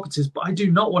those properties, but I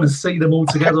do not want to see them all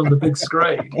together on the big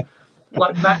screen.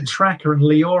 Like Matt Tracker and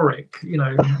Leoric,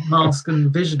 Mask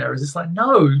and Visionaries. It's like,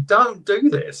 no, don't do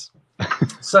this.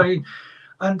 So,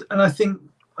 and I think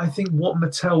what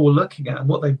Mattel were looking at, and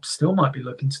what they still might be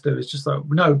looking to do, is just like,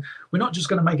 no, we're not just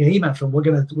going to make a He-Man film. We're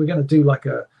gonna do like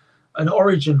an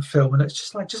origin film, and it's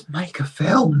just like, just make a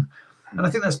film. And I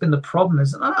think that's been the problem.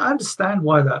 And I understand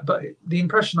why that, but the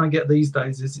impression I get these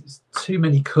days is it's too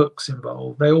many cooks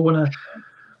involved. They all want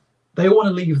to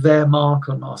leave their mark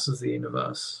on Masters of the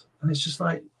Universe. And it's just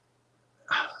like,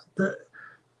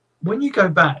 when you go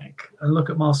back and look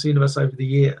at Masters of the Universe over the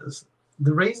years,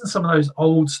 the reason some of those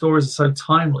old stories are so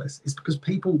timeless is because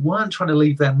people weren't trying to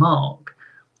leave their mark.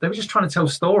 They were just trying to tell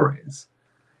stories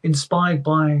inspired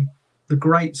by the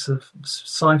greats of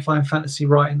sci-fi and fantasy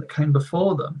writing that came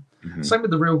before them. Mm-hmm. Same with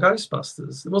the real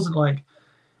Ghostbusters. It wasn't like,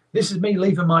 this is me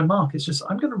leaving my mark. It's just,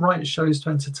 I'm going to write shows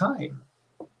to entertain.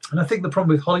 And I think the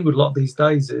problem with Hollywood a lot these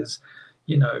days is,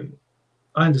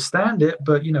 I understand it,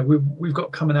 but we've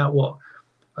got coming out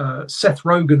Seth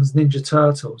Rogen's Ninja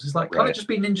Turtles. It's like, can't it just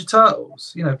be Ninja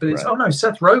Turtles? But it's oh no,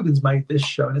 Seth Rogen's made this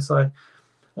show, and it's like, I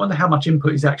wonder how much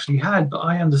input he's actually had. But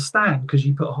I understand, because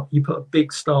you put a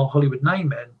big star Hollywood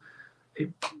name in,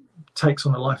 it takes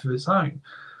on a life of its own.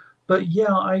 But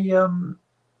yeah, I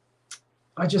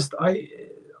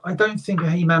don't think a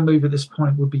He-Man movie at this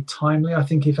point would be timely. I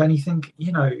think if anything,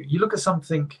 you look at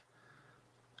something.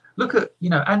 Look at,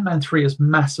 Ant-Man 3 has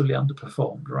massively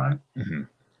underperformed, right? Mm-hmm.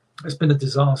 It's been a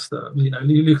disaster. You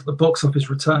look at the box office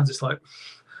returns, it's like,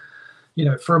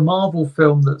 for a Marvel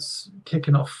film that's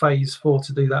kicking off phase 4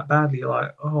 to do that badly, you're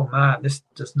like, oh man, this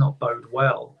does not bode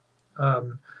well.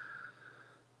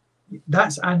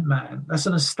 That's Ant-Man. That's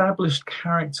an established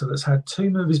character that's had 2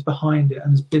 movies behind it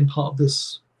and has been part of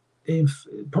this,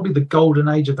 probably the golden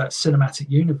age of that cinematic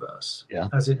universe,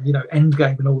 as in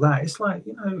Endgame and all that. It's like,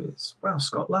 it's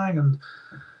Scott Lang and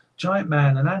Giant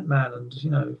Man and Ant-Man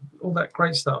and all that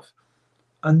great stuff,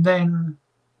 and then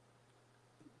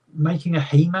making a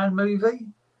He-Man movie.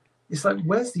 It's like,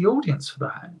 where's the audience for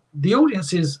that? The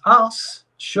audience is us,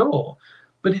 sure,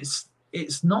 but it's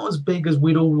not as big as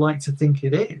we'd all like to think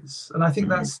it is. And I think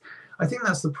that's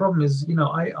the problem. Is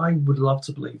I would love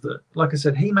to believe that, like I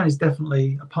said, He-Man is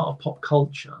definitely a part of pop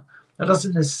culture. That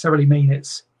doesn't necessarily mean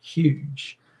it's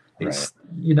huge. It's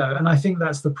and I think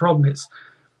that's the problem. It's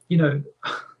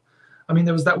I mean,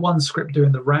 there was that one script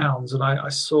doing the rounds, and I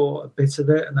saw a bit of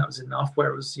it, and that was enough. Where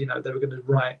it was, they were going to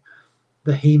write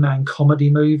the He-Man comedy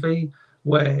movie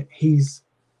where he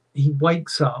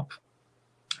wakes up,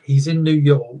 he's in New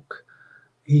York,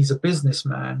 he's a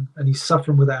businessman, and he's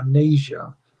suffering with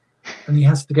amnesia, and he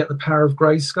has to get the power of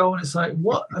Grayskull. And it's like,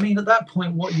 what? I mean, at that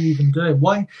point, what are you even doing?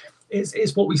 Why?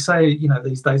 It's what we say,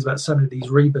 these days about so many of these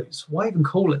reboots. Why even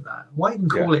call it that? Why even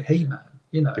call it He-Man?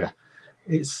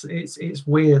 It's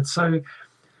weird. So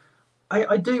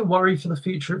I do worry for the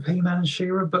future of He-Man and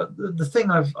She-Ra. But the thing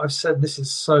I've said, this is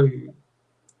so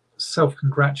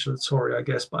self-congratulatory, I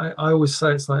guess, but I always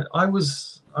say, it's like, I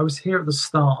was here at the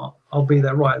start, I'll be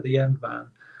there right at the end, man.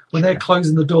 When they're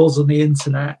closing the doors on the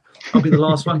internet, I'll be the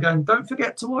last one going, don't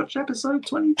forget to watch episode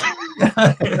 22.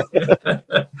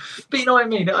 But you know what I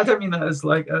mean? I don't mean that as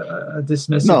like a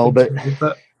dismissive. No,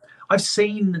 but I've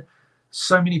seen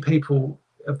so many people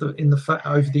over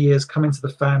the years come into the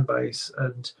fan base,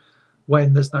 and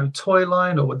when there's no toy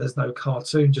line or when there's no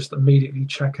cartoon, just immediately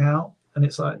check out. And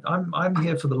it's like, I'm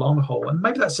here for the long haul. And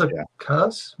maybe that's a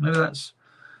curse. Maybe that's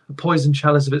a poison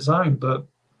chalice of its own. But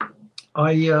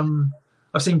I've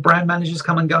seen brand managers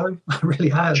come and go. I really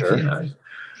have, Sure.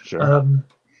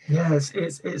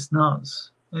 It's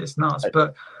nuts. It's nuts.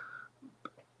 But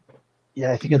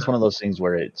Yeah, I think You it's know, one of those things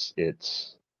where it's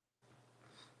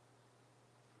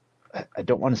I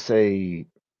don't want to say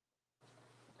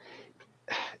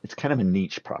it's kind of a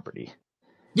niche property,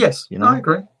 yes, you I know?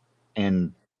 agree.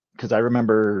 And because I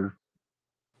remember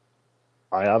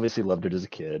I obviously loved it as a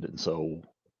kid, and so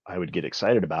I would get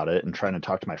excited about it and trying to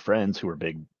talk to my friends who were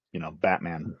big,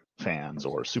 Batman fans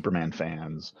or Superman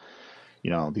fans,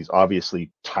 these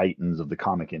obviously titans of the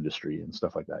comic industry and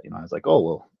stuff like that. I was like, oh,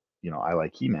 well, I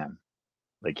like He-Man.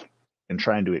 Like, and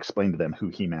trying to explain to them who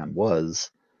He-Man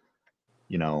was,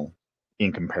 you know,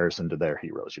 in comparison to their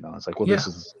heroes. It's like, well, Yeah,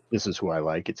 this is who I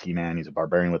like. It's He-Man. He's a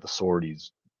barbarian with a sword.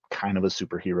 He's kind of a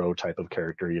superhero type of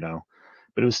character,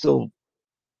 but it was still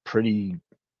pretty,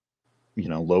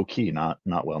 low key, not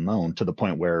well known, to the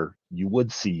point where you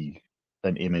would see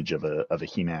an image of a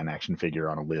He-Man action figure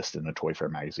on a list in a Toy Fair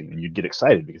magazine, and you'd get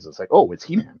excited because it's like, oh, it's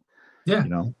He-Man. yeah, You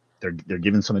know, they're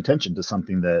giving some attention to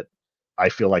something that I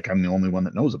feel like I'm the only one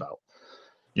that knows about.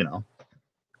 You know,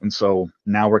 and so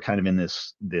now we're kind of in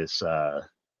this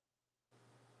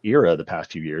era the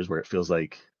past few years where it feels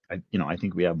like I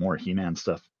think we have more He-Man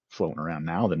stuff floating around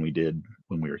now than we did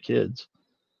when we were kids.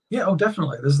 yeah. Oh,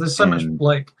 definitely. There's so much And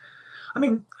like, I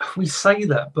mean, we say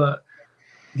that, but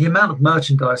the amount of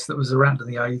merchandise that was around in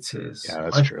the 80s, yeah,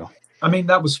 that's true. I mean,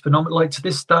 that was phenomenal. Like to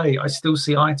this day, I still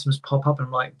see items pop up, and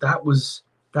I'm like, that was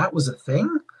a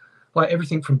thing. Like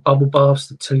everything from bubble baths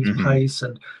to Hmm. toothpaste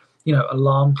and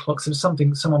alarm clocks. It was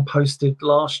something someone posted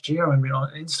last year. I mean,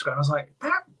 on Instagram, I was like,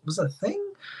 that was a thing.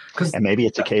 Because And maybe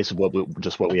it's a case of what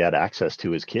we had access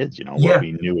to as kids. What yeah,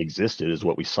 we knew existed is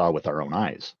what we saw with our own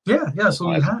eyes. yeah, that's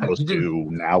all you As had. You opposed didn't.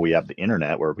 to now we have the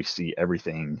internet where we see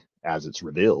everything as it's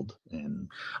revealed. And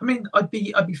I mean, I'd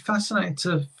be fascinated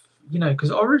to, because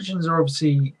Origins are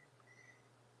obviously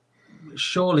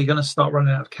surely going to start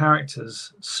running out of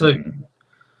characters mhm, soon.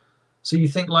 So you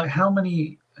think like how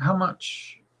much, how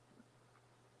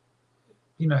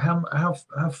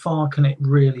far can it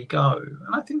really go?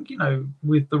 And I think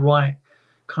with the right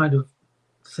kind of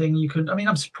thing, you can. I mean,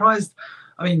 I'm surprised.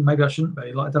 I mean, maybe I shouldn't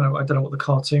be. Like, I don't know what the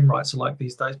cartoon rights are like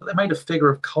these days, but they made a figure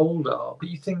of Coldar. But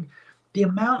you think the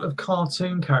amount of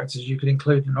cartoon characters you could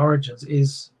include in Origins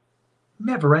is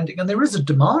never ending, and there is a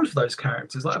demand for those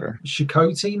characters, like sure.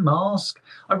 Chakotay, Mask.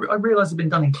 I realize they've been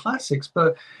done in classics,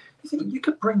 but you think you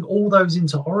could bring all those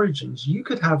into Origins, you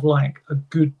could have like a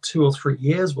good 2 or 3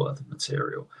 years worth of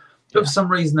material. But for Yeah.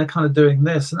 some reason, they're kind of doing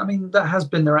this, and I mean that has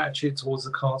been their attitude towards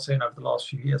the cartoon over the last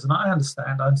few years, and I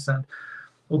understand. I understand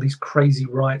all these crazy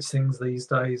rights things these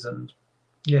days, and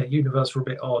yeah, Universe were a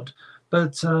bit odd,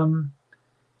 but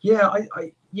yeah,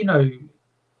 I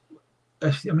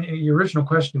mean, your original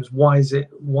question was why is it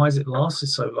lasted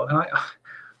so long?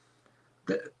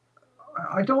 And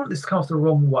I don't want this to come off the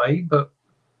wrong way, but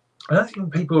I don't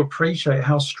think people appreciate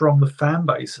how strong the fan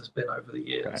base has been over the Okay.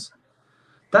 years.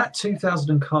 That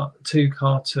 2002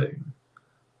 cartoon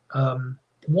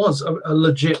was a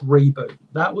legit reboot.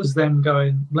 That was them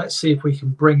going, let's see if we can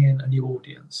bring in a new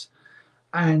audience.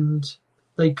 And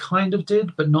they kind of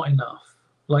did, but not enough.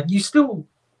 Like, the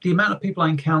amount of people I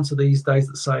encounter these days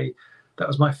that say, that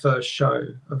was my first show,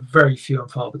 are very few and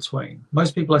far between.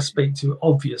 Most people I speak to,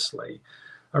 obviously,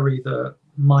 are either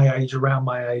my age, around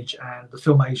my age, and the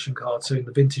Filmation cartoon,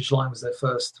 the Vintage Line, was their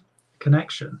first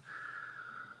connection.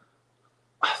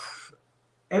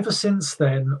 Ever since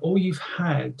then, all you've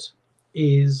had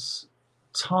is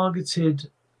targeted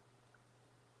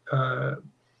uh,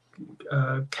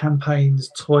 campaigns,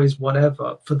 toys,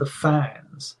 whatever, for the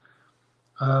fans.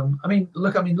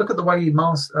 Look at the way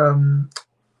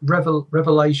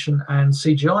Revelation and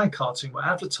CGI cartoon were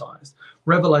advertised.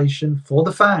 Revelation for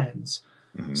the fans,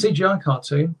 Hmm. CGI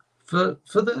cartoon for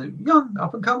the young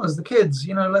up and comers, the kids.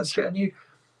 Let's get a new.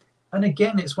 And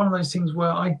again, it's one of those things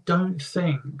where I don't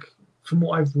think, from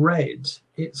what I've read,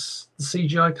 it's the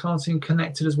CGI cartoon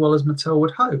connected as well as Mattel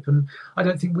would hope. And I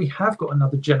don't think we have got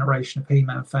another generation of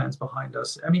He-Man fans behind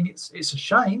us. I mean, it's a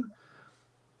shame,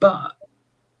 but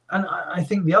and I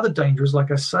think the other danger is,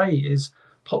 like I say, is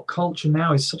pop culture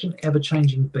now is such an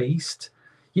ever-changing beast.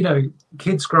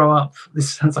 Kids grow up.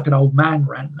 This sounds like an old man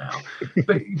rant now,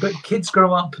 but kids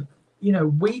grow up.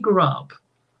 We grew up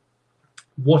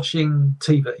watching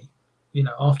TV.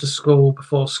 After school,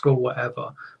 before school,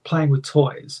 whatever, playing with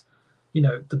toys.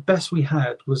 The best we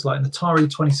had was like an Atari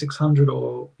 2600,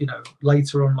 or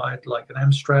later on like an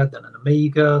Amstrad, then an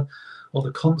Amiga, or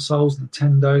the consoles,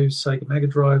 Nintendo, Sega Mega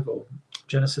Drive, or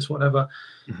Genesis, whatever.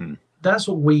 Hmm. That's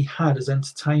what we had as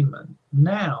entertainment.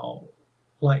 Now,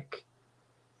 like,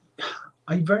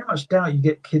 I very much doubt you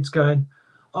get kids going,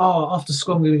 oh, after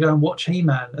school I'm going to go and watch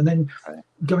He-Man, and then Right.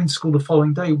 going to school the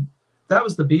following day. that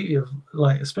was the beauty of,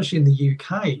 like, especially in the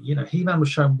UK, you know, He-Man was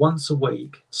shown once a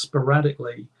week,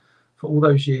 sporadically, for all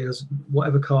those years,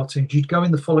 whatever cartoons. You'd go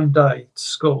in the following day to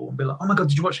school and be like, oh my God,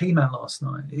 did you watch He-Man last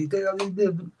night? He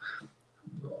did.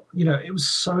 You know, it was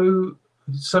so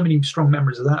many strong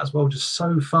memories of that as well, just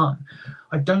so fun.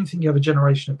 I don't think you have a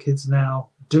generation of kids now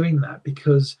doing that,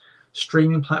 because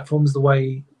streaming platforms, the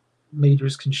way media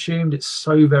is consumed, it's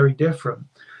so very different.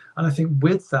 And I think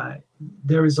with that,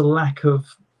 there is a lack of,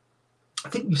 I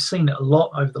think you've seen it a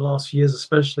lot over the last few years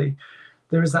especially,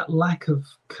 there is that lack of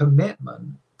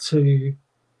commitment to,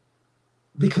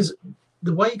 because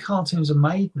the way cartoons are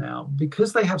made now,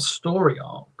 because they have story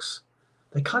arcs,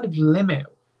 they kind of limit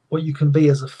what you can be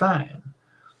as a fan.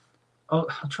 I'll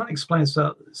try and explain this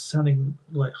without sounding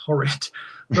like horrid,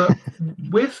 but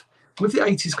with the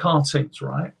 80s cartoons,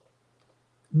 right,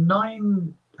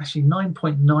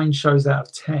 9.9 shows out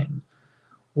of 10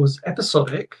 was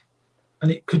episodic,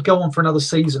 and it could go on for another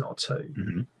season or two.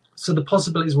 Mm-hmm. So the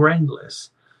possibilities were endless.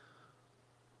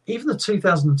 Even the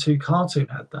 2002 cartoon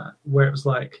had that, where it was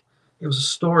like, it was a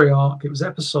story arc, it was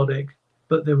episodic,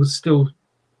 but there was still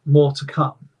more to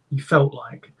come. You felt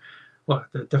like, well,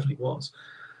 there definitely was.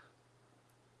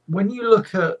 When you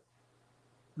look at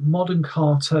modern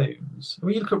cartoons,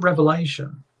 when you look at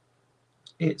Revelation,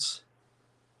 it's,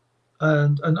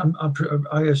 and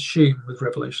I assume with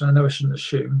Revelation, I know I shouldn't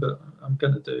assume, but I'm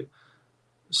going to do,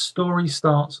 story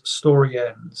starts, story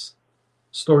ends.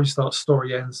 Story starts,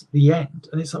 story ends, the end.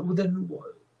 And it's like, well, then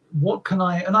what can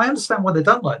I, and I understand why they're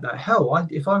done like that. Hell,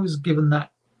 if I was given that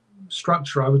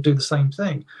structure, I would do the same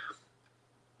thing.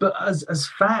 But as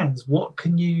fans, what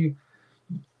can you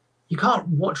can't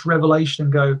watch Revelation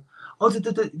and go, oh,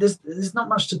 there's not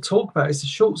much to talk about. It's a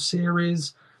short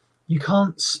series. You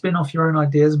can't spin off your own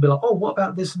ideas and be like, oh, what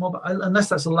about this and what about, unless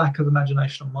that's a lack of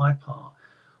imagination on my part.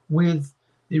 With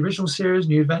the original series,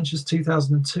 New Adventures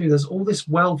 2002, there's all this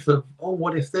wealth of, oh,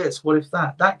 what if this, what if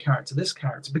that character, this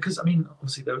character, because, I mean,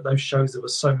 obviously those shows, there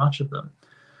was so much of them.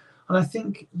 And I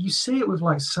think you see it with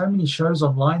like so many shows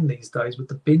online these days with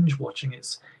the binge watching.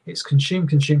 It's consume.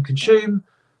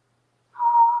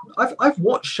 I've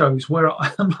watched shows where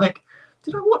I'm like,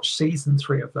 did I watch season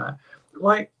 3 of that?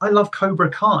 Like, I love Cobra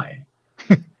Kai.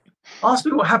 Ask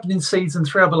me what happened in season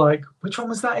 3. I'll be like, which one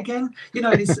was that again? You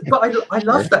know, but I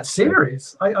love that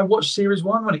series. I watched series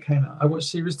 1 when it came out. I watched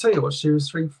series 2. I watched series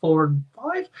 3, 4, and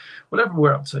 5, whatever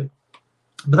we're up to.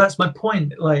 But that's my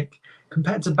point. Like,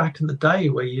 compared to back in the day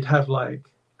where you'd have like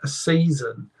a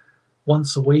season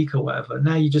once a week or whatever,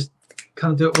 now you just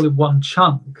kind of do it all in one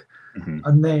chunk. Mm-hmm.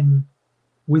 And then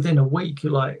within a week,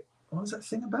 you're like, what was that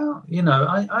thing about? You know,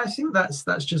 I think that's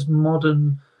just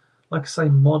modern, like I say,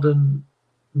 modern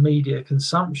media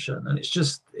consumption, and it's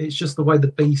just the way the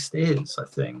beast is, I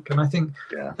think. And I think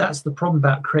that's the problem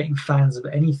about creating fans of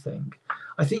anything.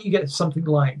 I think you get something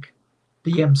like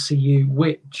the MCU,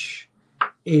 which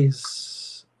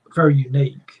is very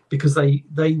unique because it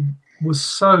was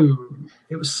so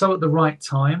at the right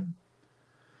time.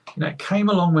 You know, it came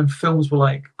along when films were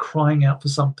like crying out for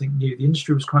something new. The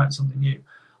industry was crying out for something new.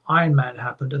 Iron Man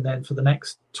happened, and then for the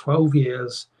next 12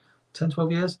 years,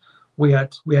 we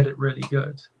had it really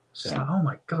good. It's like, oh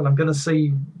my God, I'm going to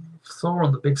see Thor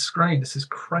on the big screen. This is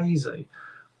crazy.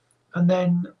 And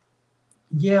then,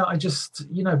 I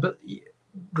just, but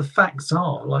the facts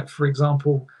are, like, for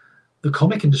example, the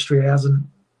comic industry hasn't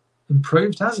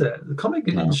improved, has it? The comic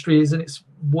industry is in its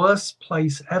worst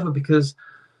place ever because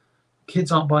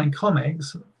kids aren't buying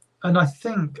comics. And I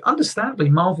think,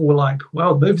 understandably, Marvel were like,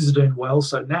 well, the movies are doing well,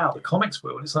 so now the comics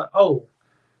will. And it's like, oh,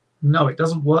 no, it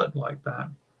doesn't work like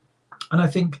that. And I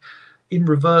think in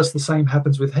reverse, the same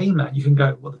happens with He-Man. You can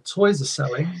go, well, the toys are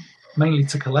selling, mainly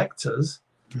to collectors.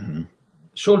 Mm-hmm.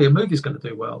 Surely a movie's going to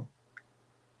do well.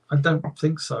 I don't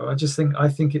think so. I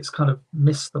think it's kind of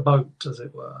missed the boat, as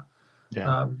it were.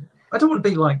 Yeah. I don't want to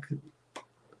be like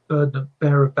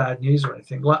bearer of bad news or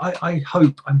anything. Like I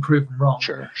hope I'm proven wrong.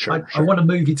 Sure. I want a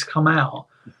movie to come out.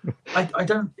 I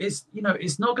don't. It's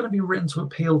it's not going to be written to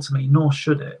appeal to me, nor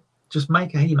should it. Just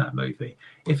make a He-Man movie.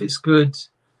 If it's good,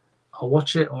 I'll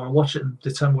watch it, or I'll watch it and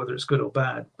determine whether it's good or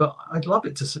bad. But I'd love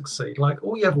it to succeed. Like,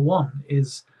 all you ever want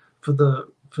is for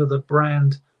the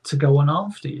brand to go on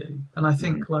after you. And I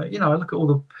think, I look at all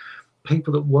the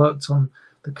people that worked on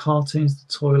the cartoons,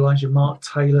 the toy lines, your Mark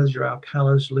Taylors, your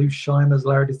Alcalas, Lou Scheimer's,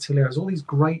 Larry DiTilio's, all these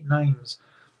great names,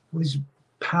 all these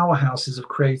powerhouses of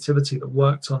creativity that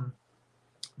worked on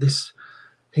this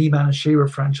He-Man and She-Ra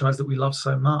franchise that we love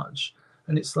so much.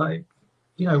 And it's like,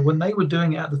 when they were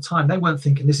doing it at the time, they weren't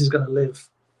thinking this is going to live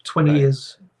 20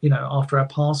 years, after our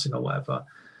passing or whatever.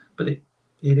 But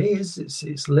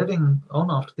it's living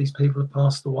on after these people have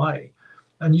passed away.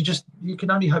 And you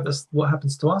can only hope that's what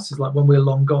happens to us. Is like when we're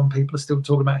long gone, people are still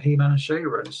talking about He-Man and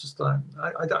She-Ra. It's just like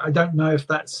I don't know if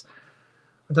that's,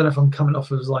 I don't know if I'm coming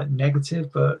off as like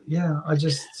negative, but yeah,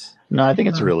 no, I think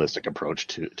it's a realistic approach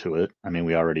to it. I mean,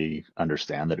 we already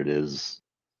understand that it is,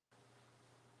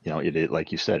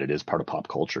 like you said, it is part of pop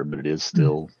culture, but it is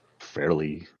still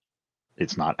fairly,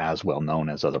 it's not as well known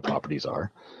as other properties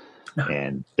are. No.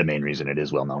 And the main reason it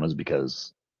is well known is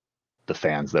because the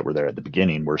fans that were there at the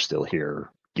beginning were still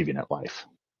here giving it life,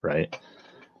 right?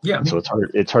 Yeah. And so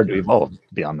it's hard to evolve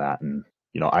beyond that. And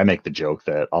I make the joke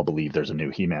that I'll believe there's a new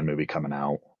He-Man movie coming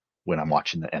out when I'm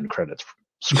watching the end credits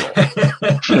scroll.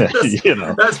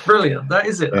 That's brilliant. That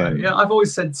is it. Yeah, I've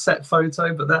always said set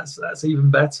photo, but that's even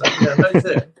better. Yeah, that is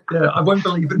it. Yeah, I won't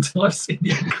believe until I've seen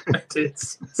the end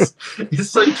credits. It's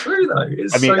so true, though.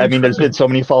 I mean, there's been so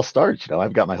many false starts.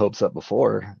 I've got my hopes up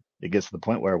before. It gets to the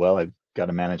point where, well, I've got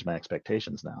to manage my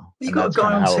expectations now. You got a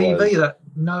guy on TV that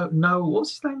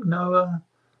what's his name? Noah,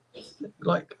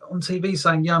 like on TV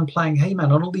saying, "Yeah, I'm playing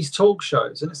He-Man" on all these talk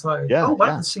shows, and it's like,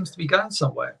 that seems to be going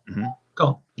somewhere. Mm-hmm.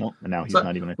 Gone. Well, and now he's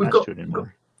not even attached to it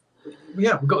anymore.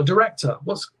 We've got a director.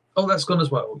 That's gone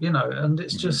as well. And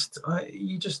it's just I'm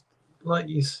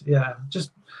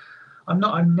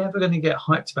never going to get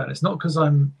hyped about it. It's not because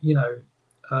I'm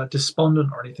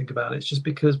despondent or anything about it. It's just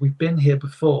because we've been here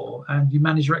before, and you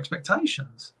manage your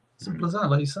expectations. Simple as that.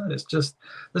 Like you said, it's just,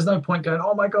 there's no point going,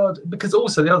 oh my god. Because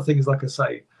also the other thing is, like I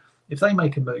say, if they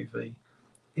make a movie,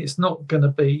 it's not going to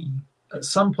be, at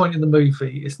some point in the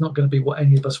movie, it's not going to be what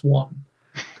any of us want.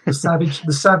 The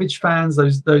savage fans,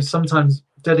 those sometimes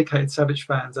dedicated savage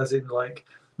fans, as in like,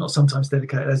 not sometimes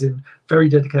dedicated, as in very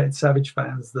dedicated savage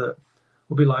fans that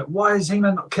will be like, why is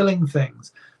He-Man not killing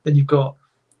things? Then you've got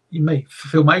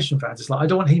Filmation fans. It's like, I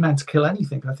don't want He-Man to kill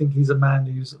anything. I think he's a man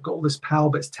who's got all this power,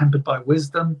 but it's tempered by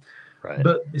wisdom. Right.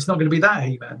 But it's not going to be that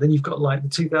He-Man. Then you've got like the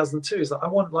 2002. It's like, I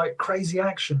want like crazy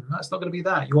action. That's not going to be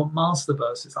that. You want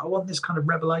Masterverse. It's like, I want this kind of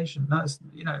revelation. That's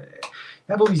you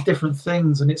have all these different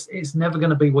things, and it's never going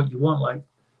to be what you want. Like,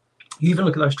 you even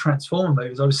look at those Transformer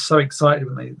movies. I was so excited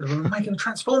when they were making a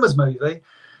Transformers movie.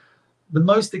 The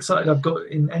most excited I've got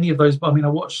in any of those. I mean, I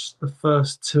watched the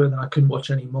first two, and then I couldn't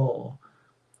watch any more,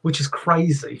 which is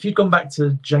crazy. If you'd gone back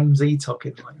to James Eatock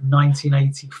in like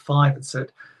 1985 and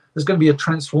said, there's going to be a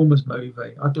Transformers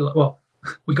movie, I'd be like, well,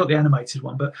 we got the animated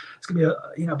one, but it's going to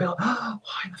be I'd be like, oh,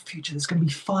 why in the future there's going to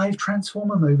be 5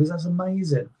 Transformer movies? That's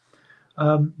amazing.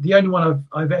 The only one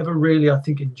I've ever really, I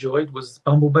think, enjoyed was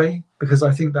Bumblebee, because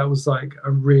I think that was like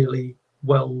a really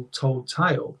well told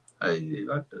tale.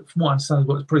 From what I understand, it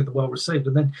was pretty well received.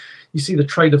 And then you see the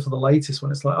trailer for the latest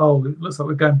one, it's like, oh, it looks like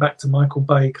we're going back to Michael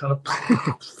Bay kind of.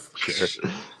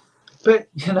 Sure. But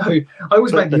I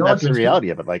always make the argument. That's the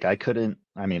reality of it. Like, I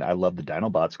love the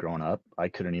Dinobots growing up. I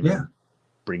couldn't even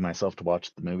bring myself to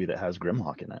watch the movie that has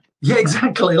Grimlock in it. Yeah,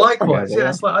 exactly. Likewise. Yeah,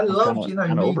 it's like, I loved, me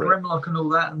Grimlock and all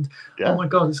that, and oh my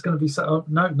god, it's going to be so. Oh,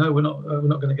 no, we're not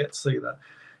going to get to see that.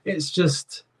 It's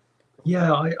just,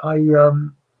 I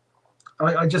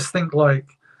just think like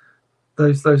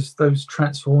those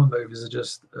Transformer movies are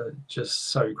just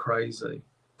so crazy.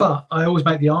 But I always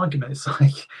make the argument, it's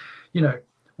like,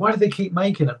 why do they keep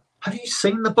making them? Have you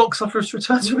seen the box office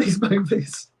returns for these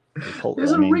movies?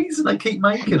 There's a reason they keep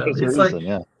making them. It's like,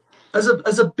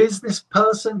 as a business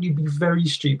person, you'd be very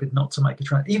stupid not to make a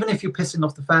trend. Even if you're pissing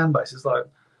off the fan base, it's like,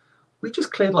 we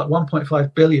just cleared like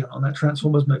 1.5 billion on that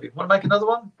Transformers movie. Want to make another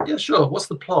one? Yeah, sure. What's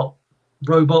the plot?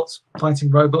 Robots fighting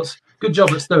robots. Good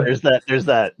job. Let's do it. There's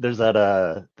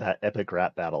that epic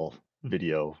rap battle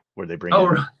video where they bring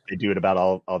they do it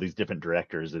about all these different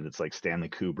directors, and it's like Stanley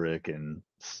Kubrick and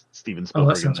Steven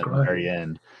Spielberg. And at the very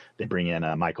end, they bring in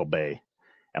Michael Bay,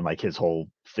 and like his whole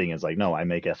thing is like, no, I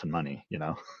make effing money,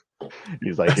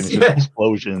 He's like, and it's just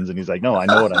explosions, and he's like, no, I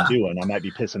know what I'm doing. I might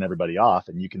be pissing everybody off,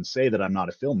 and you can say that I'm not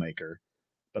a filmmaker,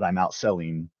 but I'm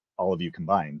outselling all of you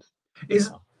combined.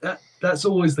 That's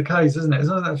always the case, isn't it?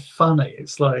 Isn't that funny?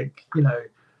 It's like,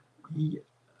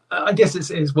 I guess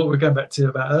it's what we're going back to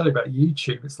about earlier about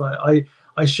YouTube. It's like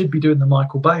I should be doing the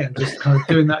Michael Bay and just kind of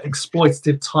doing that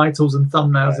exploitative titles and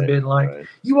thumbnails and being like,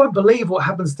 you won't believe what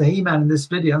happens to He-Man in this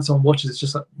video, and someone watches it's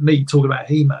just like me talking about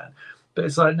He-Man. But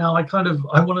it's like, no, I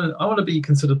want to be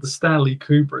considered the Stanley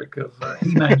Kubrick of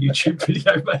He-Man YouTube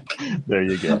video making. There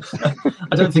you go.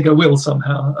 I don't think I will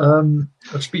somehow. I'll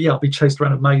be chased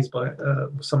around a maze by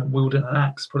someone wielding an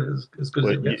axe, probably as good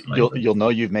as it gets. You'll know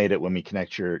you've made it when we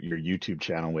connect your YouTube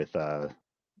channel with the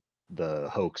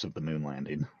hoax of the moon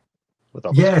landing.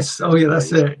 Yes. Oh yeah,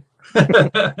 that's it.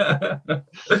 And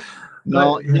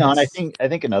I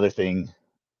think another thing,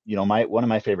 one of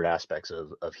my favorite aspects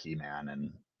of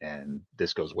He-Man, and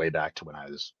this goes way back to when I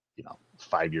was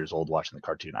 5 years old watching the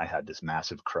cartoon, I had this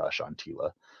massive crush on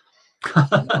Tila.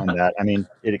 And that, I mean,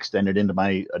 it extended into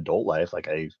my adult life. Like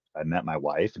I met my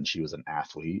wife, and she was an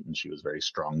athlete, and she was very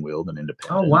strong-willed and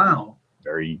independent. Oh, wow.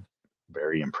 Very,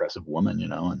 very impressive woman,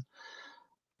 and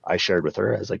I shared with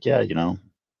her, I was like, yeah,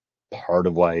 part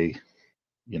of why,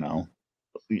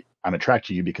 I'm attracted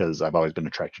to you because I've always been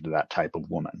attracted to that type of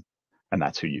woman. And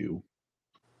that's who you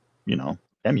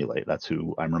emulate. That's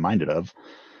who I'm reminded of.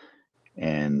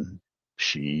 And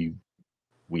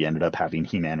we ended up having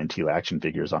He-Man and Tila action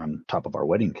figures on top of our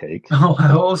wedding cake. Oh,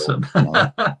 how awesome. So,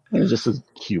 it was just a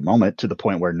cute moment, to the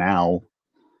point where now,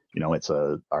 it's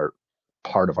our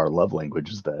part of our love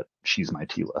language is that she's my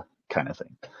Tila kind of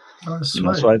thing. Oh,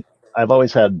 sweet. So I've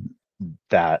always had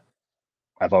that.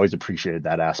 I've always appreciated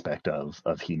that aspect of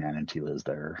He-Man and Tila, as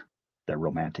their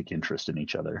romantic interest in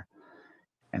each other.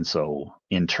 And so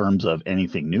in terms of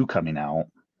anything new coming out,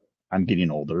 I'm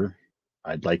getting older.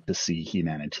 I'd like to see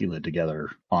He-Man and Tila together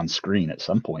on screen at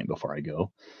some point before I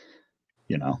go.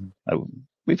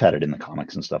 We've had it in the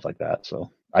comics and stuff like that.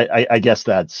 So I guess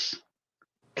that's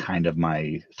kind of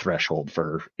my threshold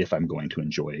for if I'm going to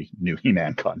enjoy new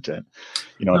He-Man content.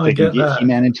 If they can get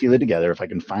He-Man and Tila together, if I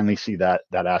can finally see that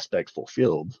aspect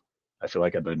fulfilled, I feel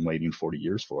like I've been waiting 40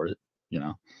 years for it.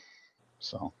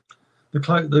 So the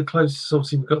closest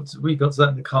obviously we got to that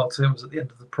in the cartoon was at the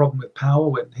end of The Problem with Power,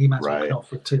 when He-Man's walking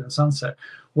off with Tila and Sunset.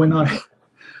 When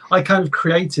I kind of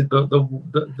created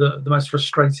the most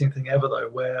frustrating thing ever, though,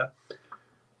 where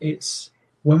it's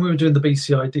when we were doing the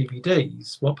BCI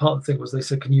DVDs, what part of the thing was they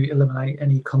said, can you eliminate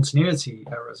any continuity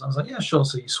errors? I was like, yeah, sure.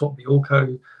 So you swap the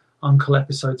Orko Uncle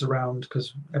episodes around,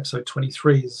 because episode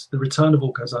 23 is the return of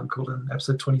Orko's uncle, and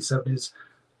episode 27 is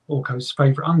Orko's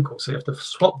favourite uncle. So you have to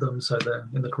swap them so they're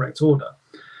in the correct order.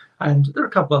 And there are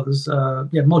a couple others.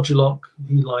 Modulok,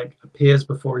 he appears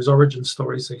before his origin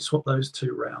story, so you swap those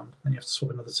two around, and you have to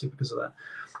swap another two because of that.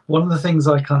 One of the things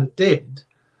I kind of did,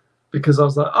 because I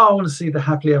was like, I want to see the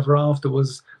happily ever after,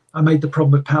 was I made The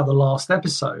Problem with Power the last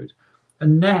episode.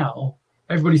 And now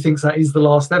everybody thinks that is the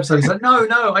last episode. It's like, no,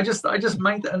 I just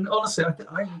made that. And honestly,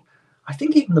 I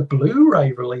think even the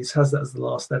Blu-ray release has that as the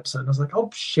last episode. And I was like, oh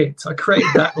shit, I created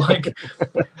that.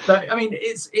 That. I mean, it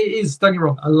is, don't get me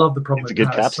wrong, I love The Problem with Power.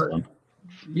 It's a good capstone.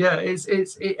 Yeah,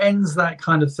 it ends that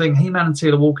kind of thing. He-Man and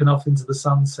Tila walking off into the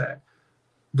sunset.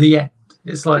 The end.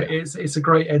 It's like it's a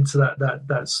great end to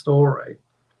that story.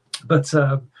 But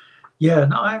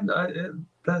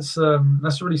that's a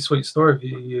really sweet story of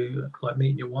you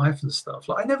meeting your wife and stuff.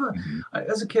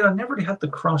 As a kid, I never really had the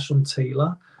crush on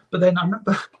Tila. But then I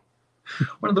remember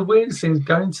one of the weirdest things,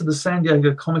 going to the San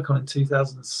Diego Comic-Con in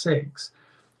 2006,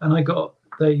 and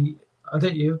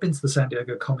you've been to the San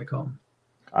Diego Comic-Con?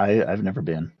 I've never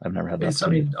been. I've never had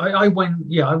that. I went.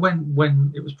 Yeah, I went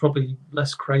when it was probably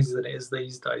less crazy than it is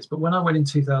these days. But when I went in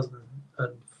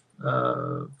 2005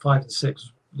 and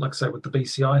 6, like I say, with the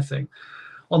BCI thing,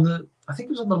 I think it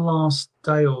was on the last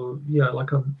day, or it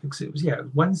was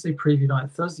Wednesday preview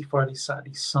night, Thursday, Friday,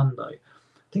 Saturday, Sunday.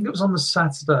 I think it was on the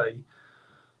Saturday.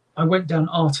 I went down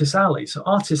Artist Alley. So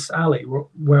Artist Alley,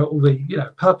 where all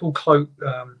the purple cloak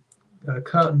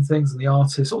curtain things and the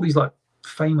artists, all these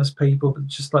famous people, but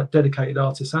just dedicated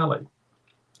Artist Alley.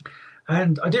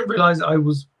 And I didn't realize I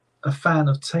was a fan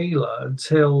of Tila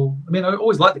until, I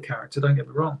always liked the character, don't get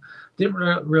me wrong. Didn't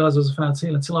realize I was a fan of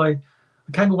Tila until I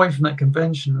came away from that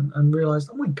convention and realized,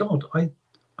 oh my God, I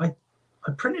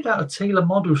printed out a Tila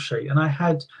model sheet, and I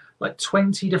had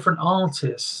 20 different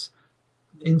artists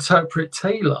interpret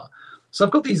Tila. So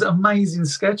I've got these amazing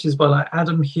sketches by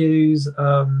Adam Hughes,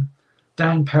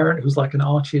 Dan Parent, who's an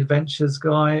Archie Adventures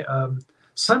guy,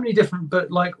 so many different, but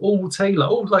all Tila,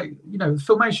 all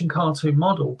Filmation cartoon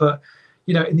model, but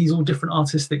in these all different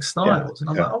artistic styles. And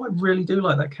I was like, oh, I really do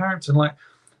like that character. And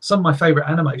some of my favorite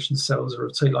animation cells are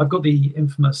of Tila. I've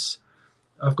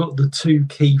got the two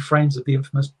key frames of the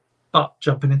infamous butt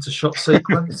jumping into shot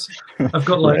sequence. I've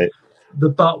got the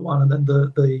butt one, and then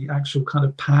the actual kind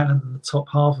of pan and the top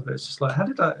half of it. It's just how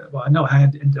did I? Well, I know how I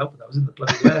ended up with that. I was in the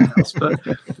bloody warehouse, but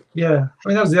yeah,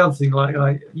 that was the other thing.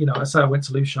 I say I went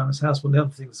to Lou Scheimer's house. One of the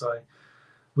other things I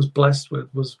was blessed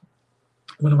with was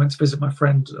when I went to visit my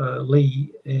friend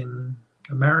Lee in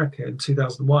America in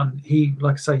 2001. He,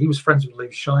 like I say, he was friends with Lou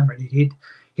Scheimer, and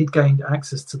he'd gained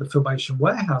access to the Filmation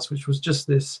warehouse, which was just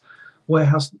this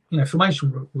warehouse.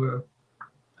 Filmation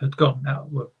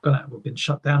had been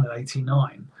shut down in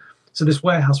 '89. So this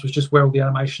warehouse was just where all the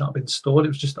animation had been stored. It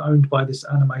was just owned by this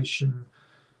animation.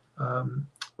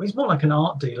 He's more like an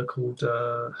art dealer called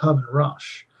Herman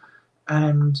Rush,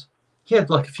 and he had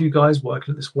a few guys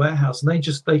working at this warehouse, and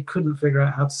they couldn't figure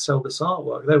out how to sell this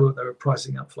artwork. They were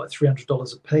pricing up for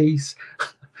 $300 a piece.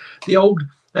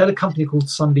 They had a company called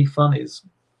Sunday Funnies,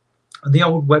 and the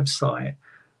old website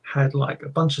had like a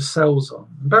bunch of sales on.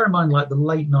 And bear in mind, like the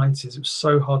late 90s, it was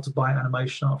so hard to buy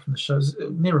animation art from the shows,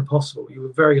 near impossible. You were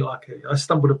very lucky. I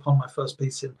stumbled upon my first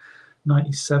piece in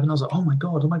 97. I was like, oh my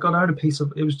god, I own a piece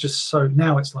of it. Was just so,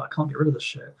 now it's like I can't get rid of the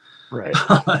shit. Right.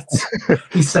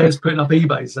 He says putting up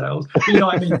eBay sales. But you know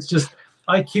what I mean? It's just,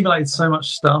 I accumulated so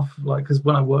much stuff, like, because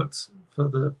when I worked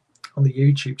for on the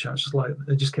YouTube channel, it's just like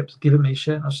they just kept giving me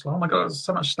shit. And I was just like, oh my god, there's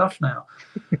so much stuff now.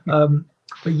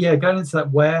 But yeah, going into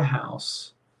that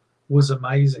warehouse was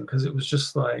amazing, because it was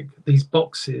just like these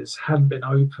boxes hadn't been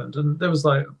opened, and there was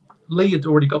like, Lee had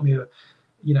already got me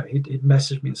he'd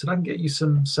messaged me and said, I can get you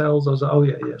some sales. I was like, oh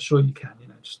yeah, sure you can.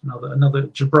 Just another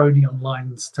jabroni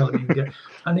online telling me to get.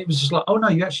 And it was just like, oh no,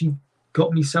 you actually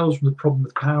got me sales from the Problem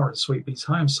with Power at Sweet Beats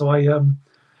Home. So I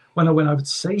when I went over to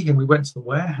see him, we went to the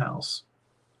warehouse,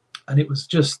 and it was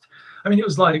just, I mean, it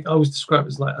was like, I always describe it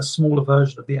as like a smaller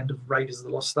version of the end of Raiders of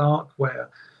the Lost Ark, where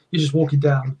you're just walking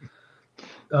down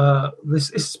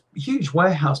this huge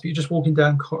warehouse, but you're just walking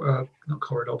down not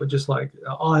corridor, but just like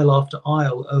aisle after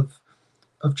aisle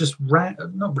of just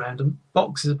not random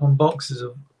boxes upon boxes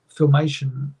of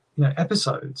Filmation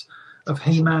episodes of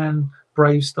He-Man,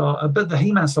 Brave Star. But the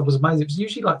He-Man stuff was amazing. It was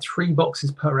usually like 3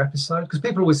 boxes per episode, because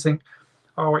people always think,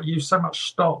 oh, it used so much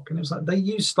stock, and it was like, they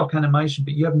use stock animation,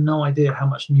 but you have no idea how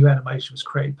much new animation was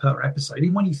created per episode.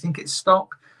 Even when you think it's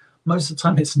stock, most of the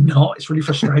time it's not. It's really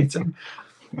frustrating.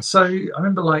 So I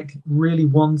remember like really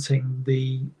wanting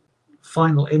the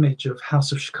final image of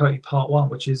House of Chakotay Part 1,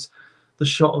 which is the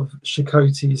shot of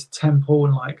Chakotay's temple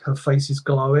and like her face is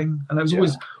glowing. And it was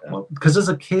always, because as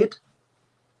a kid,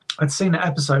 I'd seen that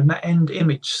episode, and that end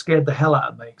image scared the hell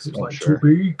out of me, because it was to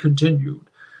be continued.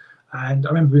 And I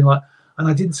remember being like, and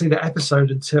I didn't see that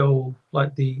episode until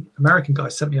like the American guy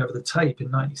sent me over the tape in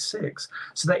 '96.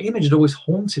 So that image had always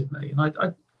haunted me. And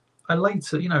I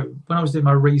later, when I was doing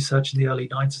my research in the early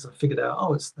 90s, I figured out,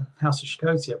 oh, it's the House of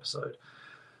Chakotay episode.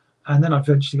 And then I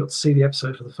eventually got to see the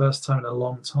episode for the first time in a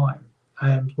long time.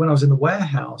 And when I was in the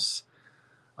warehouse,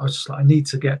 I was just like, I need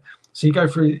to get. So you go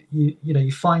through,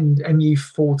 you find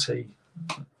MU40,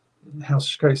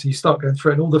 House of Chakotay. So you start going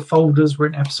through it, and all the folders were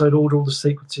in episode order, all the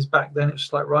sequences back then. It's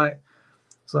just like, right.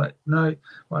 It's like, no,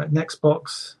 right, next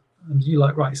box. And you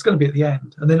like, right, it's going to be at the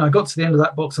end. And then I got to the end of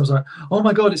that box. I was like, oh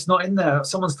my God, it's not in there.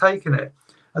 Someone's taken it.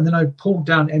 And then I pulled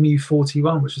down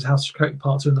MU41, which was House of Chakotay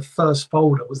Part 2, and the first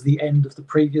folder was the end of the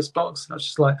previous box. And I was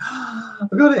just like, I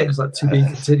got it. It was like, to be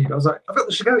continued. I was like, I've got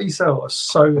the Chakotay cell. I was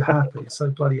so happy, so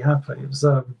bloody happy. It was,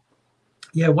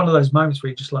 one of those moments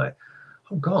where you're just like,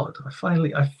 oh God, I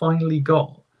finally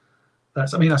got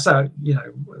that. I mean, I say,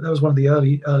 that was one of the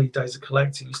early days of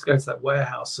collecting. I used to go to that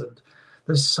warehouse, and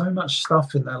there's so much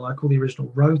stuff in there, like all the original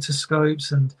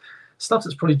rotoscopes and stuff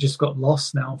that's probably just got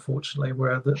lost now, unfortunately,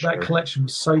 where that collection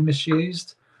was so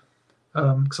misused.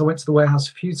 Because I went to the warehouse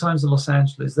a few times in Los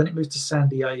Angeles, then it moved to San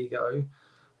Diego,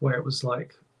 where it was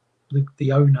like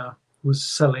the owner was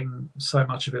selling so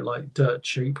much of it like dirt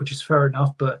cheap, which is fair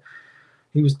enough, but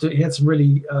he had some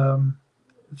really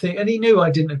thing, and he knew I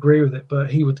didn't agree with it,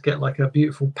 but he would get like a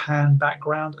beautiful pan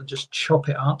background and just chop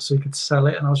it up so he could sell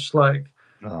it, and I was just like,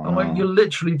 you're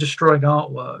literally destroying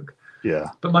artwork. Yeah.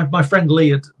 But my friend Lee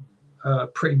had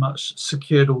pretty much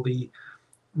secured all the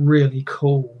really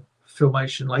cool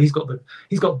Filmation. Like he's got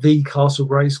the Castle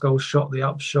Grayskull shot, the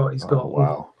up shot. He's got all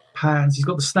the pans. He's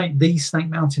got the Snake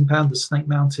Mountain pan, the Snake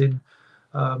Mountain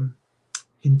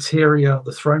interior,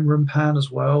 the throne room pan as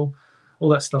well. All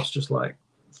that stuff's just like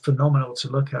phenomenal to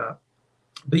look at.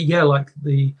 But yeah, like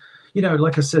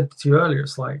like I said to you earlier,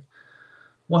 it's like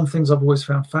one of the things I've always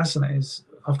found fascinating is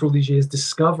after all these years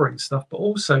discovering stuff, but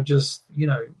also just,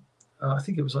 I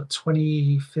think it was like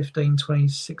 2015,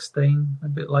 2016, a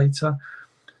bit later,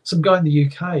 some guy in the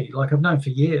UK, like I've known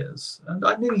for years, and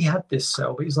I knew he had this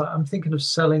cell, but he's like, I'm thinking of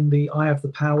selling the I Have the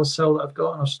Power cell that I've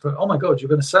got. And I was just like, oh my God, you're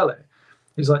going to sell it?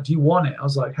 He's like, do you want it? I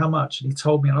was like, how much? And he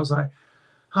told me, and I was like,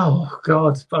 oh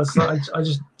God. But I was like,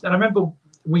 and I remember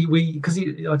we because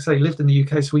he, like I say, he lived in the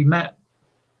UK, so we met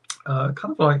kind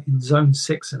of like in Zone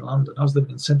 6 in London. I was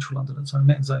living in central London, and so I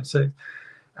met in Zone 6.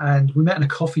 And we met in a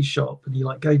coffee shop, and he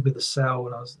like gave me the cell,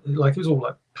 and I was like, it was all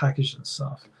like packaged and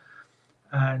stuff.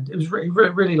 And it was really,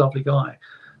 really lovely guy.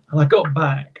 And I got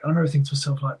back, and I remember thinking to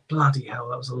myself, like, bloody hell,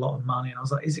 that was a lot of money. And I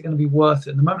was like, is it going to be worth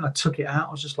it? And the moment I took it out,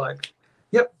 I was just like,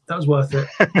 yep, that was worth it.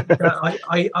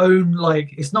 I own,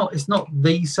 like, it's not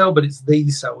the cell, but it's the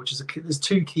cell, which is there's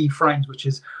 2 key frames, which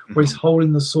is where he's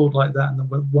holding the sword like that, and the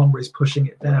one where he's pushing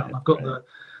it down. I've got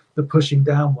the pushing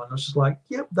down one. I was just like,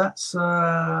 yep, that's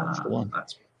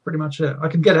pretty much it. I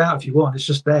can get it out if you want. It's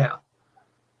just there.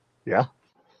 Yeah.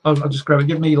 I'll just grab it.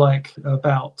 Give me like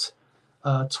about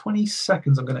 20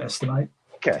 seconds, I'm going to estimate.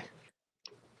 Okay.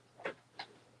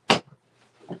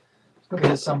 Got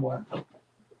it somewhere.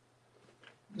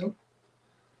 Nope.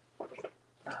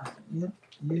 Yeah,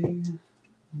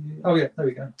 oh yeah, there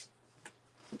we go.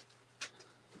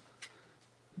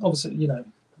 Obviously, you know,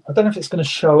 I don't know if it's going to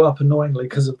show up annoyingly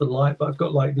because of the light, but I've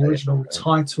got like the original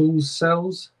titles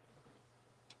cells.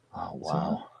 Oh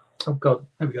wow! Oh god,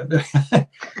 there we go.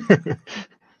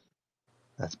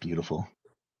 That's beautiful.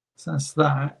 So that's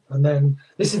that, and then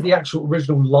this is the actual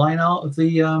original line art of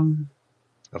the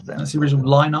that's the original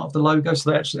line art of the logo.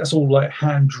 So that's all like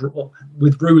hand drawn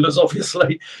with rulers,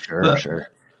 obviously. Sure, sure.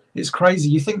 It's crazy.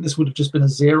 You think this would have just been a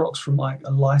Xerox from like a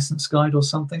license guide or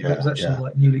something, but it was actually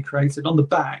like newly created. On the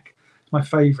back, my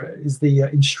favorite is the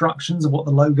instructions of what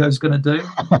the logo is going to do.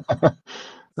 So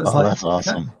it's that's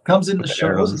awesome. Comes in the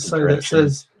shoulders, so that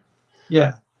says,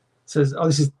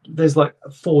 there's like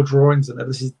 4 drawings in there.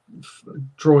 This is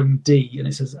drawing D, and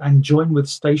it says, and join with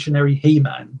stationary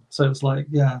He-Man. So it's like,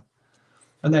 yeah.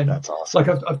 And then that's awesome.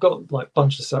 Like I've got like a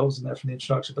bunch of cells in there from the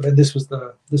introduction, but then this was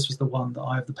the one that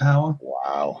I have the power.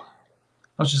 Wow.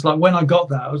 I was just like, when I got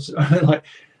that,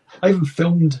 I even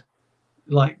filmed,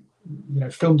 like, you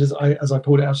know, filmed as I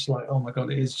pulled it out. I was just like, oh my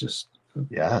god, it is just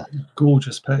a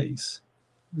gorgeous piece.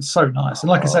 It's so nice, and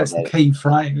like I say, it's the key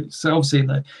frame. So obviously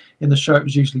in the show, it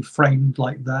was usually framed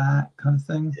like that kind of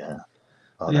thing. Yeah.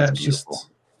 It's beautiful.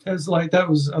 It was like that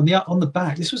was on the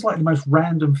back. This was like the most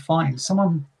random find.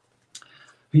 Someone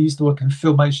who used to work in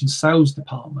Filmation sales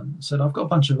department said, I've got a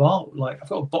bunch of art, like I've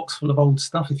got a box full of old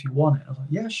stuff if you want it. I was like,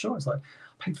 yeah, sure. It's like, I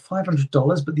paid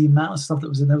 $500, but the amount of stuff that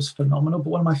was in there was phenomenal.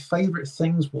 But one of my favorite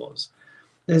things was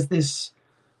there's this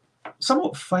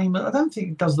somewhat famous, I don't think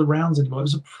it does the rounds anymore. It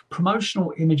was a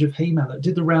promotional image of He-Man that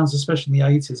did the rounds, especially in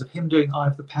the 80s, of him doing Eye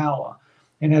of the Power,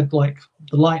 and had like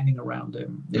the lightning around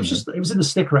him. It was just, it was in the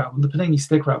sticker album, the Panini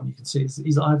sticker album. You can see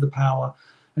he's Eye of the Power,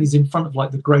 and he's in front of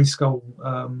like the Grayskull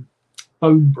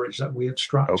bone bridge, that weird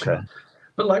structure. Okay.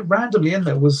 But like randomly in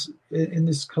there was, in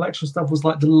this collection stuff, was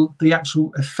like the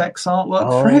actual effects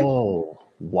artwork for it. Oh,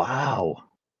 wow. I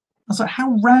was like,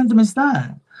 how random is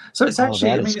that? So it's actually,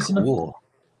 I mean,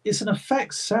 it's an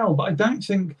effects cell, but I don't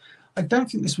think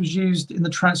this was used in the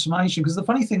transformation, because the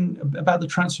funny thing about the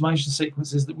transformation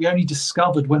sequence is that we only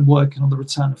discovered when working on the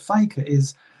Return of Faker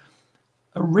is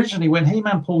originally when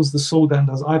He-Man pulls the sword down and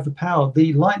does Eye of the Power,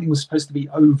 the lightning was supposed to be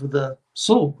over the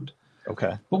sword.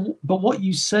 Okay. But what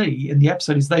you see in the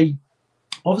episode is they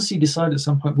obviously decided at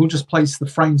some point, we'll just place the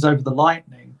frames over the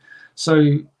lightning.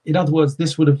 So in other words,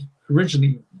 this would have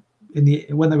originally,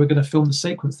 when they were going to film the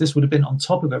sequence, this would have been on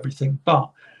top of everything. But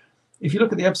if you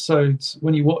look at the episodes,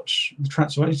 when you watch the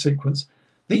transformation sequence,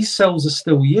 these cells are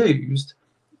still used,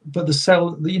 but the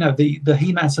cell, you know, the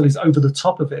He-Man cell is over the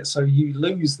top of it, so you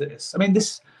lose this. I mean,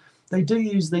 they do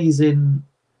use these in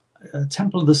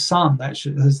Temple of the Sun. That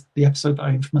actually is the episode that I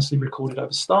infamously recorded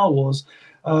over Star Wars.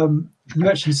 You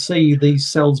actually see these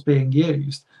cells being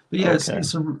used. But yeah,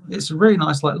 it's a really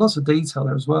nice, like lots of detail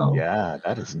there as well. Yeah,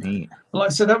 that is neat. Like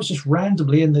I said, that was just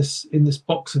randomly in this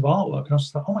box of artwork, and I was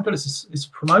just like, oh my god, it's a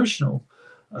promotional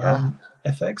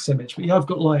FX image. But yeah, I've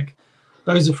got like,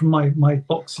 those are from my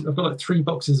box. I've got like 3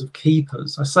 boxes of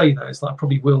keepers. I say that it's like I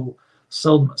probably will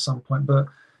sell them at some point, but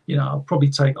you know, I'll probably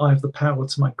take Eye of the Power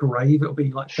to my grave. It'll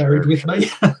be like buried with me.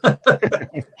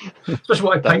 Especially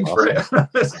what I paid for it.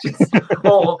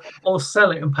 or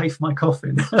sell it and pay for my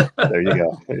coffin. There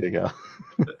you go.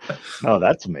 Oh,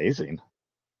 that's amazing.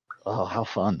 Oh, how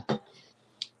fun.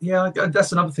 Yeah,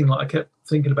 that's another thing like I kept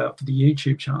thinking about for the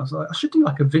YouTube channel. I was like, I should do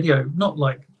like a video, not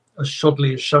like as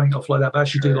shoddily as showing off like that, but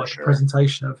actually do like a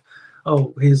presentation of,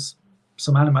 oh, here's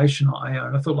some animation I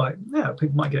own. I thought like, yeah,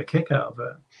 people might get a kick out of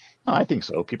it. I think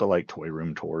so. People like toy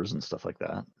room tours and stuff like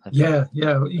that. Yeah.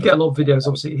 You get a lot of videos.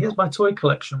 Obviously, here's my toy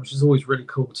collection, which is always really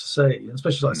cool to see, and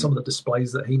especially like some of the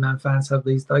displays that He-Man fans have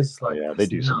these days. It's like, they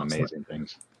do some amazing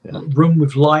things. Yeah. Room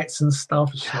with lights and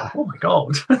stuff. It's like, oh my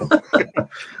god!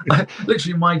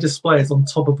 Literally, my display is on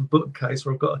top of a bookcase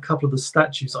where I've got a couple of the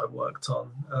statues I worked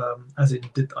on. I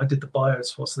did the bios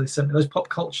for, so they sent me those pop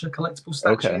culture collectible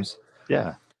statues. Okay.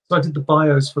 Yeah. So I did the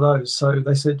bios for those. So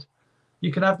they said,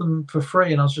 you can have them for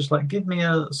free, and I was just like, give me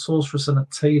a Sorceress and a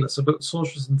Teela. So I put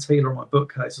Sorceress and Teela on my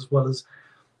bookcase, as well as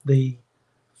the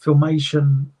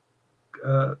Filmation,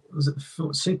 was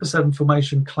it Super 7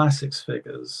 Filmation Classics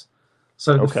figures.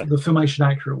 So the Filmation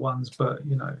accurate ones, but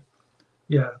you know,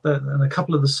 yeah, and a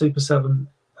couple of the Super 7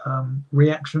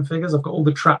 reaction figures. I've got all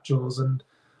the Trapjaws and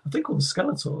I think all the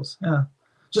Skeletors. Yeah,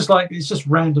 just like, it's just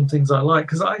random things I like,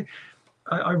 because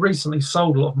I recently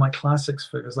sold a lot of my classics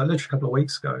figures, like literally a couple of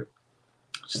weeks ago.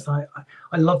 just like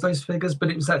I love those figures, but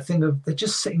it was that thing of they're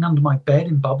just sitting under my bed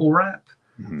in bubble wrap.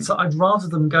 So I'd rather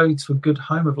them go to a good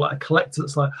home of like a collector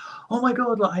that's like, oh my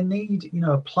god, like I need, you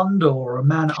know, a plunder or a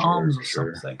man at arms or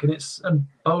something. And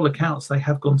by all accounts they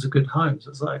have gone to good homes.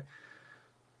 It's like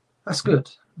that's good.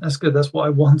 That's good. That's what I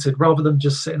wanted, rather than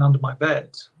just sitting under my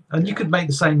bed. And you could make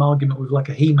the same argument with like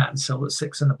a He-Man cell that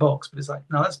sits in a box, but it's like,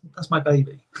 no, that's my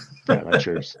baby. Yeah, that's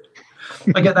yours.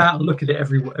 I get that out and look at it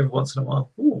every once in a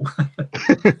while. Ooh.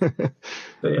 But,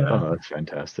 yeah. Oh, that's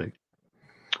fantastic.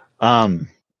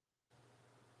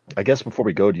 I guess before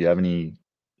we go, do you have any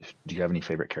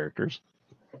favorite characters?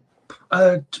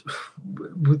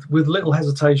 With little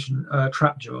hesitation,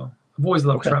 Trapjaw. I've always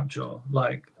loved Trapjaw.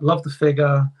 Like, loved the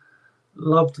figure,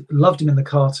 loved him in the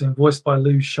cartoon, voiced by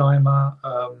Lou Scheimer.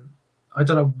 I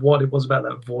don't know what it was about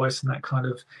that voice and that kind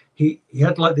of. He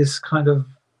had like this kind of.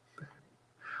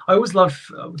 I always love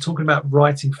talking about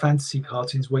writing fantasy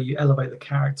cartoons where you elevate the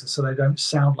characters so they don't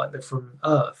sound like they're from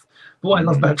Earth. But what I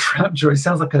love about Trapjaw, he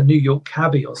sounds like a New York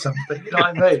cabbie or something. You know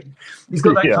what I mean? He's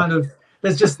got that kind of.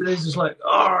 There's just like,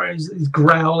 oh, he's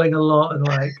growling a lot, and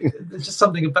like there's just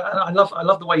something about. I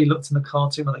love the way he looked in the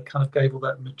cartoon when they kind of gave all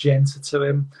that magenta to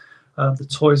him. The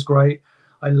toy's great.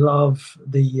 I love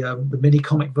the mini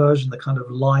comic version, the kind of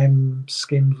lime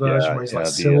skinned version where he's like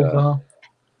silver.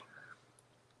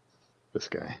 This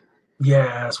guy.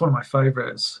 Yeah, it's one of my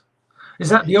favorites. Is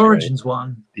that the Origins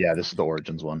one? Yeah, this is the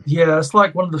Origins one. Yeah, it's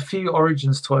like one of the few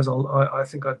Origins toys I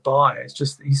think I'd buy. It's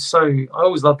just I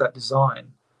always love that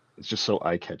design. It's just so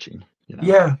eye-catching. You know?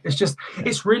 Yeah,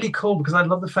 it's really cool because I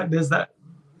love the fact there's that.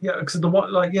 Yeah, because the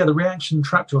reaction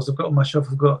Trapjaws I've got on my shelf.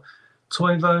 I've got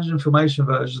toy version, filmation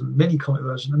version, mini comic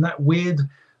version, and that weird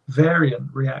variant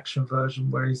reaction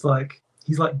version where he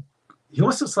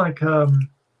almost looks like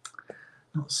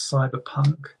not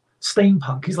cyberpunk,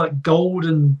 steampunk. He's like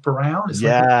golden brown. It's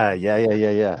yeah.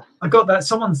 I got that.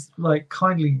 Someone's like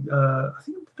kindly. I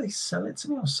think did they sell it to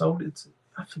me or sold it.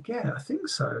 I forget. I think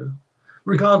so.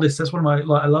 Regardless, that's one of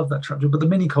my I love that Trapjaw, but the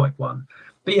mini comic one.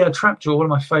 But yeah, Trapjaw, one of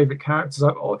my favorite characters.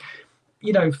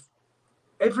 You know,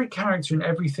 every character and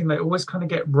everything they always kind of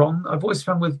get wrong. I've always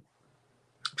found with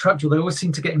Trapjaw they always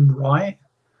seem to get him right.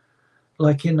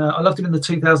 Like I loved him in the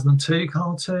 2002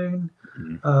 cartoon.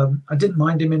 I didn't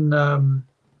mind him in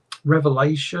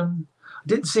Revelation. I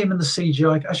didn't see him in the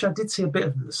CGI. Actually, I did see a bit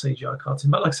of him in the CGI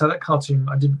cartoon, but like I said, that cartoon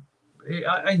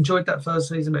I enjoyed that first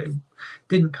season, but it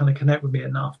didn't kind of connect with me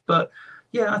enough. But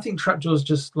yeah, I think Trapjaw is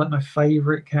just like my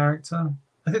favorite character.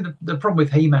 I think the problem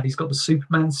with He-Man, he's got the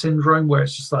Superman syndrome where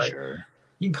it's just like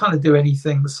you can kind of do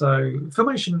anything. So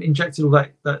Filmation injected all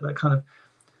that kind of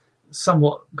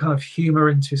somewhat kind of humor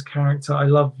into his character. I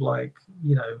love like,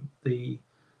 you know, the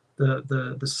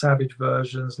savage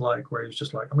versions, like where he was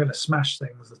just like, I'm going to smash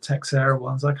things, the Texera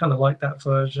ones. I kind of like that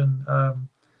version.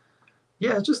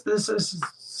 Just there's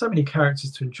so many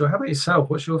characters to enjoy. How about yourself?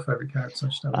 What's your favorite character?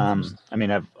 I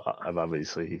mean, I've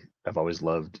always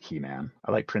loved He-Man.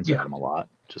 I like Prince Adam a lot,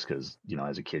 just because, you know,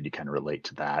 as a kid you kind of relate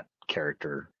to that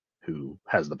character who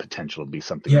has the potential to be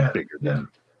something bigger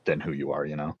than who you are.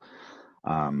 You know,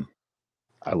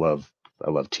 I love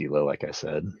Tila, like I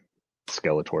said.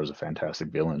 Skeletor is a fantastic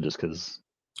villain, just because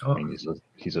I mean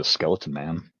he's a skeleton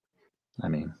man. I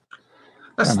mean,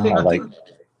 that's the thing.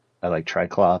 I like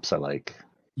Triclops.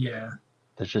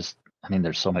 There's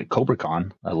so many. Cobra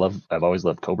Khan. I've always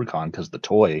loved Cobra Khan because the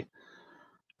toy.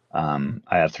 I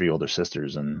have 3 older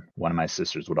sisters, and one of my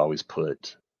sisters would always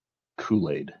put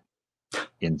Kool-Aid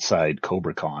inside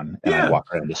Cobra Khan, and I'd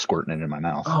walk around just squirting it in my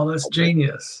mouth. Oh, that's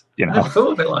genius! You know, I never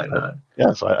thought of it like that.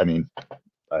 Yeah, so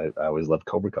I always loved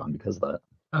Cobra Khan because of that.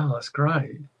 Oh, that's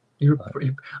great.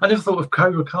 I never thought of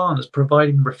Cobra Khan as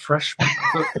providing refreshment.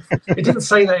 It didn't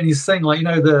say that in his thing, like, you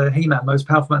know, the He-Man, most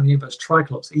powerful man in the universe,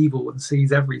 Triclops, evil and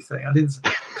sees everything.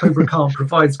 Cobra Khan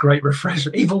provides great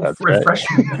refreshment,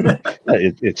 refreshment.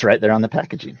 It's right there on the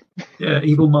packaging. Yeah,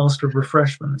 evil master of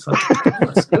refreshment. It's like,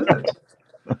 that's good.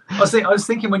 I was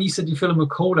thinking when you said you fill them with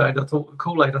Kool-Aid, I thought,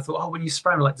 oh, when you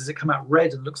spray them, like, does it come out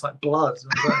red and looks like blood?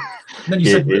 And then you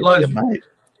said, it might.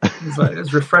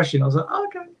 It's refreshing. I was like, oh,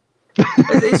 okay.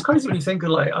 It's crazy when you think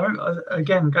of, like,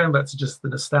 again, going back to just the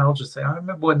nostalgia thing. I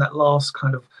remember when that last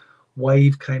kind of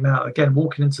wave came out, again,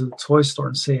 walking into the toy store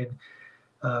and seeing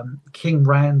King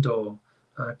Randor,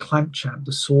 Clampchamp,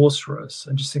 the Sorceress,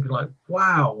 and just thinking like,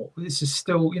 wow, this is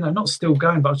still, you know, not still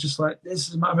going, but I was just like,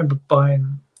 I remember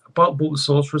bought the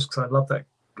Sorceress because I loved that,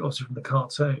 obviously, from the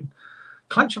cartoon.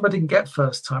 Clampchamp I didn't get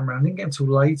first time around, I didn't get until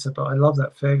later, but I love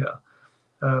that figure.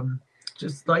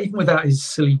 Just like, even without his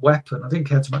silly weapon, I didn't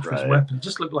care too much for his weapon. He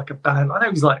just looked like a bad. I know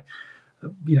he's like,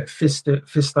 you know,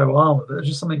 Fisto armor, but there's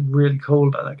just something really cool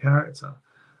about that character.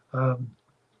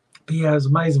 But yeah, it was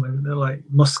amazing when they're like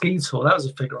Mosquito. That was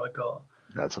a figure I got.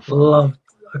 That's a fun Loved.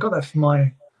 I got that for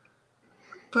my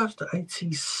birthday,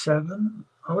 87.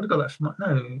 I would have got that for my,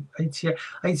 no, 88.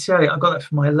 88. I got that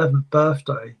for my 11th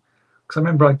birthday. Because I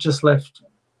remember I just left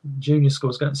junior school,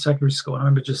 I was going to secondary school, and I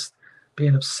remember just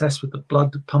being obsessed with the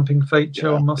blood pumping feature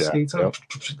on Mosquito,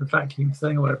 the vacuum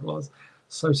thing or whatever it was.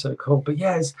 So cool. But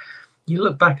yeah, you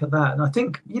look back at that, and I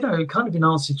think, kind of in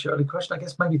answer to your early question, I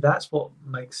guess maybe that's what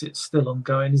makes it still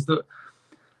ongoing, is that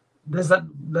there's that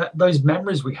those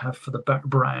memories we have for the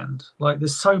brand. Like,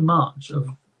 there's so much of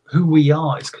who we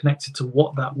are is connected to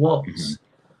what that was,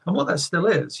 and what that still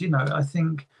is. I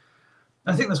think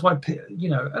that's why,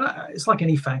 and it's like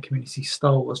any fan community,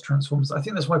 Star Wars, Transformers. I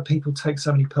think that's why people take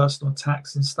so many personal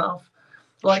attacks and stuff.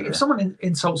 Like, if someone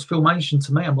insults Filmation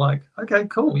to me, I'm like, okay,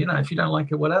 cool. If you don't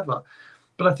like it, whatever.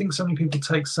 But I think so many people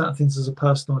take certain things as a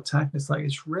personal attack. And it's like,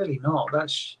 it's really not.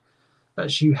 That's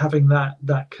you having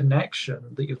that connection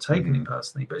that you're taking it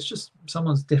personally. But it's just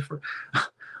someone's different.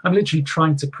 I'm literally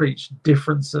trying to preach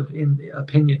difference of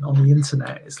opinion on the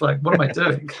internet. It's like, what am I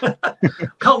doing?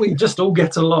 Can't we just all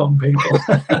get along, people?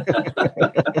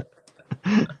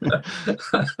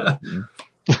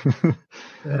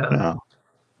 Yeah.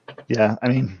 Yeah, I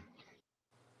mean,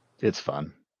 it's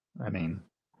fun. I mean,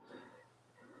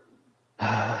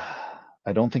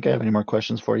 I don't think I have any more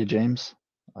questions for you, James.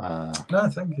 No,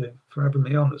 thank you for having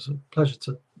me on. It's a pleasure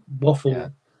to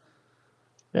waffle.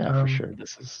 Yeah, for sure.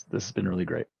 This has been really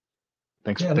great.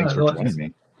 Thanks for joining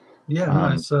me. Yeah,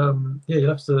 nice. You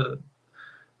have to.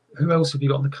 Who else have you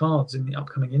got on the cards in the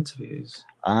upcoming interviews?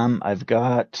 I've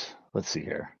got. Let's see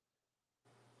here.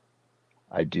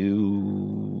 I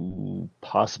do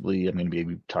possibly. I'm going to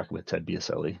be talking with Ted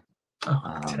Biaselli.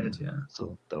 Oh, Ted, yeah.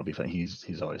 So that'll be fun.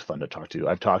 He's always fun to talk to.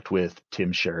 I've talked with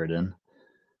Tim Sheridan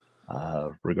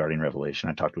regarding Revelation.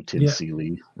 I talked with Tim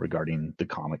Seeley regarding the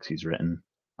comics he's written.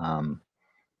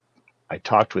 I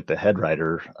talked with the head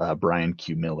writer, Brian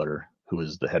Q. Miller, who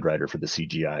is the head writer for the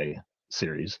CGI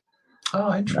series.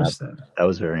 Oh, interesting. That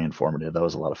was very informative. That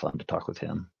was a lot of fun to talk with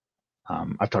him.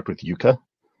 I've talked with Yuka.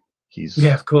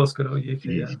 Of course, good old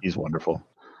Yuka. He's wonderful.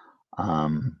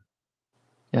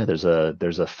 There's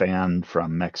a fan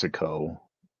from Mexico.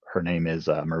 Her name is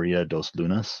Maria Dos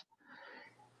Lunas,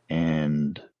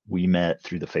 and we met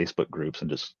through the Facebook groups and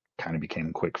just kind of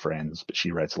became quick friends. But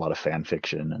she writes a lot of fan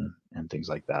fiction and things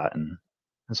like that, and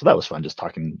so that was fun, just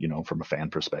talking, from a fan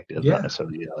perspective, not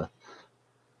necessarily a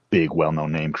big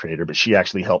well-known name creator. But she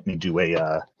actually helped me do we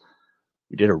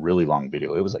did a really long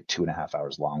video. It was like 2.5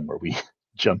 hours long, where we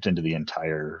jumped into the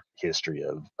entire history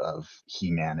of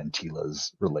He-Man and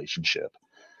Teela's relationship.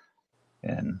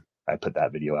 And I put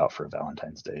that video out for a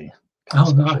Valentine's Day.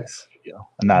 Nice.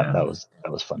 And that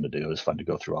was fun to do. It was fun to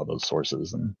go through all those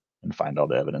sources and find all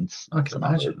the evidence. I can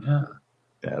imagine,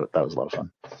 Yeah, that was a lot of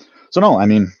fun. So no, I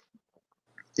mean,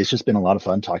 it's just been a lot of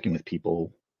fun talking with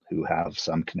people who have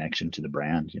some connection to the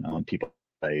brand, and people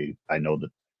I know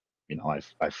that,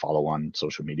 I follow on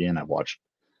social media, and I've watched,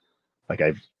 like,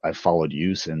 I've followed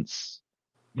you since,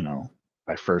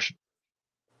 I first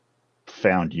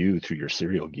found you through your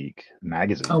Cereal Geek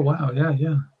magazine. Oh wow,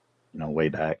 yeah. Way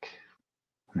back,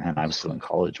 and I was still in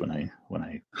college when I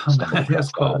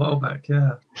that's quite a while back.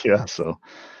 Yeah, so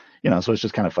so it's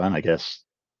just kind of fun, I guess.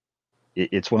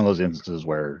 It's one of those instances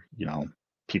where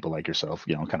people like yourself,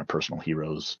 kind of personal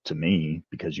heroes to me,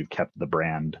 because you've kept the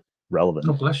brand relevant.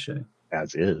 God bless you.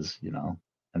 As is,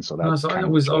 and so that's I'm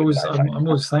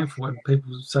always thankful when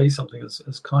people say something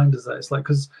as kind as that. It's like,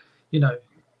 because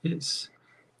it's,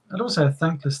 I don't say a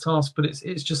thankless task, but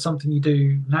it's just something you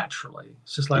do naturally.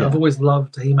 It's just like, I've always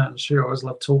loved He-Man and She-Ra. I always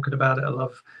loved talking about it. I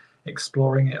love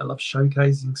exploring it. I love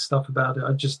showcasing stuff about it.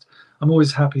 I'm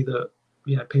always happy that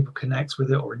people connect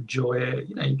with it or enjoy it.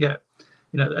 You get,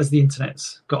 as the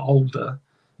internet's got older,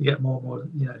 you get more and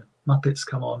more, Muppets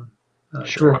come on.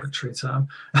 Derogatory term.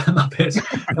 Muppets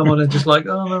come on and just like,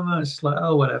 no, it's just like,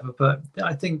 whatever. But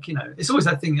I think, it's always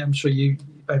that thing. I'm sure you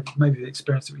maybe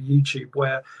experienced it with YouTube,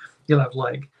 where you'll have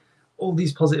like all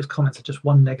these positive comments are just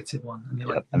one negative one, and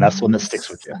you're like, and that's the one that sticks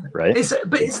with you, right?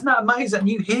 But isn't that amazing? And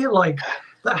you hear like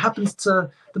that happens to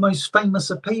the most famous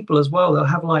of people as well. They'll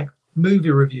have like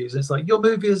movie reviews. It's like, your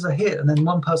movie is a hit, and then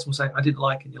one person will say, I didn't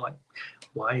like it, and you're like,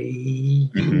 why?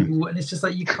 And it's just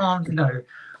like, you can't,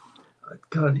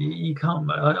 God, you can't.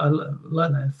 I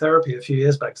learned that in therapy a few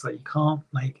years back. It's like, you can't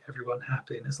make everyone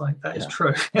happy, and it's like, that is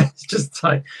true. It's just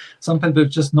like, some people are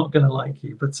just not going to like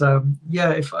you. But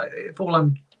if all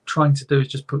I'm trying to do is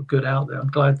just put good out there, I'm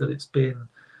glad that it's been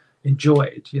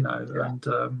enjoyed. And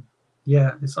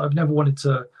I've never wanted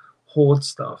to hoard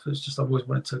stuff. It's just, I've always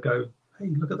wanted to go, hey,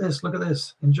 look at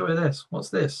this, enjoy this. What's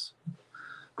this?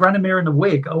 Granomir in a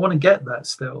wig. I want to get that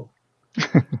still.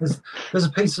 There's a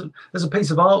piece of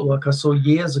artwork I saw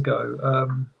years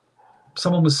ago.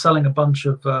 Someone was selling a bunch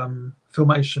of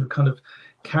Filmation kind of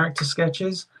character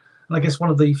sketches, and I guess one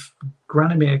of the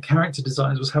Granomir character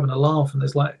designers was having a laugh, and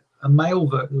there's like a male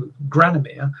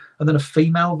Granomir and then a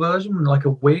female version and like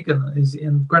a wig,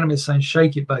 and Granomir's saying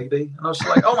 "shake it, baby," and I was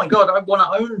like, oh my god, I want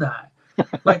to own that.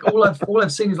 Like all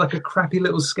I've seen is like a crappy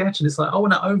little sketch, and it's like I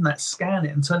want to own that, scan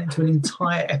it, and turn it into an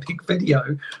entire epic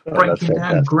video breaking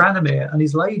down Granomir and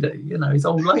his lady, his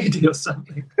old lady or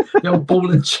something, the old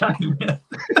ball and chain.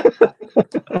 I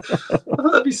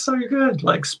thought that'd be so good.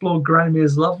 Like explore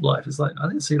Granomir's love life. It's like I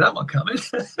didn't see that one coming.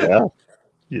 Yeah,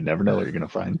 you never know what you're gonna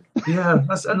find. Yeah,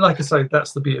 and like I say,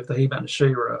 that's the beauty of the He-Man and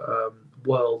She-Ra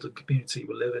world and community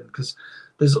we live in, because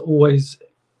there's always,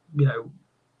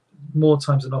 more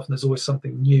times than often, there's always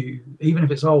something new, even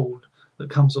if it's old, that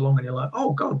comes along, and you're like,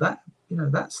 oh god, that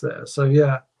that's there. So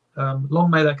yeah, long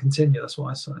may that continue. That's what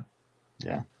I say.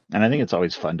 Yeah, and I think it's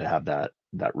always fun to have that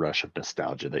rush of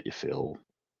nostalgia that you feel.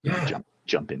 Yeah,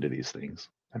 jump into these things.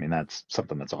 I mean, that's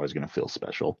something that's always going to feel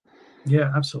special.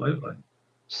 Yeah, absolutely.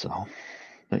 So,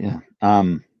 but yeah,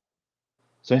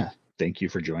 so yeah, thank you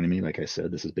for joining me. Like I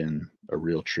said, this has been a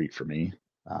real treat for me.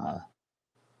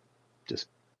 Just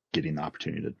getting the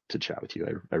opportunity to chat with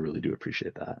you. I really do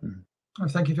appreciate that. And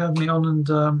thank you for having me on.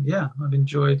 And yeah, I've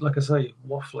enjoyed, like I say,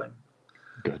 waffling.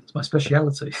 Good. It's my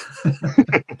speciality.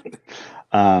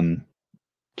 Can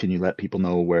you let people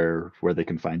know where they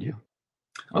can find you?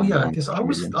 Oh yeah, because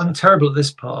I'm terrible at this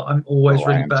part. I'm always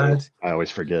really bad. Too. I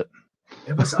always forget.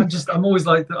 I'm always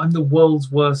like, I'm the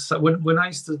world's worst. So when I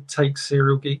used to take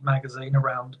Cereal Geek magazine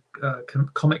around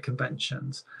comic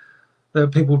conventions,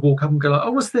 people would walk up and go like,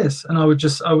 "Oh, what's this?" And I would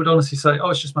honestly say,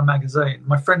 "Oh, it's just my magazine."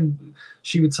 My friend,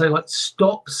 she would say like,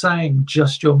 "Stop saying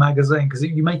just your magazine, because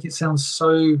you make it sound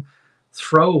so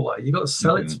throwaway. You got to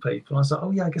sell it to people." And I was like,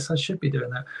 "Oh yeah, I guess I should be doing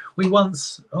that." We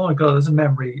once, oh my god, there's a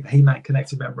memory, He-Man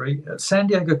connected memory, at San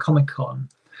Diego Comic-Con.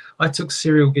 I took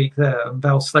Cereal Geek there, and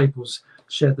Val Staples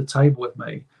shared the table with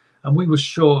me, and we were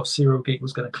sure Cereal Geek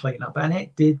was going to clean up, and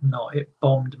it did not. It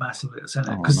bombed massively at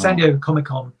San Diego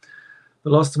Comic-Con. The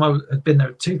last time I had been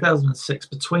there, 2006.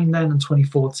 Between then and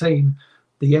 2014,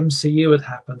 the MCU had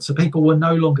happened, so people were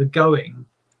no longer going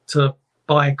to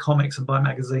buy comics and buy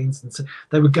magazines, and so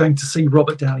they were going to see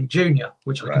Robert Downey Jr.,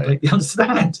 which I completely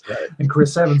understand, and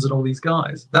Chris Evans and all these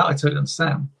guys. That I totally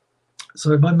understand.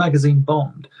 So my magazine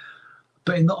bombed.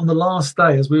 But on the last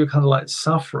day, as we were kind of like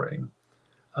suffering,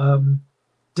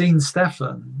 Dean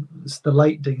Stefan, the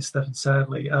late Dean Stefan,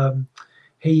 sadly,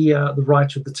 he, the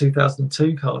writer of the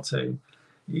 2002 cartoon,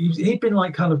 he'd been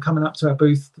like kind of coming up to our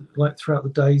booth like throughout the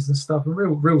days and stuff, a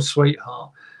real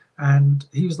sweetheart. And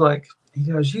he was like, he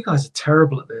goes, "You guys are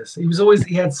terrible at this."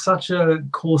 He had such a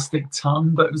caustic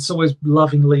tongue, but it was always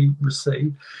lovingly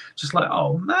received. Just like,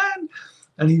 "Oh man."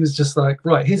 And he was just like,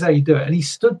 "Right, here's how you do it." And he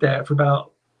stood there for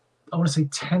about, I want to say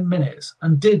 10 minutes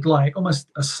and did like almost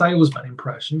a salesman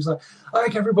impression. He was like,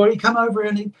 "Okay, everybody come over."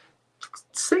 And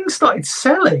things started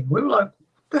selling. We were like,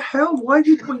 the hell? Why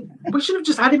did we should have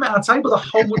just had him at our table the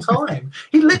whole time.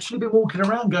 He'd literally been walking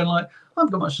around going like, "I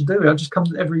haven't got much to do. I just come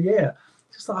every year."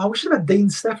 Just like, we should have had Dean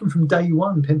Stefan from day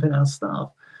one pimping our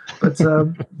stuff. But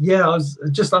yeah,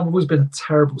 I've always been a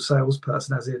terrible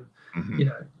salesperson, as in,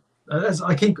 as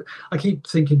I keep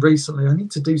thinking recently, I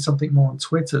need to do something more on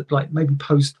Twitter, like maybe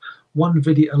post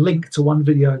a link to one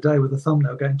video a day with a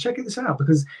thumbnail going, "Check this out,"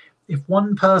 because if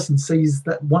one person sees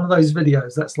that one of those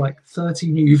videos, that's like 30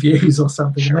 new views or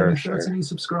something, maybe 30 new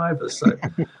subscribers. So,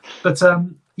 but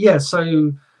yeah,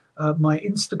 so my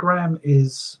Instagram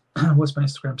is, what's my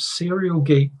Instagram? Cereal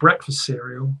Geek, breakfast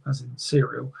cereal, as in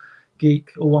cereal,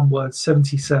 Geek, all one word,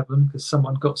 77, because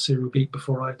someone got Cereal Geek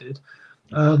before I did.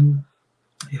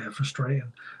 Yeah,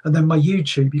 frustrating. And then my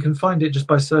YouTube, you can find it just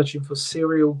by searching for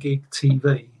Cereal Geek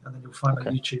TV, and then you'll find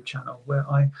my YouTube channel where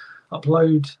I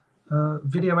upload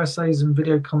video essays and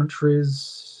video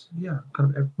commentaries. Yeah,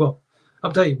 kind of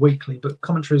updated weekly, but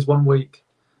commentaries 1 week,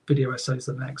 video essays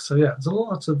the next. So yeah, there's a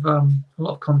lot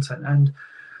of content, and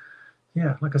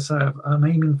yeah, like I say, I'm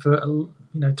aiming for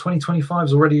 2025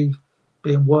 is already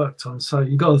being worked on. So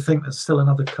you got to think there's still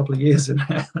another couple of years in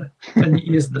there, and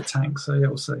years in the tank. So yeah,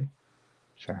 we'll see.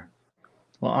 Sure.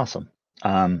 Well, awesome.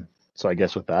 So I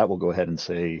guess with that, we'll go ahead and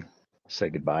say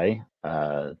goodbye.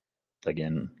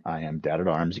 Again, I am Dad at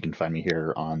Arms. You can find me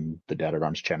here on the Dad at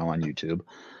Arms channel on YouTube.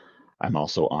 I'm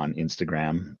also on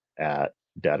Instagram at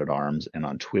Dad at Arms and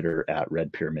on Twitter at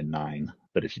Red Pyramid 9.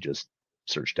 But if you just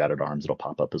search Dad at Arms, it'll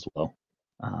pop up as well.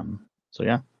 So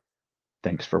yeah,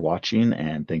 thanks for watching,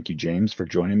 and thank you, James, for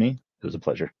joining me. It was a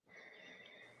pleasure.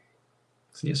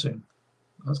 See you soon.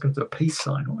 I was going to do a peace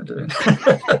sign. What am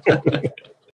I doing?